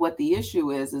see it. What the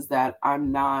issue is that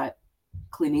I'm not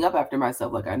cleaning up after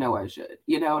myself like I know I should.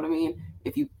 You know what I mean?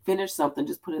 If you finish something,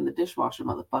 just put it in the dishwasher,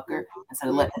 motherfucker, instead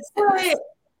of letting it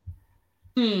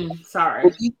sit.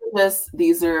 Sorry. This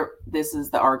is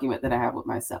the argument that I have with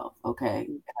myself. Okay.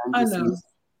 I'm just using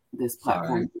this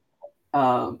platform.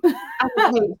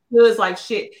 It feels like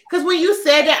shit. Because when you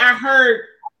said that,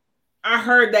 I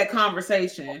heard that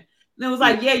conversation. And it was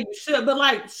like, yeah, you should, but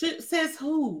like, shit says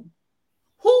who?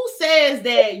 Who says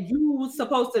that you was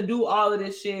supposed to do all of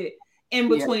this shit in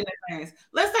between the things?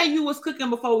 Let's say you was cooking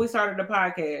before we started the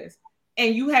podcast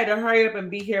and you had to hurry up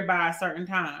and be here by a certain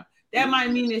time. That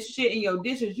might mean there's shit in your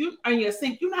dishes, you in your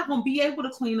sink. You're not gonna be able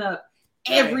to clean up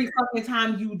every fucking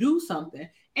time you do something.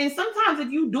 And sometimes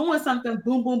if you doing something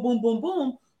boom, boom, boom, boom,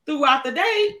 boom throughout the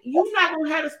day, you're not gonna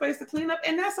have the space to clean up,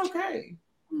 and that's okay.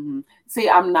 See,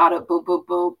 I'm not a boom, boom,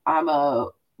 boom. I'm a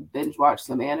binge watch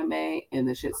some anime and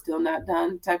the shit's still not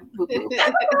done type of boom, boom.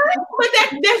 But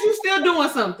that's you still doing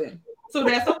something, so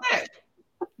that's okay.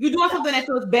 You're doing something that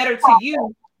feels better to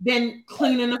you than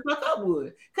cleaning the fuck up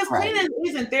would. Because cleaning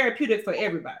isn't therapeutic for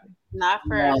everybody. Not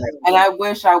for everybody. And I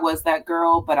wish I was that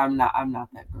girl, but I'm not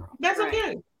that girl. That's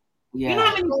okay. Yeah. You know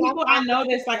how many people I know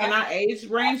that's like in our age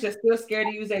range that's still scared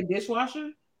to use a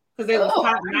dishwasher? Because they was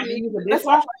taught not to use a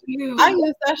dishwasher. I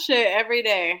use that shit every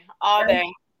day, all day.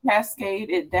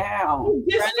 Cascade it down.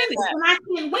 Just finished, and I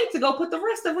can't wait to go put the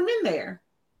rest of them in there.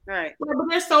 Right. But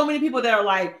there's so many people that are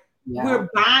like, we're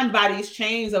bound by these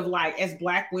chains of like, as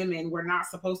Black women, we're not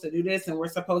supposed to do this, and we're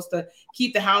supposed to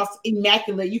keep the house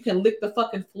immaculate. You can lick the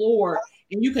fucking floor,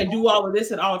 and you can do all of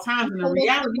this at all times. And the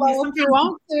reality is, sometimes you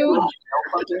want to.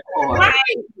 Right.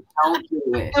 Don't do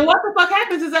it. And what the fuck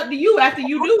happens is up to you after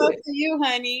you do it. Up to you,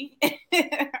 honey.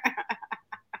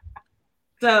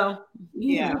 So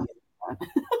yeah.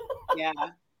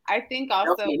 I think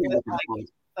also with like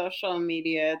social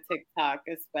media, TikTok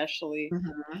especially,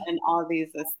 and all these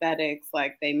aesthetics,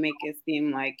 like they make it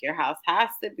seem like your house has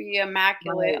to be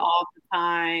immaculate all the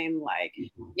time. Like,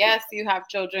 yes, you have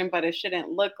children, but it shouldn't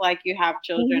look like you have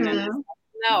children. And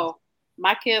no,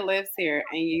 my kid lives here,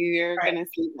 and you're gonna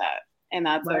see that, and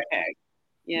that's okay.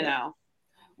 You know.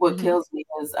 What kills me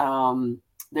is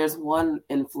there's one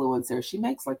influencer. She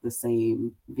makes like the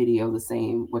same video, the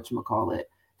same the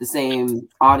same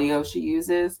audio she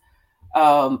uses.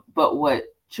 But what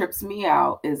trips me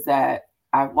out is that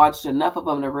I've watched enough of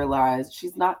them to realize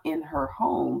she's not in her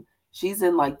home. She's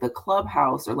in like the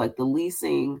clubhouse or like the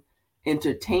leasing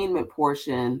entertainment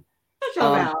portion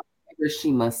of where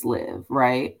she must live,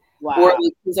 right? Wow. Or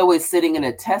like, she's always sitting in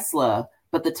a Tesla,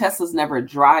 but the Tesla's never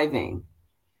driving.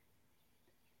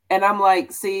 And I'm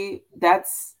like, see,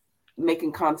 that's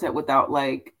making content without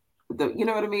like you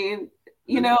know what I mean?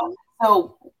 You know?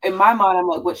 So in my mind, I'm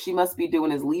like, what she must be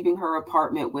doing is leaving her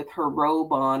apartment with her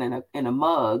robe on and a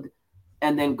mug,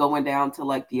 and then going down to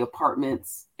like the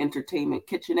apartment's entertainment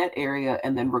kitchenette area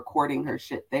and then recording her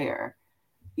shit there.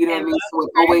 You know what I mean? So it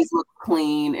always looks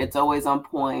clean. It's always on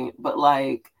point. But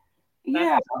like,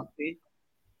 yeah.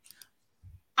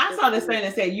 I saw this thing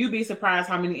that said, you'd be surprised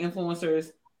how many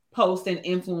influencers post and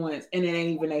influence, and it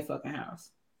ain't even a fucking house.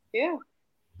 Yeah.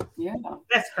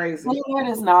 That's crazy. That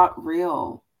is not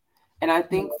real. And I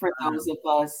think for those of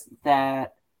us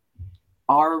that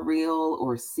are real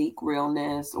or seek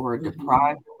realness or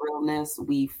deprived of realness,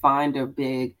 we find a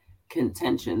big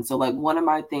contention. So like one of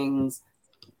my things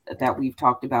that we've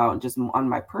talked about just on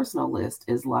my personal list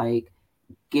is like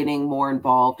getting more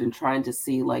involved and trying to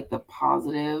see like the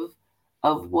positive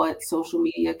of what social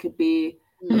media could be.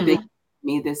 The big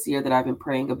me this year that I've been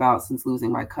praying about since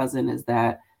losing my cousin is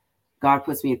that God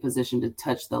puts me in a position to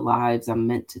touch the lives I'm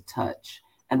meant to touch.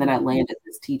 And then I landed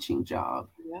this teaching job.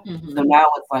 So now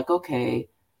it's like, okay,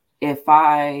 if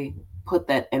I put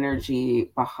that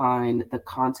energy behind the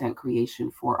content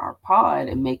creation for our pod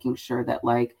and making sure that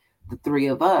like the three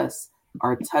of us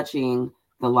are touching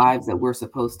the lives that we're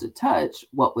supposed to touch,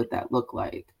 what would that look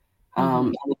like?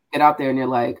 And you get out there and you're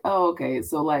like, oh, okay,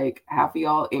 so like half of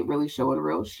y'all ain't really showing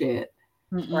real shit.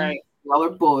 Right. Y'all are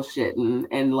bullshitting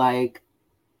and like,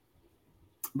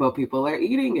 but people are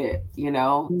eating it, you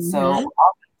know? So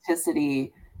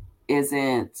authenticity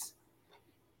isn't,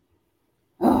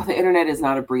 the internet is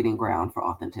not a breeding ground for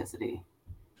authenticity,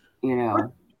 you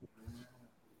know?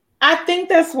 I think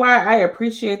that's why I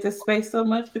appreciate this space so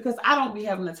much, because I don't be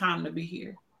having the time to be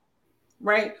here.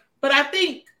 Right. But I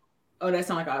think, that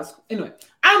sounds like I was, anyway,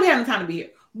 I don't be having the time to be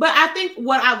here. But I think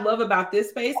what I love about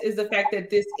this space is the fact that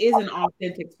this is an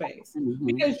authentic space,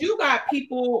 because you got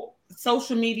people,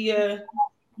 social media,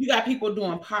 you got people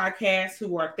doing podcasts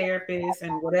who are therapists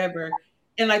and whatever,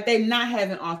 and like they're not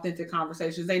having authentic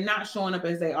conversations. They're not showing up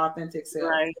as their authentic self.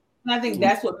 Right. And I think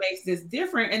that's what makes this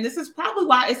different. And this is probably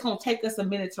why it's going to take us a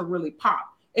minute to really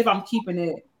pop. If I'm keeping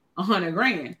it $100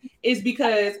 grand, is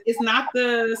because it's not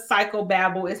the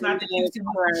psychobabble. It's not the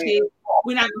shit.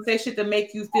 We're not going to say shit to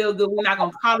make you feel good. We're not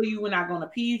going to collar you. We're not going to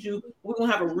appease you. We're going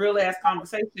to have a real ass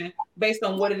conversation based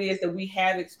on what it is that we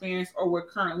have experienced or we're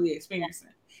currently experiencing.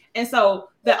 And so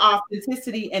the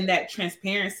authenticity and that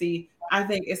transparency, I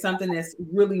think, is something that's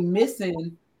really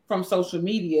missing from social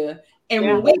media. And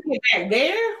when we get back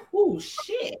there,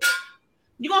 shit,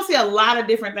 you're going to see a lot of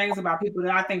different things about people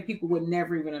that I think people would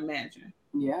never even imagine.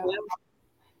 Yeah.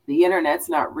 The internet's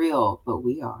not real, but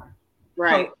we are.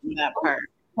 Right. That part.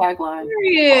 Tagline.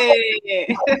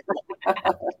 Yeah.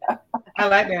 I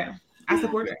like that. I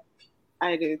support it.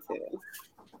 I do too.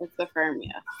 It's a firm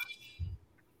yes.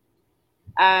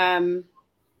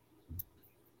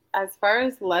 As far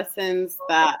as lessons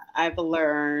that I've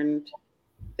learned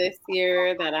this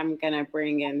year that I'm gonna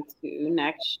bring into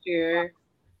next year,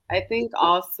 I think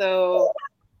also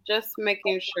just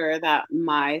making sure that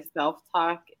my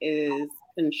self-talk is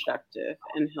constructive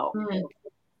and helpful.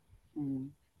 Mm-hmm.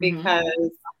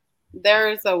 Because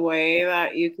there's a way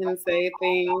that you can say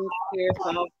things to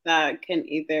yourself that can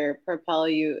either propel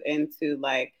you into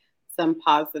like some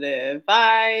positive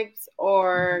vibes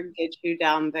or get you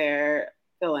down there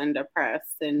feeling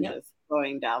depressed and Yep. just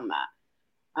going down that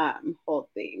whole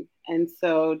thing. And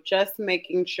so just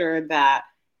making sure that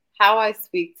how I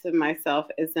speak to myself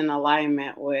is in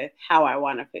alignment with how I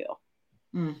want to feel.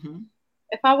 Mm-hmm.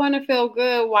 If I want to feel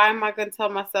good, why am I going to tell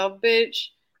myself, bitch,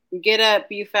 get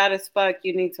up, you fat as fuck,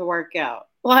 you need to work out?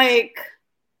 Like,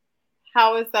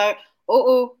 how is that?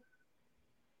 Oh,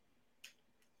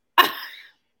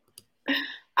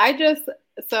 I just,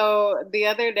 so the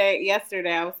other day,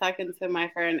 yesterday, I was talking to my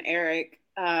friend Eric,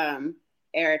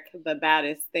 Eric, the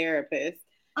baddest therapist.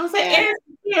 I'm saying Eric's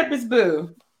therapist,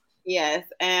 boo. Yes,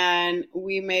 and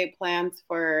we made plans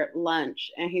for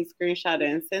lunch, and he screenshotted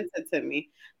and sent it to me.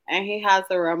 And he has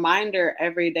a reminder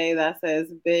every day that says,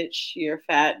 "Bitch, you're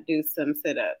fat. Do some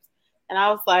sit-ups." And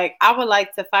I was like, I would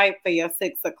like to fight for your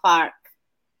 6 o'clock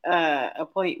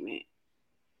appointment.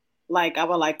 Like, I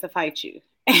would like to fight you.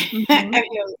 Mm-hmm. And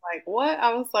he was like, "What?"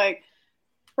 I was like,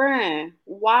 "Friend,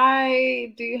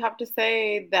 why do you have to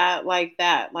say that like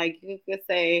that? Like, you could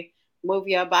say, move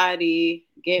your body,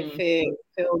 get fit,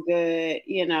 feel good,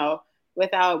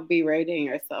 without berating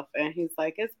yourself." And he's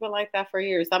like, "It's been like that for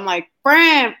years." I'm like,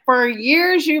 "Friend, for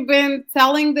years you've been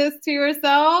telling this to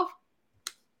yourself?"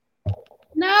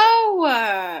 No.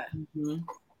 Mm-hmm.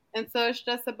 And so it's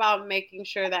just about making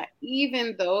sure that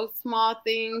even those small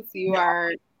things, you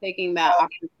are taking that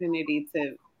opportunity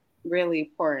to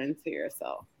really pour into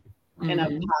yourself in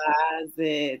a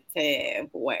positive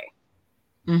way.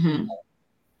 Mm-hmm.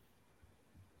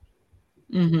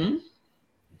 Mm-hmm.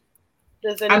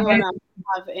 Does anyone else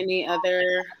have any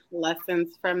other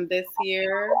lessons from this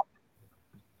year?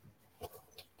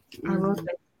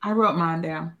 I wrote mine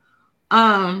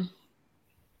down.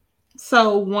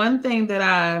 So one thing that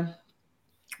I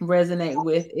resonate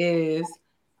with is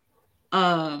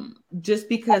just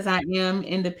because I am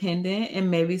independent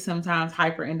and maybe sometimes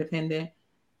hyper independent,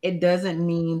 it doesn't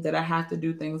mean that I have to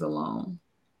do things alone.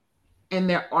 And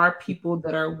there are people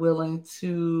that are willing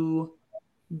to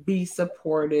be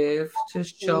supportive, to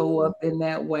show up in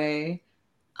that way.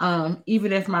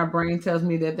 Even if my brain tells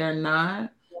me that they're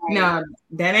not. Right. Now,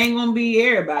 that ain't gonna be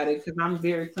everybody because I'm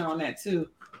very clear on that too.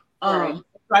 Right. So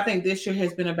I think this year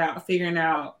has been about figuring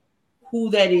out who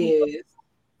that is,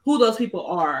 who those people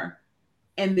are,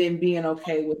 and then being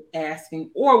okay with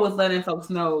asking or with letting folks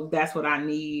know that's what I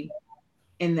need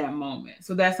in that moment.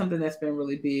 So that's something that's been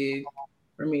really big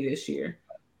for me this year.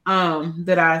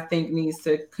 That I think needs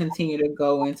to continue to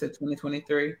go into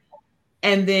 2023.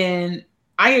 And then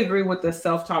I agree with the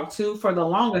self-talk too. For the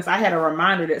longest, I had a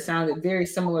reminder that sounded very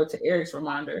similar to Eric's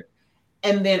reminder.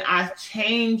 And then I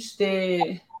changed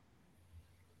it,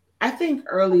 I think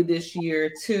early this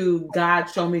year to God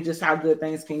show me just how good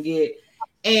things can get.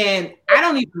 And I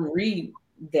don't even read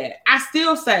that. I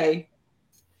still say,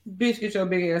 bitch, get your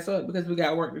big ass up because we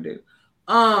got work to do.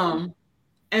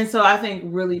 And so I think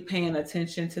really paying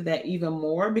attention to that even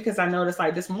more because I noticed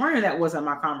like this morning that wasn't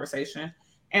my conversation.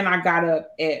 And I got up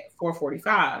at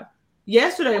 4:45.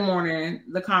 Yesterday morning,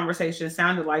 the conversation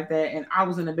sounded like that, and I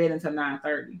was in the bed until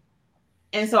 9:30.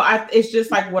 And so it's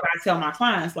just like what I tell my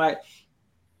clients, like,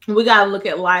 we got to look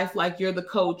at life like you're the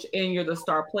coach and you're the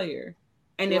star player.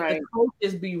 And if the coach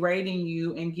is berating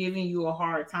you and giving you a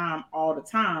hard time all the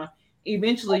time,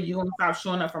 eventually you're going to stop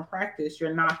showing up from practice.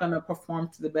 You're not going to perform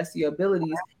to the best of your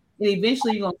abilities. And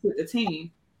eventually you're going to quit the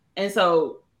team. And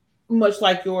so much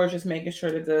like yours, just making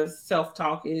sure that the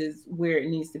self-talk is where it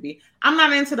needs to be. I'm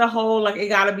not into the whole, like, it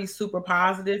got to be super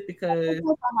positive because,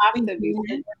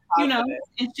 you know,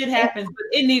 and shit happens, but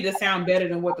it needs to sound better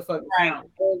than what the fuck it sounds.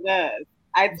 It does.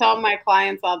 I tell my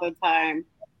clients all the time,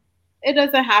 it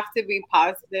doesn't have to be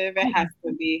positive. It has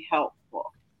to be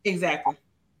helpful. Exactly.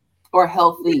 Or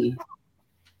healthy.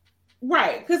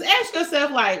 Right. Because ask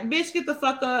yourself, like, bitch, get the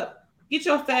fuck up. Get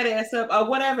your fat ass up, or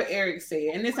whatever Eric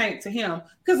said. And this ain't to him.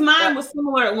 Because mine was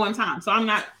similar at one time. So I'm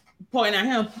not pointing at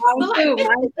him. Mine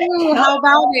too. How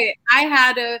about it? I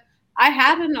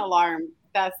had an alarm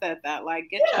that said that. Like,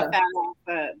 get your fat ass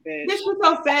up, bitch. Get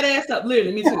your fat ass up.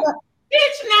 Literally, me too.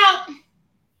 Bitch, now,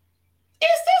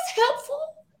 is this helpful?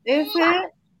 Is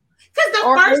it? Because the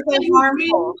first thing you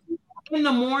read in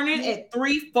the morning at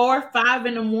 3, 4, 5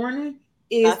 in the morning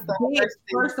is bitch,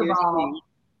 first of all.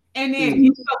 And then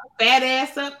get your fat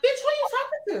ass up. Bitch, who you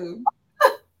talking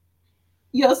to?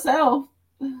 Yourself.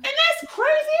 And that's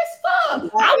crazy as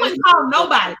fuck. I wouldn't call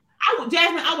nobody.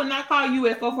 Jasmine, I would not call you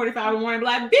at 4:45 in the morning. Be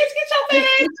like, bitch, get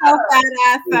your fat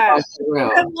ass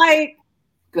up. Like,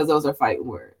 because those are fighting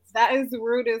words. That is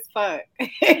rude as fuck.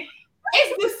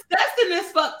 It's disgusting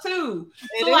as fuck too.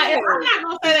 So like, if I'm not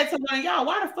gonna say that to one of y'all,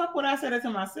 why the fuck would I say that to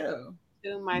myself?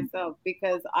 To myself,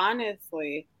 because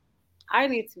honestly, I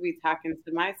need to be talking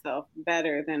to myself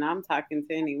better than I'm talking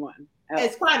to anyone else.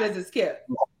 As quiet as it's kept.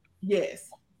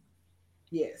 Yes.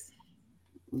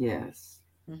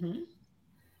 Mm-hmm.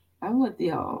 I'm with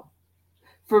y'all.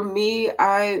 For me,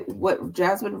 what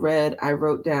Jasmine read, I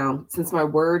wrote down, since my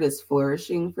word is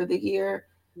flourishing for the year.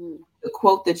 The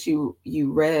quote that you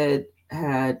read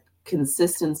had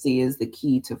consistency is the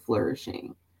key to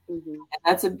flourishing. And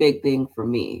that's a big thing for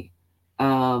me.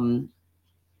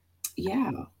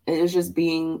 It's just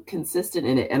being consistent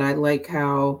in it. And I like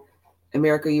how,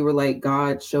 America, you were like,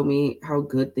 God, show me how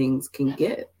good things can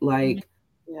get. Like,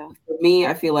 for me,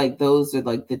 I feel like those are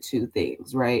like the two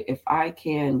things, right? If I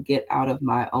can get out of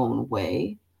my own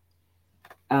way,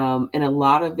 and a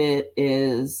lot of it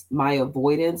is my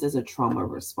avoidance is a trauma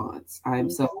response. I'm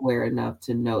self-aware enough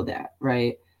to know that,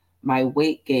 right? My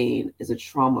weight gain is a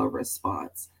trauma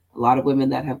response. A lot of women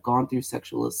that have gone through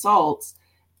sexual assaults,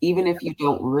 even if you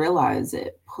don't realize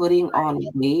it, putting on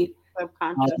weight,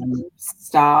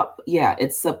 stop. Yeah,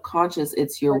 it's subconscious.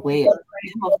 It's your way of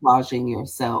camouflaging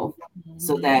yourself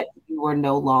so that you are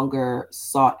no longer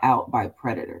sought out by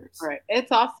predators. Right.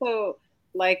 It's also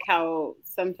like how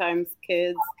sometimes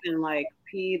kids can like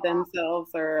pee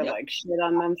themselves or like shit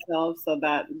on themselves so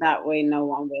that way no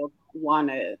one will want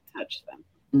to touch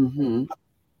them.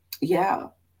 Yeah.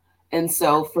 And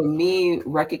so for me,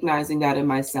 recognizing that in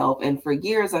myself, and for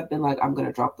years I've been like, I'm going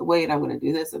to drop the weight, I'm going to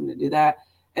do this, I'm going to do that.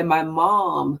 And my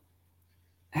mom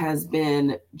has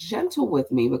been gentle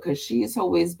with me because she's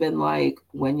always been like,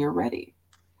 when you're ready,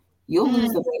 you'll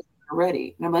lose the weight when you're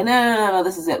ready. And I'm like, no,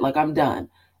 this is it. Like, I'm done.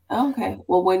 Okay,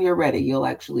 well, when you're ready, you'll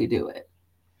actually do it.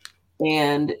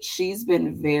 And she's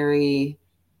been very,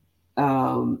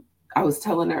 I was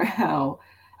telling her how,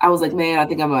 I was like, man, I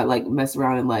think I might like mess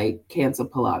around and like cancel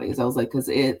Pilates. I was like, because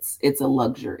it's a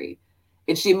luxury.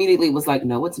 And she immediately was like,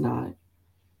 no, it's not.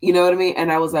 You know what I mean?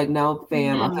 And I was like, no,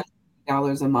 fam,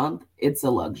 $100 a month, it's a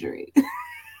luxury.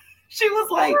 She was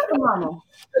like,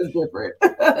 it's different.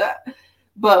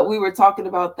 But we were talking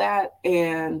about that.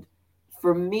 And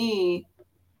for me,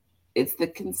 it's the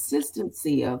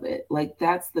consistency of it. Like,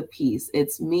 that's the piece.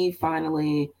 It's me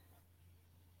finally,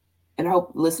 and I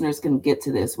hope listeners can get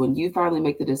to this, when you finally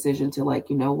make the decision to like,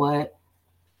 you know what,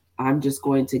 I'm just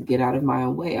going to get out of my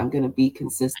own way. I'm going to be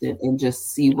consistent and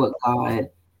just see what God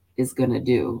is going to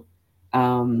do.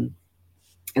 And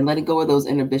letting go of those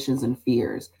inhibitions and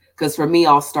fears. Because for me,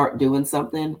 I'll start doing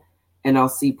something and I'll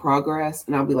see progress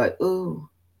and I'll be like, ooh.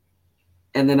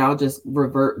 And then I'll just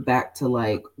revert back to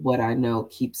like what I know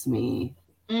keeps me,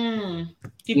 keep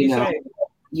you safe.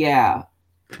 Yeah.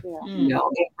 You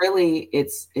know,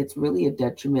 it's really a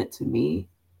detriment to me.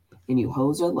 And you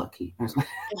hoes are lucky. You hoes are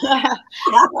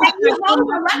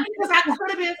lucky because I could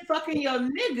have been fucking your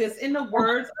niggas, in the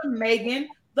words of Megan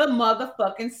the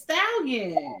motherfucking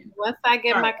Stallion. Once I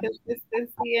get my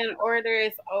consistency in order,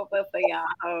 it's over for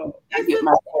y'all.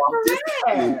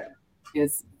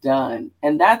 It's done.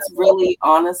 And that's really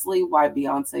honestly why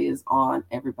Beyonce is on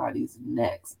everybody's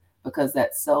necks, because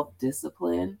that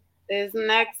self-discipline is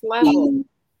next level.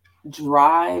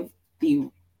 Drive, the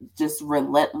just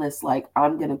relentless, like,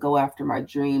 I'm going to go after my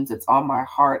dreams. It's on my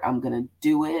heart. I'm going to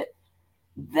do it.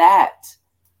 That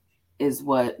is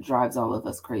what drives all of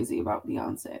us crazy about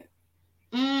Beyonce.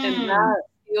 And that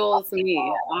fuels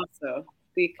me also,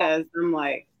 because I'm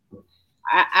like,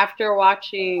 after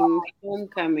watching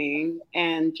Homecoming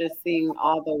and just seeing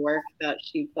all the work that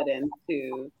she put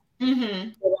into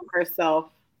putting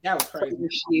herself that was crazy. Where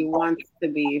she wants to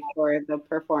be for the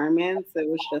performance, it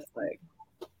was just like,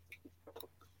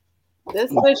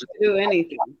 this bitch can do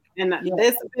anything. And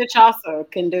this bitch also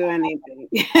can do anything.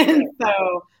 And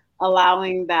so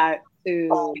allowing that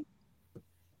to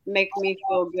make me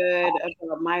feel good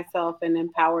about myself and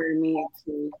empower me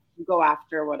to go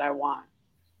after what I want.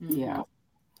 Yeah.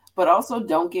 But also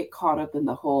don't get caught up in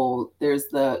the whole, there's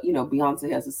the, you know,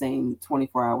 Beyonce has the same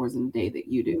 24 hours in a day that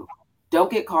you do. Don't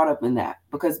get caught up in that,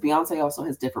 because Beyonce also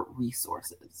has different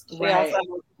resources. She also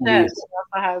has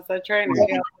a trainer. She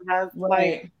also has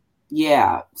like,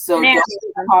 yeah. So don't get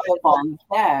caught up on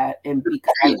that. And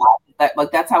because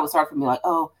that's how it started for me. Like,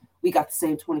 oh, we got the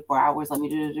same 24 hours. Let me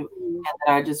do. And then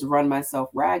I just run myself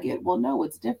ragged. Well, no,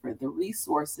 it's different. The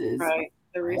resources. Right.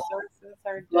 The resources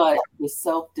are different. But the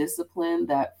self-discipline,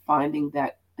 that finding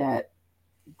that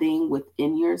thing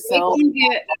within yourself. It can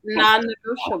get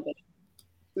non-negotiable.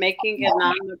 making it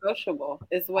non-negotiable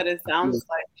is what it sounds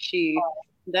like she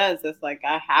does. It's like,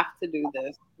 I have to do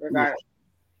this regardless.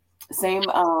 Same.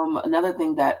 Another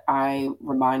thing that I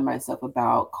remind myself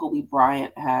about, Kobe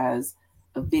Bryant has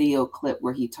a video clip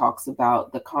where he talks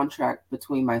about the contract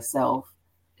between myself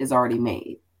is already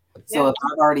made. So if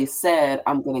I've already said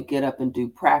I'm going to get up and do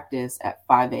practice at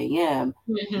 5 a.m.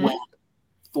 when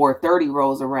 4:30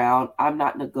 rolls around, I'm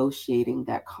not negotiating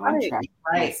that contract.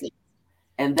 Right.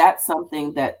 And that's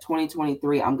something that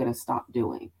 2023 I'm going to stop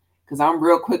doing. Because I'm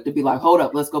real quick to be like, hold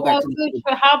up, let's go back to the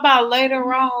how about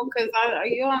later on? Because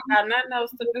you don't got nothing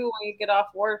else to do when you get off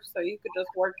work, so you could just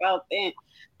work out then.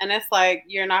 And it's like,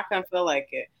 you're not going to feel like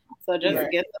it. So just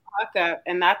get the fuck up.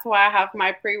 And that's why I have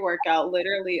my pre-workout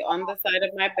literally on the side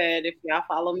of my bed. If y'all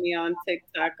follow me on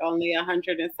TikTok, only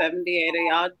 178 of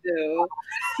y'all do.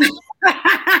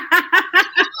 I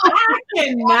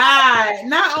cannot.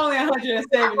 Not only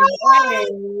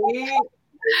 178.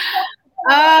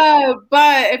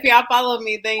 But if y'all follow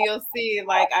me, then you'll see,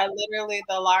 like, I literally,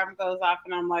 the alarm goes off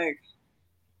and I'm like,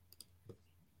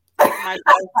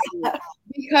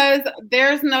 because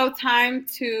there's no time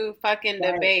to fucking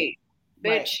debate.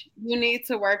 Bitch, you need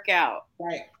to work out.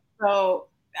 Right. So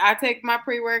I take my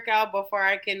pre-workout before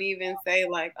I can even say,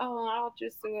 like, oh, I'll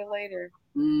just do it later.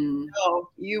 No,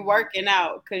 you working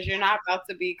out because you're not about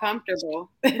to be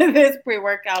comfortable. This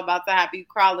pre-workout about to have you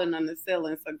crawling on the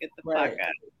ceiling, so get the fuck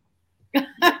out.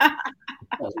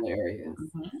 Hilarious.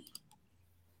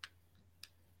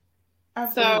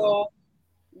 So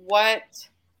what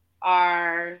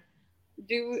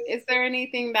is there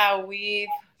anything that we've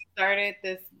started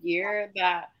this year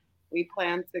that we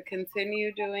plan to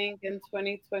continue doing in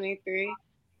 2023?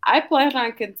 I plan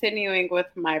on continuing with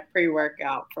my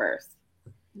pre-workout first.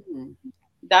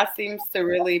 That seems to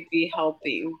really be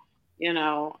helping.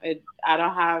 I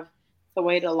don't have to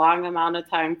wait a long amount of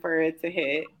time for it to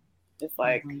hit. It's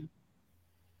like,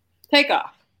 take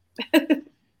off.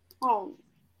 Oh,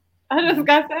 I just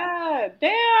got sad.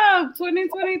 Damn,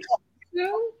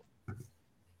 2022.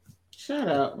 Shut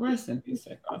up. Rest in peace.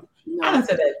 I done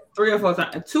said that 3 or 4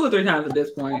 times, 2 or 3 times at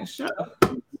this point. Shut up.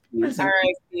 All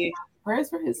right. Prayers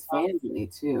for his family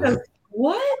too.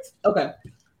 What? Okay.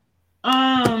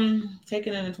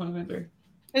 Taking it in 2023.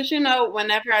 Because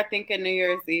whenever I think of New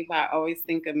Year's Eve, I always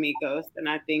think of Migos, and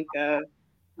I think of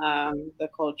the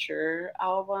Culture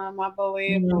album, I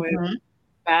believe, with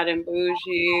Bad and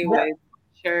Bougie, with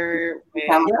Shirt.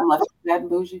 Sound like I'm left off Bad and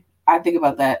Bougie? I think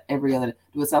about that every other day.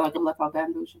 Do it sound like I'm left off Bad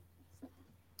and Bougie?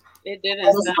 It didn't.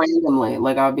 Just randomly,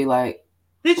 like I'll be like,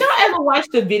 did y'all ever watch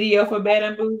the video for Bad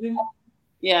and Bougie?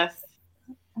 Yes.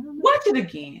 Watch it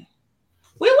again.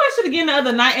 We watched it again the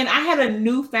other night, and I had a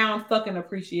newfound fucking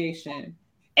appreciation.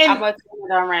 And I'm going to turn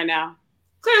it on right now.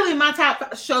 Clearly, my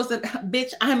top shows that,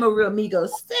 bitch, I'm a real Migos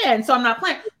fan, so I'm not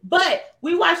playing. But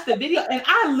we watched the video, and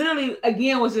I literally,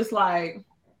 again, was just like,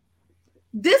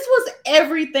 this was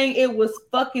everything it was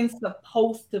fucking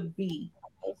supposed to be.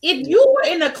 If you were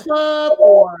in a club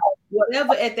or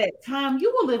whatever at that time,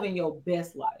 you were living your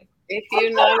best life. If you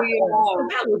know, you know.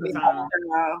 That was the time.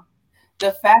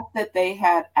 The fact that they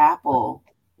had Apple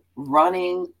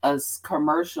running a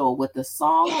commercial with a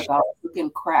song about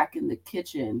cooking crack in the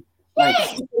kitchen. Like,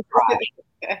 the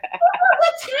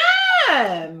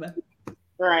time.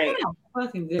 Right. Oh,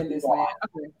 fucking goodness, man.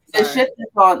 Okay, the shit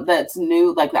that's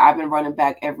new, like that I've been running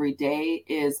back every day,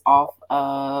 is off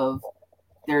of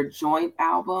their joint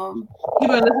album. You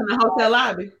been listening to Hotel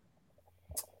Lobby?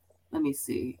 Let me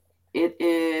see. It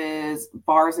is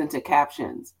Bars into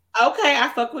Captions. Okay, I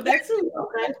fuck with that too.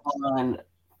 Okay. On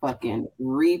fucking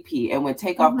repeat. And when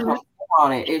Takeoff comes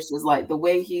on it, it's just like the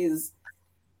way he's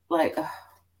like,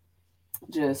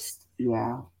 just,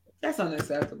 yeah. That's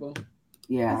unacceptable.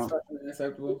 Yeah. That's fucking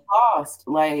unacceptable. Lost.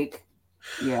 Like,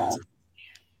 yeah.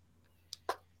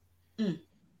 Okay,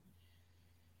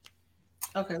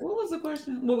 what was the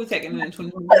question? What we taking in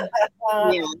 2021?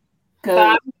 Yeah. So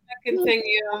I'm gonna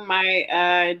continue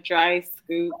my dry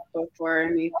scoop before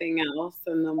anything else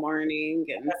in the morning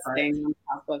and staying on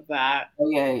top of that.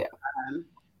 Yeah.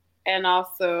 And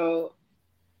also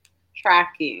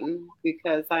tracking,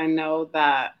 because I know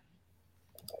that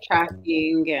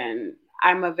tracking, and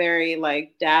I'm a very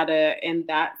like data in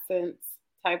that sense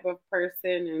type of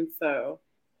person, and so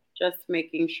just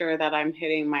making sure that I'm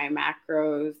hitting my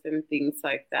macros and things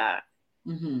like that.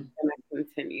 And I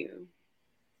continue.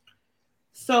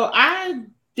 So I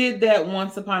did that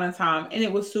once upon a time, and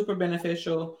it was super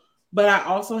beneficial, but I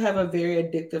also have a very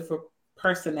addictive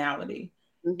personality.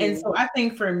 And so I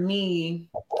think for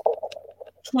me,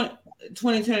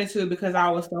 2022, because I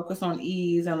was focused on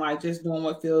ease and like just doing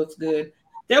what feels good,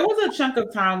 there was a chunk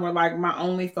of time where like my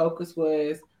only focus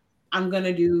was I'm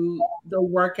gonna do the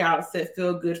workouts that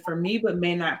feel good for me, but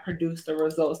may not produce the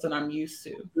results that I'm used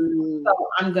to. So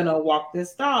I'm gonna walk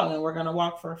this dog, and we're gonna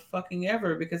walk for fucking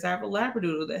ever because I have a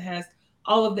Labradoodle that has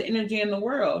all of the energy in the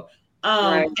world.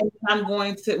 And I'm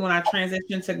going to, when I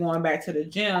transition to going back to the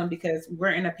gym, because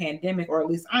we're in a pandemic, or at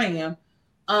least I am.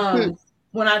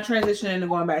 When I transitioned into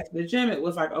going back to the gym, it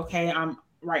was like, okay, I'm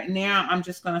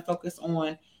just going to focus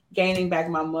on gaining back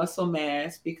my muscle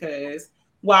mass, because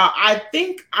while I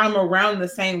think I'm around the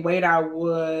same weight I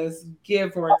was,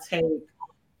 give or take,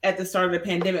 at the start of the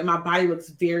pandemic, my body looks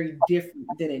very different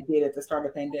than it did at the start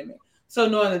of the pandemic. So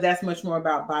knowing that that's much more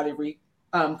about body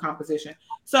composition.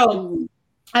 So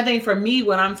I think for me,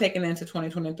 what I'm taking into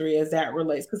 2023 is that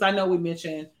relates, because I know we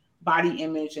mentioned body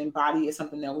image, and body is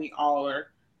something that we all are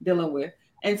dealing with.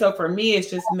 And so for me, it's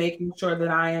just making sure that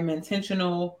I am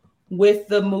intentional with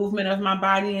the movement of my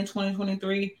body in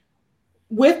 2023,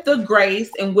 with the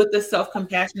grace and with the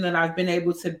self-compassion that I've been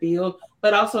able to build,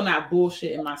 but also not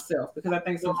bullshitting myself, because I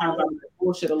think sometimes I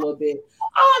bullshit a little bit.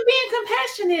 Oh, I'm being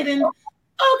compassionate, and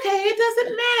okay, it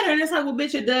doesn't matter. And it's like, well,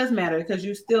 bitch, it does matter, because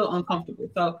you're still uncomfortable.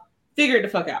 So figure it the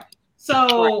fuck out.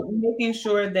 So making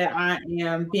sure that I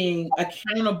am being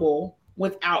accountable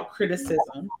without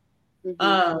criticism,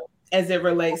 as it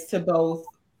relates to both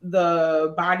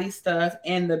the body stuff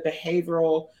and the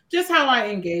behavioral, just how I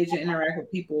engage and interact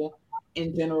with people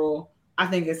in general. I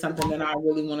think it's something that I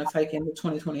really want to take into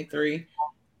 2023.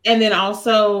 And then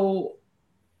also,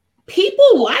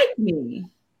 people like me.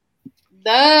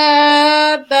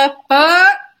 The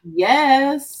fuck?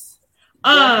 Yes.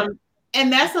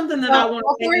 And that's something that I want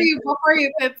to before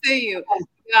you continue.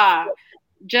 Yeah.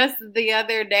 Just the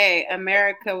other day,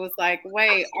 America was like,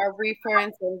 wait, are we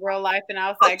friends in real life? And I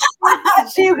was like,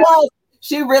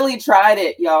 she really tried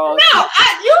it, y'all. No,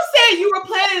 you said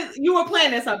you were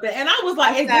planning something, and I was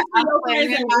like, is this your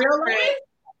friends in real life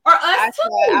or us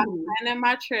too? I'm planning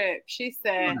my trip. She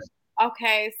said,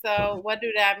 okay, so what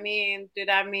do that mean? Do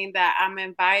that mean that I'm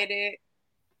invited?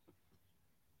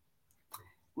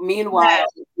 Meanwhile,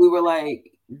 we were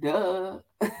like, duh.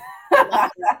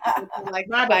 Like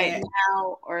my bad.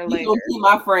 Now or later. You gonna be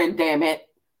my friend, damn it.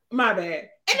 My bad. And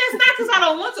it's not because I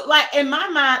don't want to. Like, in my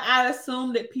mind, I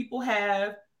assume that people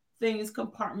have things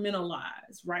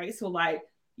compartmentalized, right? So like,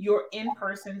 your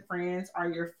in-person friends are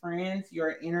your friends,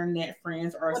 your internet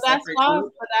friends are separate.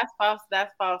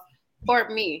 That's false. For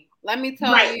me, let me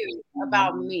tell you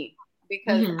about me,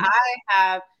 because I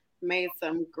have made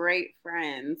some great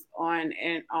friends on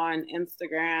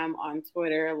Instagram, on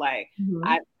Twitter. Like,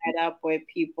 I've met up with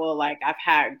people, like I've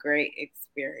had great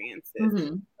experiences.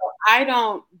 So I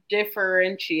don't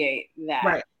differentiate that.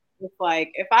 Right. It's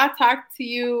like, if I talk to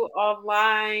you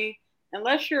online,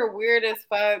 unless you're weird as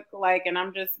fuck, like, and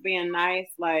I'm just being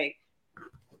nice, like,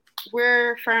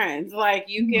 we're friends. Like,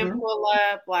 you can pull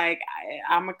up, like,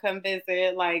 I'm gonna come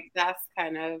visit. Like, that's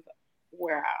kind of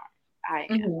where I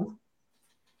am.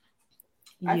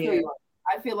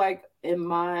 I feel like in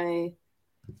my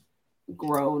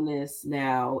grownness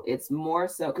now, it's more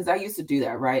so because I used to do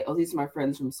that, right? Oh, these are my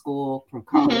friends from school, from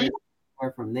college,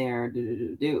 or from there.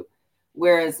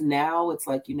 Whereas now it's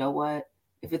like, you know what?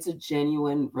 If it's a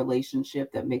genuine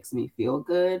relationship that makes me feel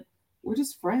good, we're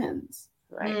just friends,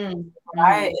 right?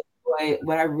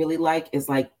 What I really like is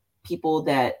like people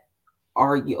that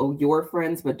are your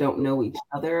friends but don't know each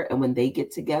other, and when they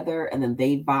get together and then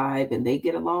they vibe and they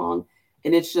get along,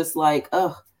 and it's just like,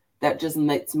 that just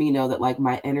makes me know that like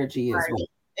my energy is right.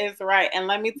 It's right. And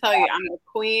let me tell you, I'm the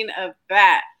queen of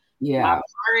that. Yeah. My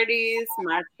parties,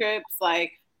 my trips,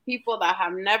 like, people that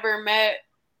have never met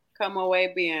come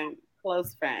away being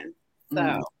close friends.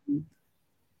 So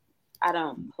I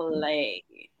don't play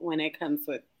when it comes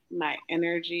with my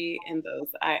energy and those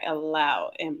I allow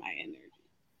in my energy.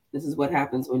 This is what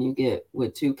happens when you get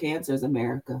with two cancers,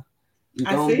 America. You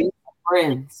don't be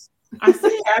friends. I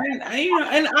see.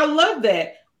 And I love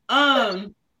that.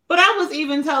 But I was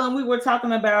even we were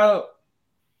talking about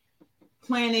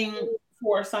planning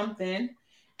for something,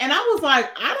 and I was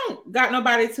like, I don't got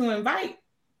nobody to invite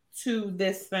to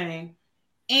this thing.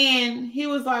 And he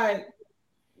was like,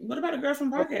 what about a girl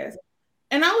from podcast?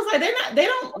 And I was like, they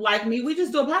don't like me. We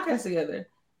just do a podcast together.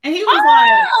 And he was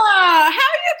like, how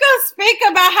you gonna speak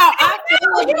about how I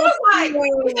feel? He was like,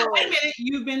 wait a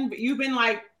minute, you've been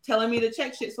like telling me to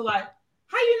check shit. So like,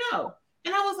 how you know?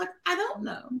 And I was like, I don't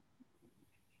know.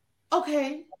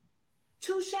 Okay,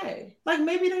 touche. Like,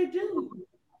 maybe they do.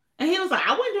 And he was like,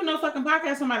 I wouldn't do no fucking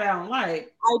podcast somebody I don't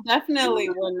like. I definitely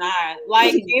would not.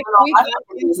 Like, if we got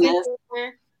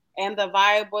together and the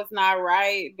vibe was not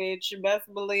right, bitch, you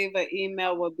best believe an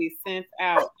email would be sent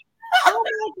out. Oh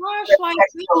my gosh, like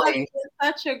this was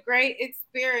such a great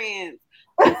experience.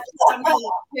 I'm gonna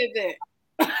pivot.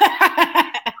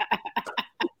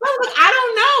 I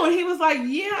don't know. And he was like,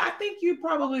 yeah, I think you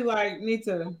probably like need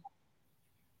to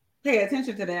pay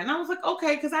attention to that. And I was like,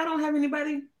 okay, because I don't have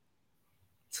anybody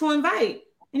to invite.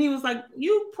 And he was like,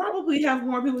 you probably have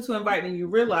more people to invite than you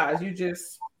realize. You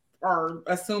just are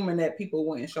assuming that people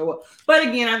wouldn't show up. But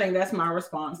again, I think that's my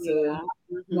response to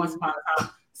Once Upon a Time.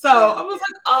 So I was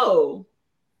like, oh,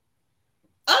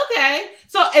 okay.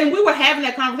 So, and we were having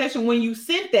that conversation when you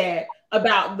sent that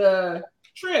about the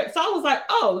trip. So I was like,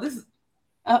 oh, this is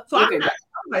so I'm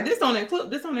like, this don't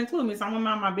include me. So I'm gonna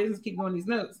mind my business, keep doing these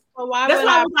notes. Well, why that's would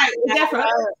why I I was like, is that for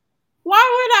us?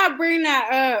 Why would I bring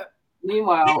that up?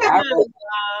 Meanwhile,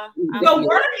 the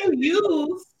word you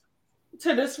used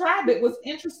to describe it was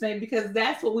interesting because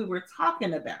that's what we were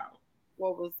talking about.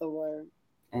 What was the word?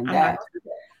 And that.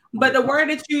 But the word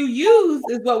that you used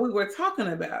is what we were talking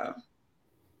about.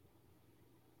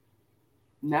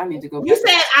 Now I need to go. You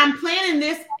said I'm planning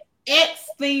this X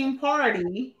theme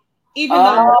party, even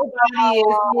though nobody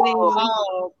is getting.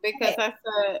 Oh, because I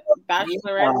said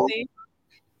bachelorette theme.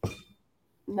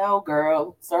 No,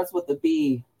 girl. Starts with a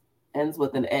B, ends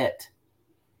with an et.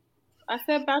 I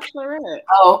said bachelorette.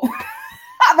 Oh,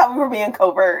 I thought we were being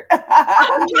covert.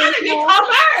 I'm trying to be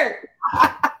covert.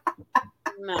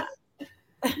 No.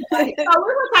 So we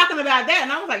were talking about that,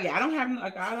 and I was like, "Yeah, I don't."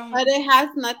 But it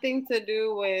has nothing to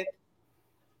do with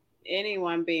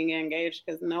anyone being engaged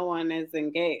because no one is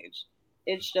engaged.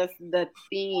 It's just the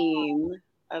theme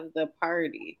of the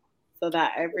party, so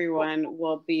that everyone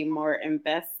will be more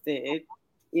invested.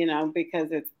 You know,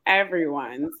 because it's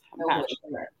everyone's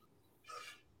bachelor.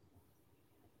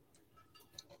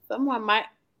 Someone might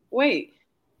wait.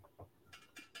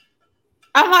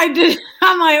 I'm like,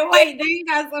 wait, do you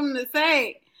got something to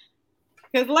say?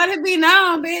 Because let it be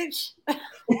known, bitch.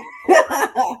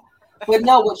 But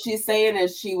no, what she's saying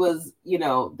is she was, you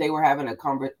know, they were having a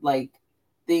conversation, like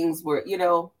things were, you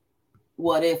know,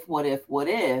 what if? We're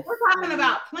talking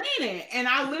about planning. And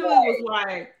I literally was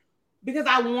like, because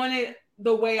I wanted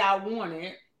the way I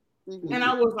wanted. Mm-hmm. And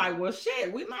I was like, well,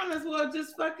 shit, we might as well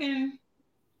just fucking,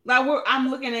 like, I'm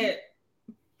looking at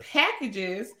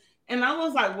packages. And I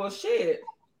was like, well, shit,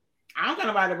 I'm going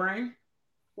to buy the brain.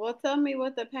 Well, tell me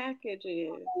what the package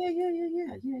is.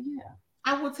 Yeah.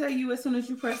 I will tell you as soon as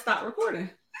you press stop recording.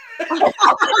 Because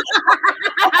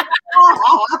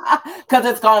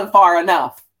it's gone far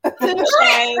enough. I've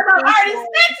already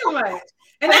said too much.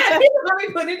 And then people are going to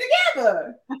be putting it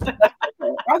together.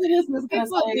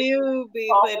 People do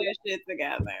be putting shit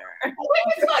together.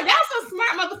 Y'all some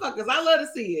smart motherfuckers. I love to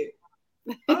see it.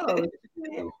 Oh,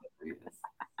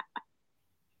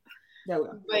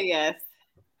 but yes,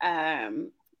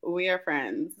 we are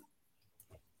friends.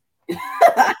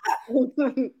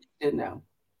 Didn't know.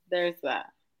 There's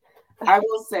that. I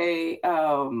will say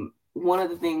one of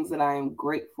the things that I am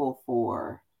grateful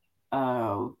for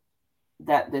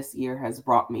that this year has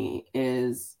brought me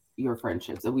is your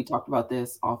friendships. And we talked about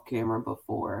this off camera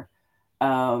before.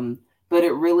 But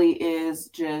it really is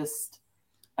just,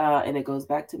 and it goes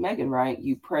back to Megan, right?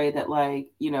 You pray that, like,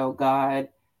 you know, God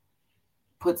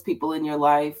puts people in your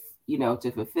life, you know,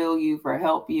 to fulfill you, for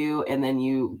help you. And then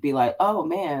you be like, oh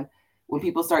man, when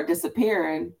people start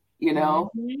disappearing, you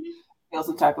know, feel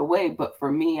some type of way. But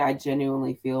for me, I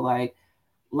genuinely feel like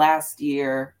last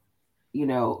year, you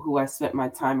know, who I spent my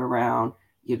time around,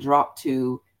 you dropped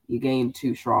 2, you gained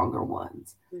 2 stronger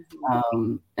ones.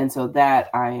 And so that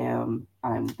I'm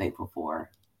thankful for.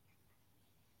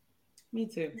 Me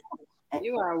too.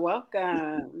 You are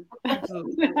welcome. And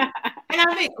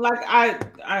I think, like, I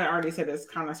already said this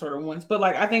kind of sort of once, but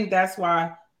like, I think that's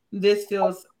why this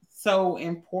feels so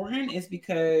important, is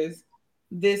because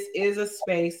this is a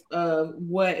space of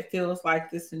what feels like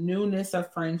this newness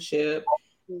of friendship.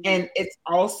 And it's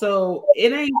also,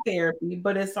 it ain't therapy,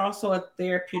 but it's also a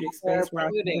therapeutic space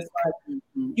where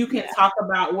you can talk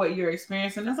about what you're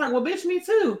experiencing. It's like, well, bitch, me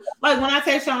too. Like, when I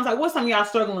text y'all, I was like, what's something y'all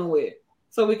struggling with?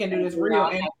 So we can do this real.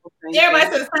 And everybody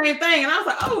said the same thing. And I was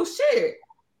like, oh shit.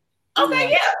 Okay,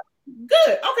 yeah.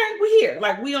 Good. Okay, we here.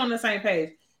 Like, we on the same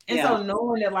page. And so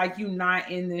knowing that, like, you not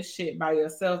in this shit by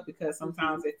yourself, because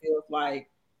sometimes it feels like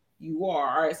you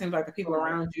are, or it seems like the people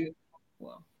around you,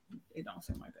 well, it don't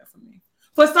seem like that for me.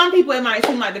 For some people, it might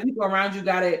seem like the people around you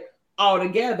got it all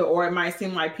together, or it might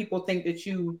seem like people think that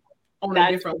you on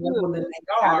a different level than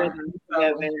they are.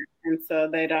 And so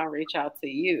they don't reach out to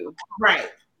you. Right.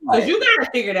 Because you got it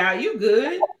figured out. You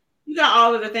good. You got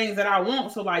all of the things that I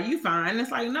want. So, like, you fine.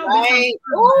 It's like, no. Right.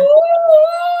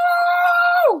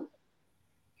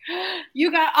 You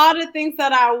got all the things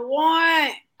that I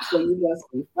want. So you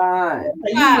must be fine. So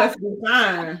you must be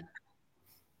fine.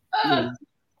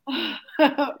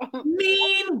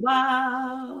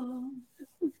 Meanwhile,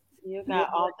 you got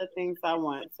all the things I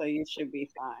want, so you should be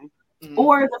fine.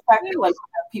 Or the fact that like you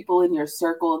have people in your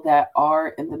circle that are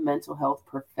in the mental health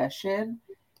profession,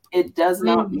 it does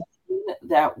not mean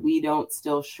that we don't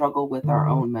still struggle with our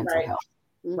own mental health.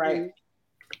 Right.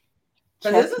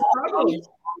 Because this is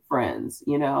struggle. Friends,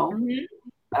 you know.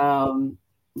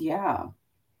 Yeah.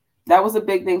 That was a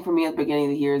big thing for me at the beginning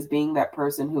of the year, is being that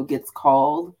person who gets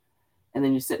called and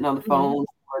then you're sitting on the phone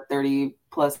for 30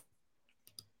 plus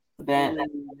event and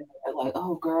like,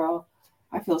 oh girl,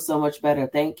 I feel so much better.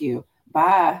 Thank you.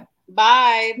 Bye.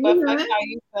 But fuck how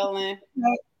you feeling?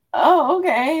 Oh,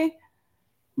 okay.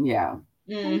 Yeah.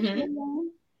 Yeah.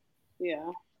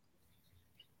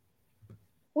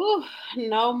 Ooh,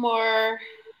 no more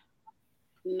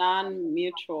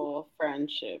non-mutual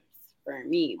friendships for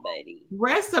me, buddy.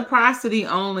 Reciprocity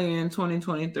only in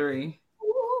 2023.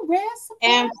 Ooh,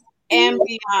 reciprocity. And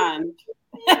beyond.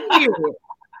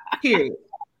 Period.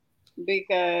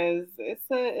 Because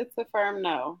it's a firm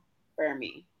no for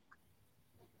me.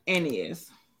 And it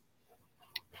is.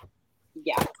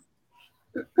 Yeah.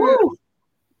 Woo.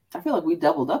 I feel like we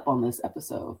doubled up on this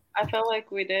episode. I feel like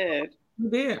we did. We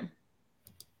did.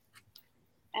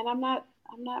 And I'm not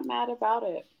mad about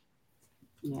it.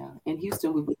 Yeah. In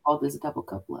Houston, we called this double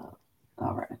cup love.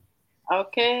 All right.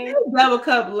 Okay. Double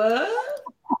cup love.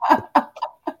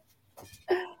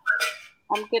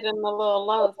 I'm getting a little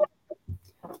low.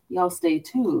 Y'all stay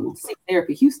tuned. Seek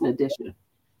Therapy Houston edition.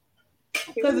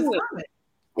 Because it's coming.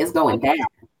 It's going down.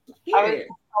 I was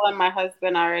telling my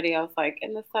husband already. I was like,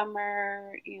 in the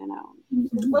summer, you know.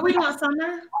 What we doing,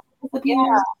 summer?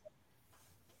 Yeah.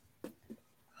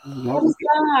 What is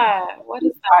that? What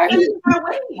is that?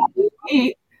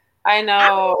 I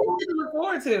know. To look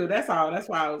forward to. That's all. That's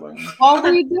why I was like. Well,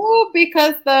 we do,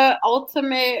 because the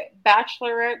ultimate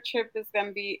bachelorette trip is going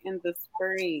to be in the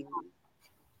spring.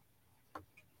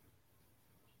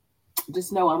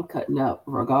 Just know I'm cutting up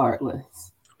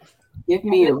regardless. Give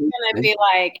me It's going to be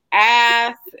like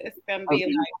ass. It's going to be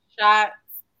like shots.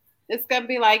 It's going to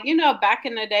be like, you know, back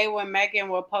in the day when Megan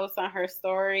would post on her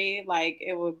story, like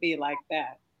it would be like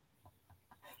that.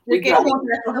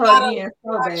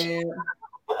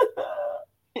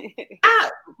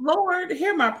 Lord,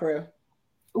 hear my prayer.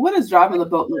 What does driving the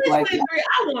boat look like? I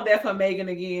want that for Megan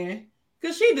again,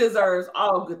 because she deserves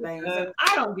all good things. And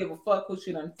I don't give a fuck who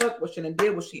she done fuck, what she done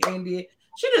did, what she ain't did.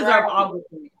 She deserves all good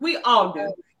things. We all do.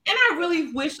 And I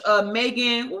really wish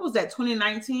Megan, what was that,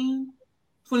 2019?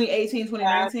 2018,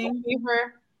 2019?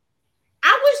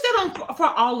 I wish that for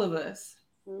all of us.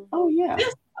 Oh, yeah.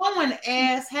 Just throwing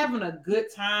ass, having a good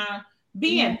time,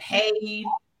 being paid,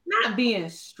 not being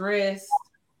stressed.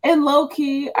 And low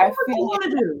key, I feel like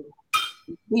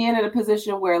being in a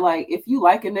position where, like, if you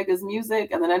like a nigga's music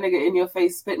and then that nigga in your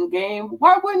face spitting game,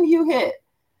 why wouldn't you hit?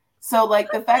 So,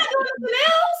 like, the fact that,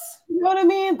 you know what I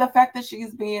mean? The fact that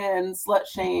she's being slut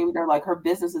shamed or like her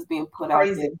business is being put out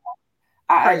there,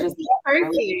 I just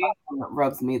really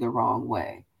rubs me the wrong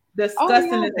way.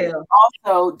 Disgusting as hell.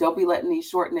 Also, don't be letting these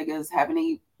short niggas have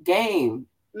any game.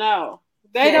 No,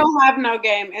 they don't have no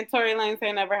game. And Tory Lanez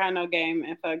ain't never had no game.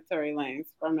 And fuck Tory Lanez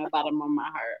from the bottom of my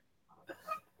heart.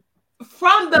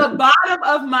 From the bottom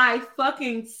of my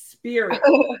fucking spirit.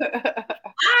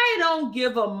 I don't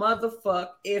give a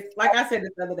motherfuck if, like I said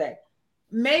this the other day,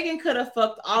 Megan could have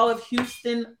fucked all of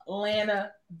Houston,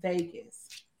 Atlanta, Vegas.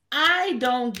 I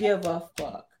don't give a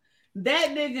fuck. That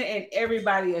nigga and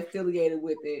everybody affiliated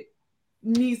with it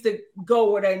needs to go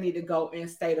where they need to go and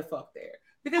stay the fuck there.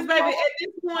 Because, baby, at this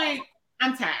point,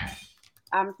 I'm tired.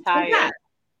 I'm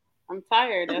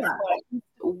tired. That's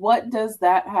what does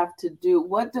that have to do?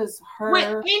 What does her with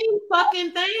any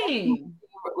fucking thing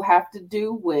have to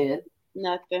do with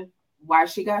nothing? Why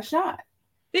she got shot?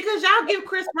 Because y'all give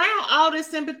Chris Brown all this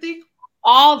sympathy.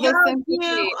 All the sympathy.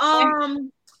 Give,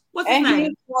 what's his name?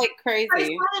 He's like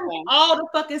crazy. All the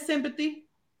fucking sympathy.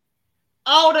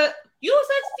 All the you're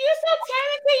so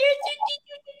talented.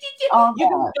 You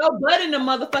can go butt in the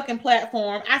motherfucking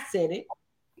platform. I said it.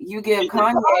 You give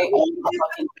Kanye.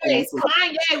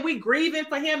 Kanye, we grieving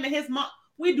for him and his mom.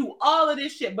 We do all of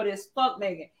this shit, but it's fuck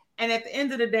Megan. And at the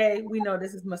end of the day, we know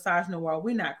this is misogynoir.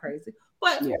 We're not crazy,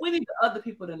 but we need the other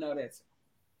people to know that.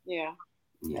 Yeah.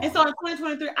 And so in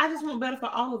 2023, I just want better for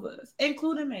all of us,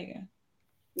 including Megan.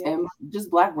 And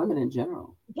just black women in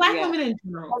general. Black women in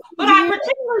general. But I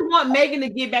particularly want Megan to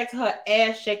get back to her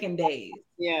ass shaking days.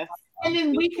 Yeah. And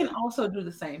then we can also do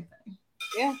the same thing.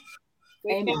 Yeah.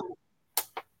 We can.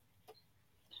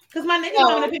 Because my nigga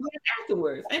want to pick me up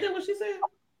afterwards. Ain't that what she said?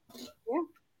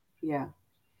 Yeah.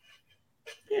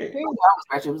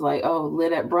 It was like, oh,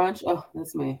 lit at brunch. Oh,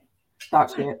 that's me.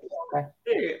 Thought shit. Okay.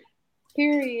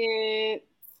 Period.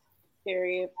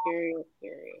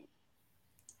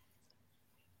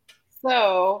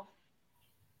 So,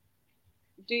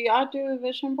 do y'all do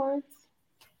vision boards?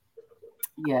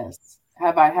 Yes.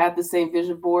 Have I had the same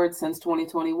vision board since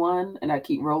 2021 and I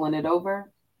keep rolling it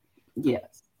over?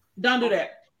 Yes. Don't do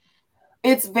that.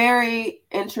 It's very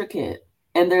intricate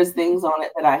and there's things on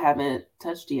it that I haven't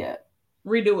touched yet.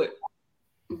 Redo it.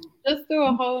 Just do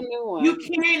a whole new one. You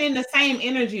carrying in the same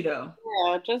energy though.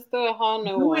 Yeah, just do a whole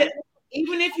new one.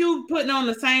 Even if you putting on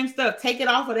the same stuff, take it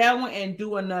off of that one and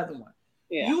do another one.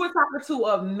 Yeah. You were talking to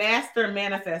a master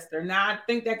manifester. Now I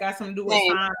think that got something to do with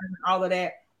signs and all of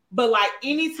that. But like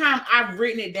anytime I've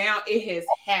written it down, it has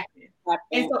happened.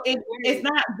 And so it's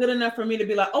not good enough for me to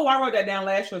be like, oh, I wrote that down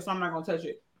last year, so I'm not gonna touch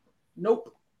it.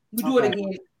 Nope. We do it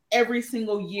again every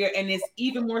single year, and it's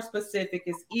even more specific,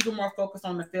 it's even more focused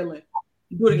on the feeling.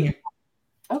 Do it again.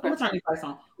 Okay. What time you play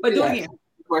song? But do it again.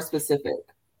 More specific.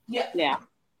 Yeah.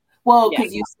 Well,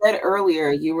 because you said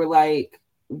earlier, you were like,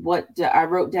 I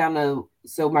wrote down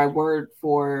so my word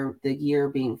for the year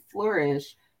being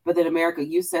flourish. But then, America,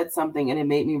 you said something and it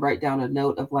made me write down a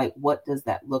note of like, what does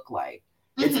that look like?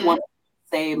 It's one to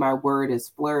say my word is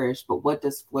flourish, but what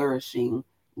does flourishing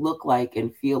look like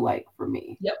and feel like for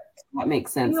me? Yep. That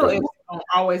makes sense. It won't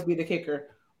always be the kicker.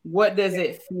 What does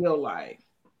it feel like?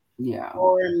 Yeah.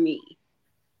 For me.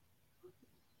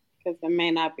 Because it may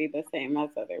not be the same as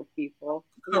other people.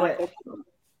 Correct.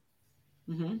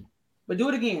 But do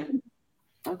it again.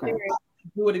 Okay.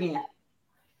 Do it again.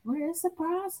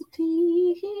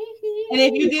 Reciprocity. And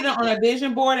if you did it on a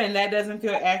vision board and that doesn't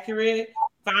feel accurate,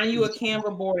 find you a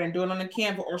Canva board and do it on a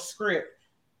Canva or script.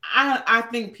 I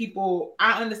think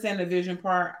I understand the vision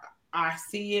part. I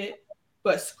see it,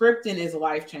 but scripting is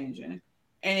life changing.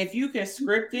 And if you can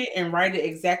script it and write it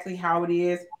exactly how it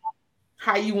is,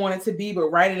 how you want it to be, but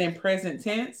write it in present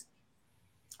tense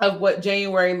of what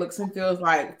January looks and feels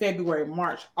like, February,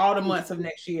 March, all the months of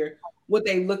next year, what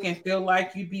they look and feel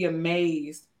like, you'd be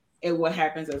amazed at what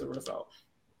happens as a result.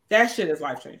 That shit is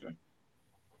life-changing.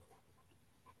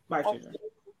 Life-changing.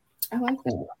 I like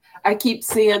that. I keep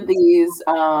seeing these,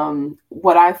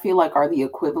 what I feel like are the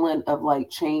equivalent of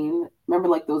like remember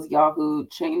like those Yahoo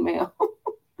chain mail?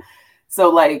 So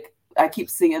like, I keep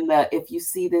seeing that if you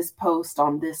see this post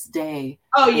on this day.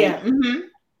 Oh, yeah.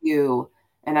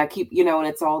 And I keep, and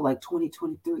it's all like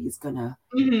 2023 is going to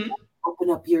open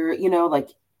up your, like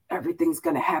everything's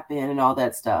going to happen and all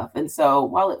that stuff. And so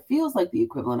while it feels like the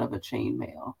equivalent of a chain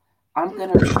mail, I'm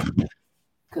going to,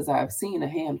 because I've seen a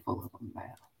handful of them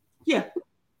now. Yeah.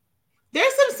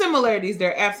 There's some similarities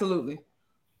there. Absolutely.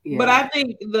 Yeah. But I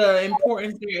think the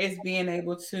importance here is being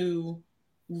able to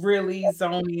really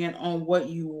zone in on what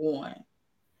you want.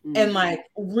 And like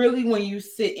really when you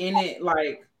sit in it,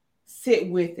 like sit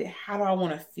with it. How do I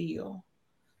want to feel?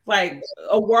 Like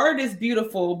a word is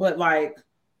beautiful, but like,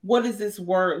 what does this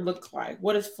word look like?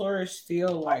 What does flourish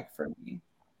feel like for me?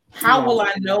 How will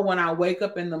I know when I wake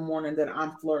up in the morning that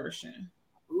I'm flourishing?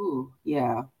 Ooh,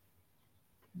 yeah.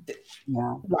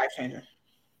 Yeah. Life changer.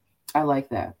 I like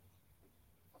that.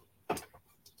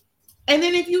 And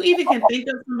then if you even can think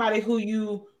of somebody who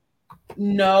you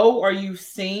know or you've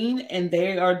seen and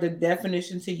they are the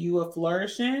definition to you of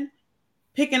flourishing,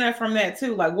 picking up from that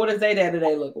too. Like, what does their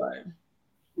day-to-day look like?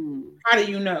 How do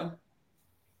you know?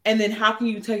 And then how can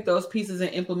you take those pieces and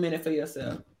implement it for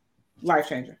yourself? Life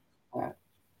changer. Yeah.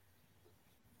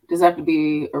 Does it have to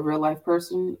be a real life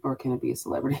person or can it be a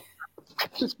celebrity?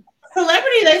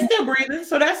 Celebrity, they still breathing,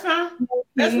 so that's fine.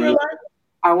 That's real life.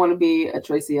 I want to be a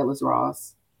Tracy Ellis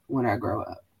Ross when I grow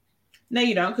up. No,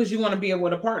 you don't, because you want to be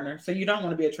with a partner. So you don't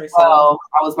want to be a Tracy Ellis. Ellis.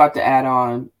 I was about to add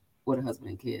on with a husband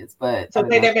and kids, but so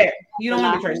take that back. You don't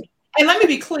want to be Tracy. And let me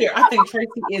be clear, I think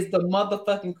Tracy is the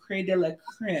motherfucking creme de la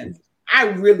creme. I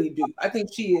really do. I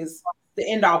think she is the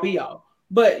end all be all.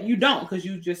 But you don't, because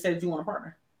you just said you want a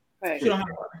partner. Right. You don't have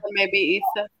a partner. Maybe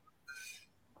Issa.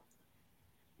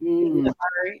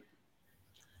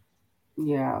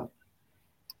 Yeah.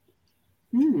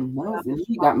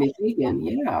 You got me thinking.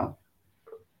 Yeah.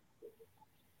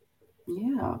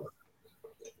 Yeah.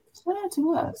 Shout out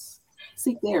to us.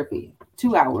 Seek therapy.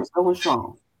 2 hours. Going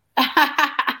strong.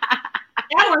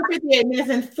 Hour 58 minutes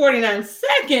and 49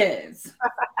 seconds.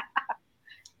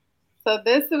 So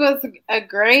this was a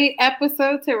great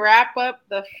episode to wrap up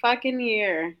the fucking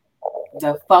year.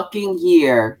 The fucking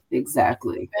year.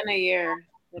 Exactly. It's been a year.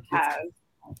 It has.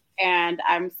 And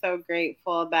I'm so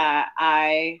grateful that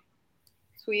I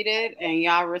tweeted and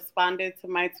y'all responded to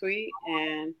my tweet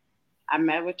and I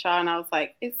met with y'all and I was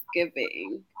like, it's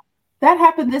giving. That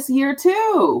happened this year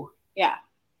too. Yeah.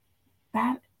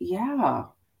 Yeah.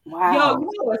 Wow. Yo, you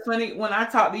know what's funny? When I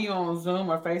talked to you on Zoom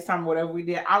or FaceTime or whatever we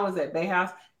did, I was at Bay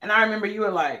House, and I remember you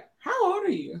were like, "How old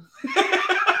are you?"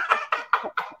 I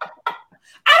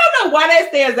don't know why that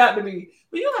stands out to me,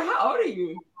 but you're like, "How old are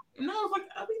you?" And I was like,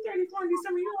 "I'll be 34 in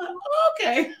December." You're like, "Oh,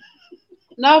 okay."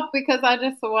 No, because I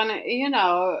just want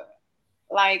to,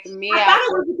 like me. I thought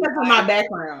it was because of my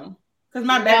background, because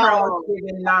my background was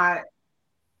even not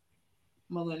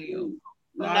millennial.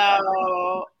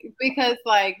 No, because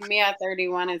like me at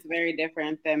 31 is very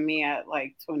different than me at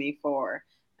like 24.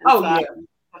 And so yeah,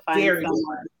 I find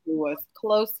someone who was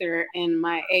closer in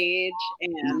my age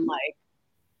and like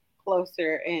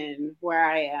closer in where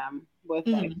I am with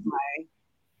like my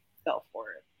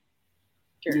self-worth.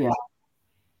 Yeah.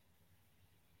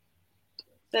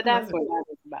 So that's what that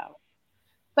was about.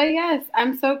 But yes,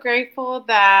 I'm so grateful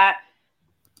that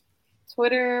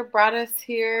Twitter brought us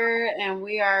here and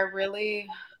we are really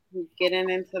getting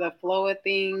into the flow of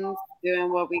things,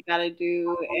 doing what we got to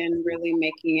do, and really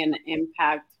making an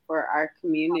impact for our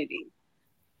community.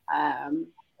 So,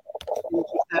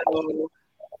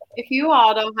 if you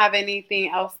all don't have anything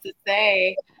else to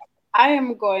say, I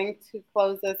am going to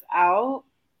close us out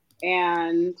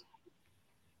and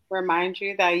remind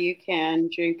you that you can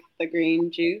drink the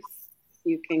green juice.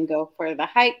 You can go for the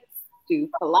hikes, do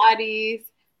Pilates.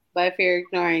 But if you're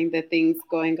ignoring the things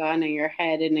going on in your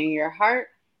head and in your heart,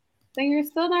 then you're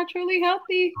still not truly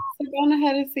healthy. So go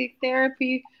ahead and seek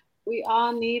therapy. We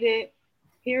all need it.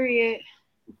 Period.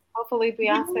 Hopefully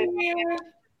Beyonce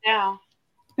now.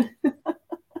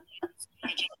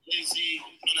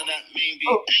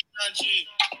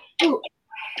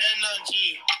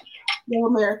 Go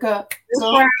America.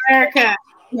 Go America.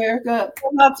 America.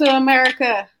 Come up to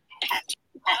America.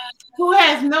 Who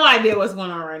has no idea what's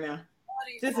going on right now?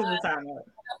 This is the time.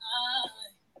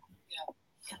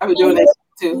 I'll be doing this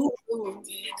too.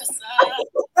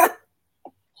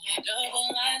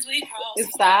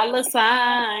 It's dollar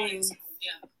signs.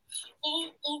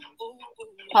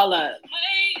 Hold up.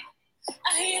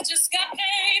 I just got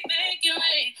paid, making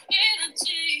late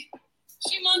energy.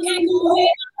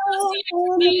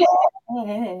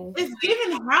 It's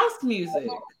giving house music.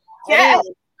 Yes.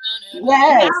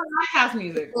 Yes. I don't like house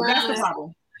music. That's the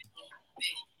problem.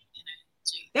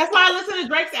 That's why I listen to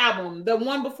Drake's album, the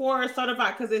one before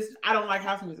Certified, because I don't like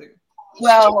house music.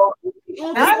 Well,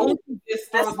 this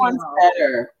one's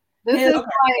better. This is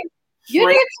like you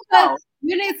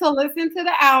need to listen to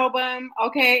the album,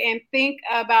 okay, and think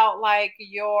about like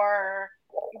your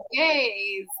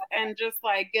gays and just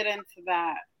like get into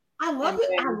that. I love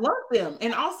it. I love them,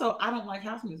 and also I don't like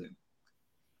house music.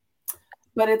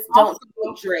 But it's don't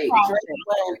Drake. Drake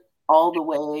went all the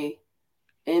way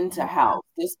into house.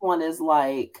 This one is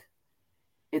like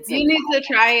it's. You need to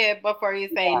try it before you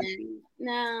say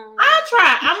no. I'll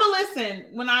try. I'm gonna listen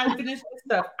when I finish this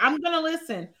stuff. I'm gonna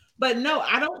listen, but no,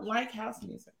 I don't like house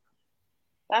music.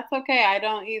 That's okay. I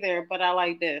don't either, but I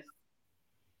like this.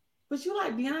 But you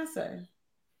like Beyonce,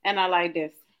 and I like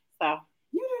this. So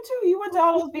you do too. You went to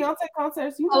all those Beyonce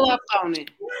concerts. You pull up on it.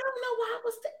 I don't know why I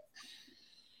was there.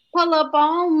 Pull up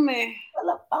on me. Pull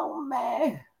up on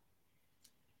me.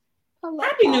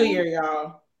 Happy New Year,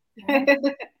 y'all. Happy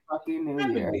New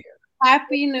Year.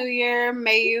 Happy New Year.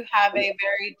 May you have a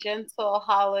very gentle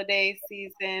holiday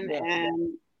season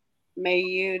and may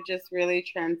you just really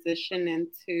transition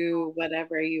into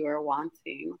whatever you are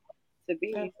wanting to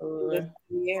be this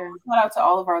year. Shout out to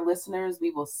all of our listeners.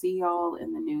 We will see y'all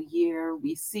in the new year.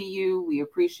 We see you. We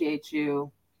appreciate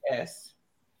you. Yes.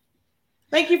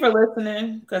 Thank you for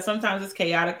listening, because sometimes it's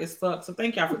chaotic as fuck. So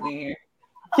thank y'all for being here.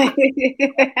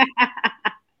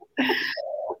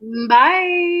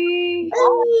 Bye.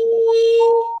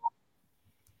 Bye.